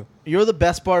what you do. You're the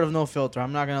best part of No Filter.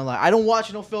 I'm not gonna lie. I don't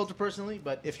watch No Filter personally,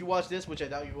 but if you watch this, which I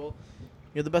doubt you will,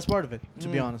 you're the best part of it. To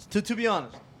be honest. To be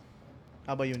honest.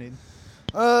 How about you, Nathan?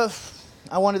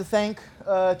 I wanted to thank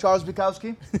Charles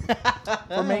Bukowski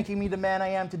for making me the man I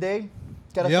am today.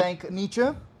 Gotta Yep. thank Nietzsche.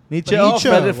 Nietzsche. Nietzsche,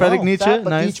 Frederick wow. Nietzsche. But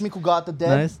Nice. teach me who got the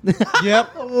dead. Nice. Yep.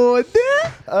 Oh,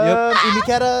 damn.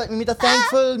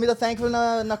 Imita thankful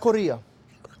na Korea.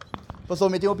 So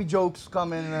met yung jokes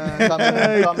coming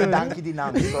donkey din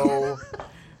namin. So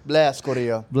bless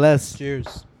Korea. Bless.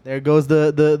 Cheers. There goes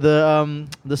the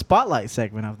spotlight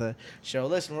segment of the show.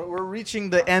 Listen, we're reaching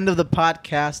the end of the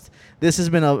podcast. This has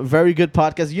been a very good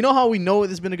podcast. You know how we know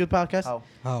this has been a good podcast?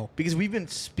 How? Because we've been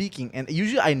speaking, and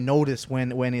usually I notice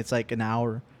when it's like an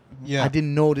hour. Yeah. I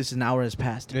didn't notice an hour has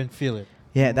passed. Didn't feel it.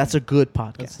 Yeah, that's a good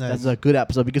podcast. That's That's, nice. a good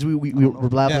episode because we're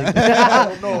blabbling. Yeah. I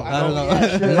don't know. I don't know.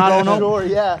 Yeah, sure. I don't know. Sure,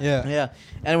 yeah. Yeah. Yeah.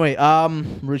 Anyway,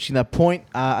 reaching that point,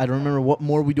 I don't remember what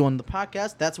more we do on the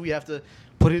podcast. That's we have to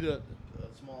put it a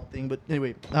small thing. But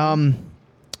anyway,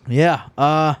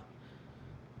 yeah.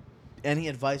 Any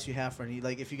advice you have for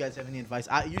if you guys have any advice?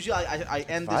 I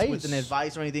end this with an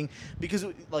advice or anything because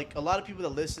like a lot of people that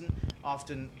listen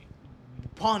often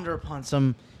ponder upon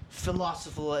some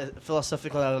philosophical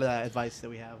advice that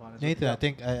we have on it. Nathan, I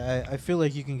think I feel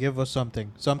like you can give us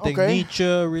something Okay. Nietzsche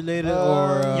related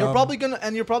or You're probably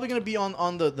gonna be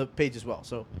on the page as well.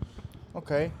 So,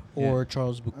 Okay. or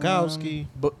Charles Bukowski.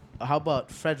 but how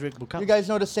about Frederick Bukowski? You guys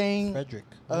know the saying, Frederick.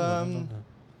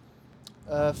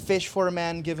 fish for a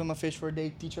man, give him a fish for a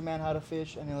day. Teach a man how to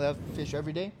fish, and he'll have fish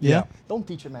every day. Yeah. Don't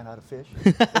teach a man how to fish.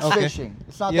 It's Okay. fishing.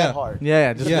 It's not Yeah. that hard. Yeah,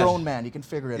 He's just a Yeah. grown man. He can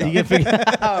figure it out. you can figure.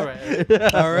 All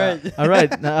right. All right. All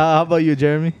right. How about you,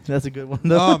 Jeremy? That's a good one.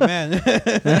 Though. Oh man. You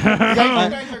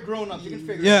guys are grown up. You can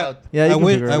figure it Yeah. out. Yeah, you I can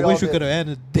wish figure it I out. wish we all could have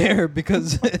ended there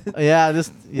because Yeah, this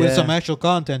with some actual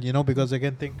content, because I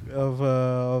can't think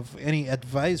of any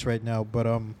advice right now. But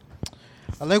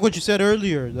I like what you said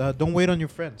earlier. Don't wait on your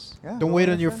friends. Yeah, don't wait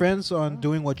on your friends on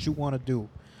doing what you want to do.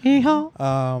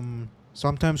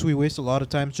 Sometimes we waste a lot of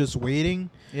time just waiting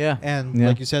Yeah. and, Yeah.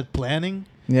 like you said, planning.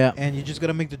 Yeah. And you just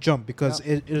gotta make the jump because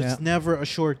it is Yeah. never a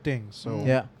short thing. So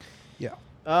Yeah. yeah.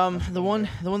 The one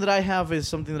that I have is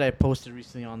something that I posted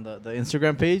recently on the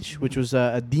Instagram page, which was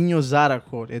a Dino Zara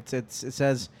quote. It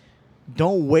says,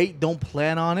 "Don't wait, don't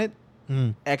plan on it,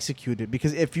 execute it."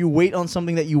 Because if you wait on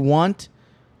something that you want,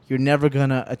 you're never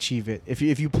gonna achieve it. If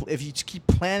you just keep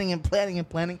planning and planning and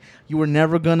planning, you are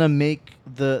never gonna make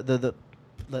the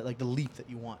leap that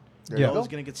you want. There You're you always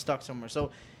go. gonna get stuck somewhere. So.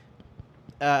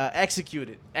 Execute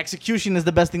it. Execution is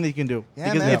the best thing that you can do. Yeah,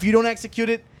 because man. if you don't execute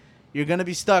it, you're gonna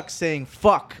be stuck saying,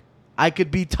 "Fuck, I could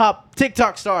be top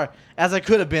TikTok star as I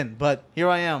could have been, but here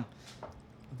I am."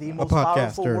 The most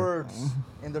powerful podcaster. words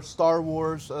in the Star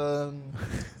Wars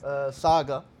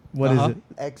saga. What is Uh-huh. it?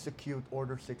 Execute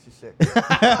Order 66.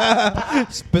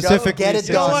 Specifically Get it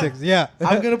done. 66. Yeah.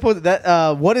 I'm gonna put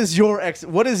that. What is your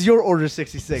Order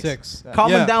 66? Six.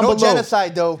 Comment Yeah. down No below.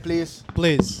 genocide, though, please.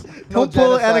 Please. No Don't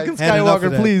pull genocide. Anakin Had enough of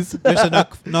Skywalker, that. please. There's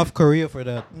enough Korea for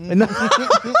that.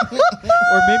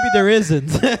 Or maybe there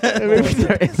isn't. Maybe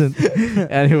there isn't.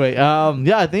 Anyway,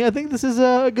 yeah, I think this is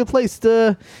a good place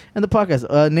to end the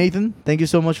podcast. Nathan, thank you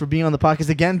so much for being on the podcast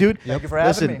again, dude. Thank you for having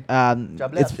Listen, me.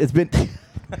 God bless. it's been.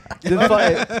 God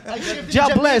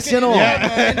bless, you know.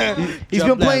 He's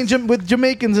God been playing with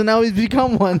Jamaicans and now he's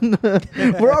become one.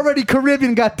 We're already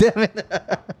Caribbean, goddammit.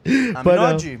 I'm But,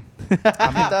 an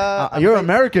OG. You're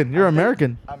American. You're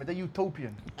American. I'm a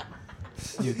utopian.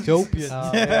 Utopian.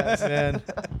 Man.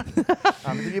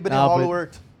 I'm the Nah, Hollow but-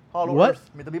 Earth. Hollow What? Earth.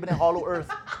 I'm the Hollow Earth.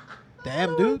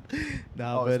 Damn, dude.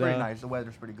 No, Oh, it's pretty nice. The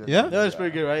weather's pretty good. Yeah? Yeah, it's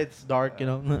pretty good, right? It's dark, you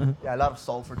know. Yeah, a lot of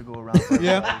sulfur to go around.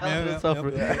 Yeah.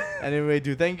 Sulfur. Anyway,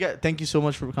 dude, thank you so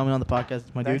much for coming on the podcast,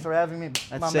 my Thanks dude. for having me.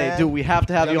 I'd my say, man. dude, we have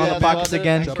to have you on the Yeah, podcast brother.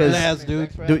 again Thanks for because, Blast, having me. dude.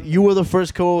 Thanks for dude, having you were the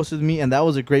first co-host with me, and that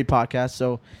was a great podcast.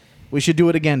 So we should do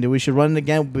it again, dude. We should run it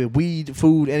again with weed,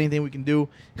 food, anything we can do,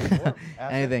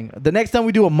 anything. The next time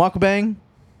we do a mukbang,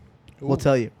 we'll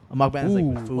tell you. A mukbang is like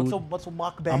Ooh. food. What's a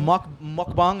mukbang? A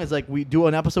mukbang is like we do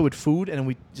an episode with food and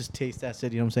we just taste that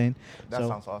shit. You know what I'm saying? That So,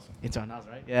 sounds awesome. It's on us,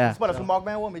 right? Yeah. Mas para se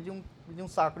mukbang wo, medyo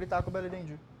saco de Taco Bell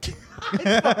dentro.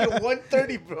 It's fucking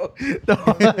 1:30, bro.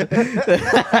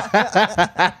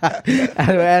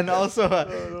 And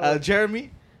also,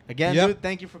 Jeremy, again, Yep. dude,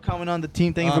 thank you for coming on the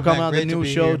team. Thank you Oh, for coming man, on the great to new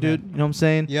be show, here, dude. man. You know what I'm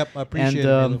saying? Yep, I appreciate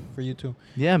And, it for you too.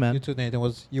 Yeah, man. You too,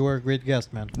 Nathan. You were a great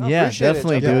guest, man. I Yeah, appreciate it,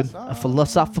 definitely, check it dude. out. A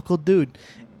philosophical dude.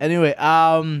 Anyway,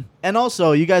 and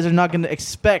also, you guys are not going to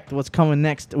expect what's coming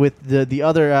next with the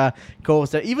other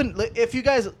co-hosts. Even if you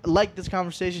guys like this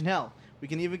conversation, hell, we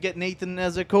can even get Nathan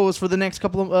as a co-host for the next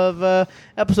couple of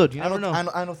episodes. You never know.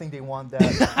 I don't think they want that.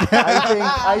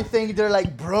 I think they're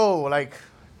like, bro, like,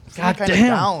 I'm God kind of damn.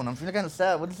 down. I'm feeling kind of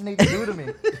sad. What does Nathan do to me?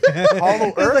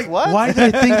 Hollow Earth? Like, what? why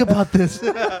did I think about this?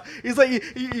 He's like,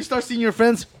 you start seeing your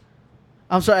friends.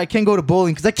 I'm sorry, I can't go to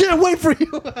bowling because I can't wait for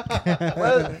you.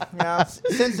 Well, yeah.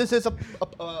 Since this is a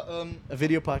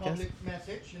video podcast. public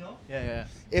message, you know, Yeah.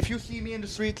 if you see me in the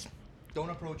streets, don't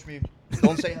approach me.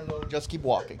 Don't say hello. Just keep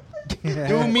walking.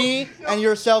 Do me and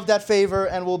yourself that favor,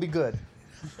 and we'll be good.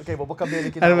 Okay, but what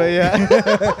Anyway, yeah.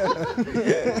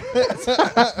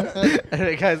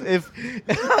 Anyway, guys,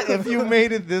 if you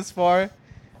made it this far,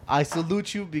 I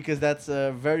salute you because that's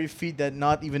a very feat that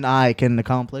not even I can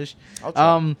accomplish. I'll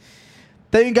try.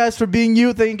 Thank you guys for being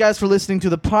you. Thank you guys for listening to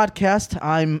the podcast.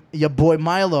 I'm your boy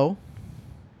Milo.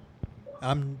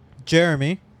 I'm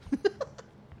Jeremy.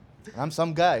 I'm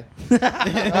some guy.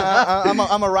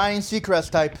 I'm a Ryan Seacrest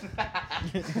type.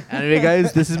 Anyway,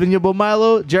 guys, this has been your boy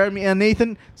Milo, Jeremy, and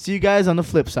Nathan. See you guys on the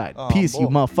flip side. Oh, Peace, you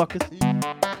boy. motherfuckers. See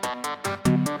you.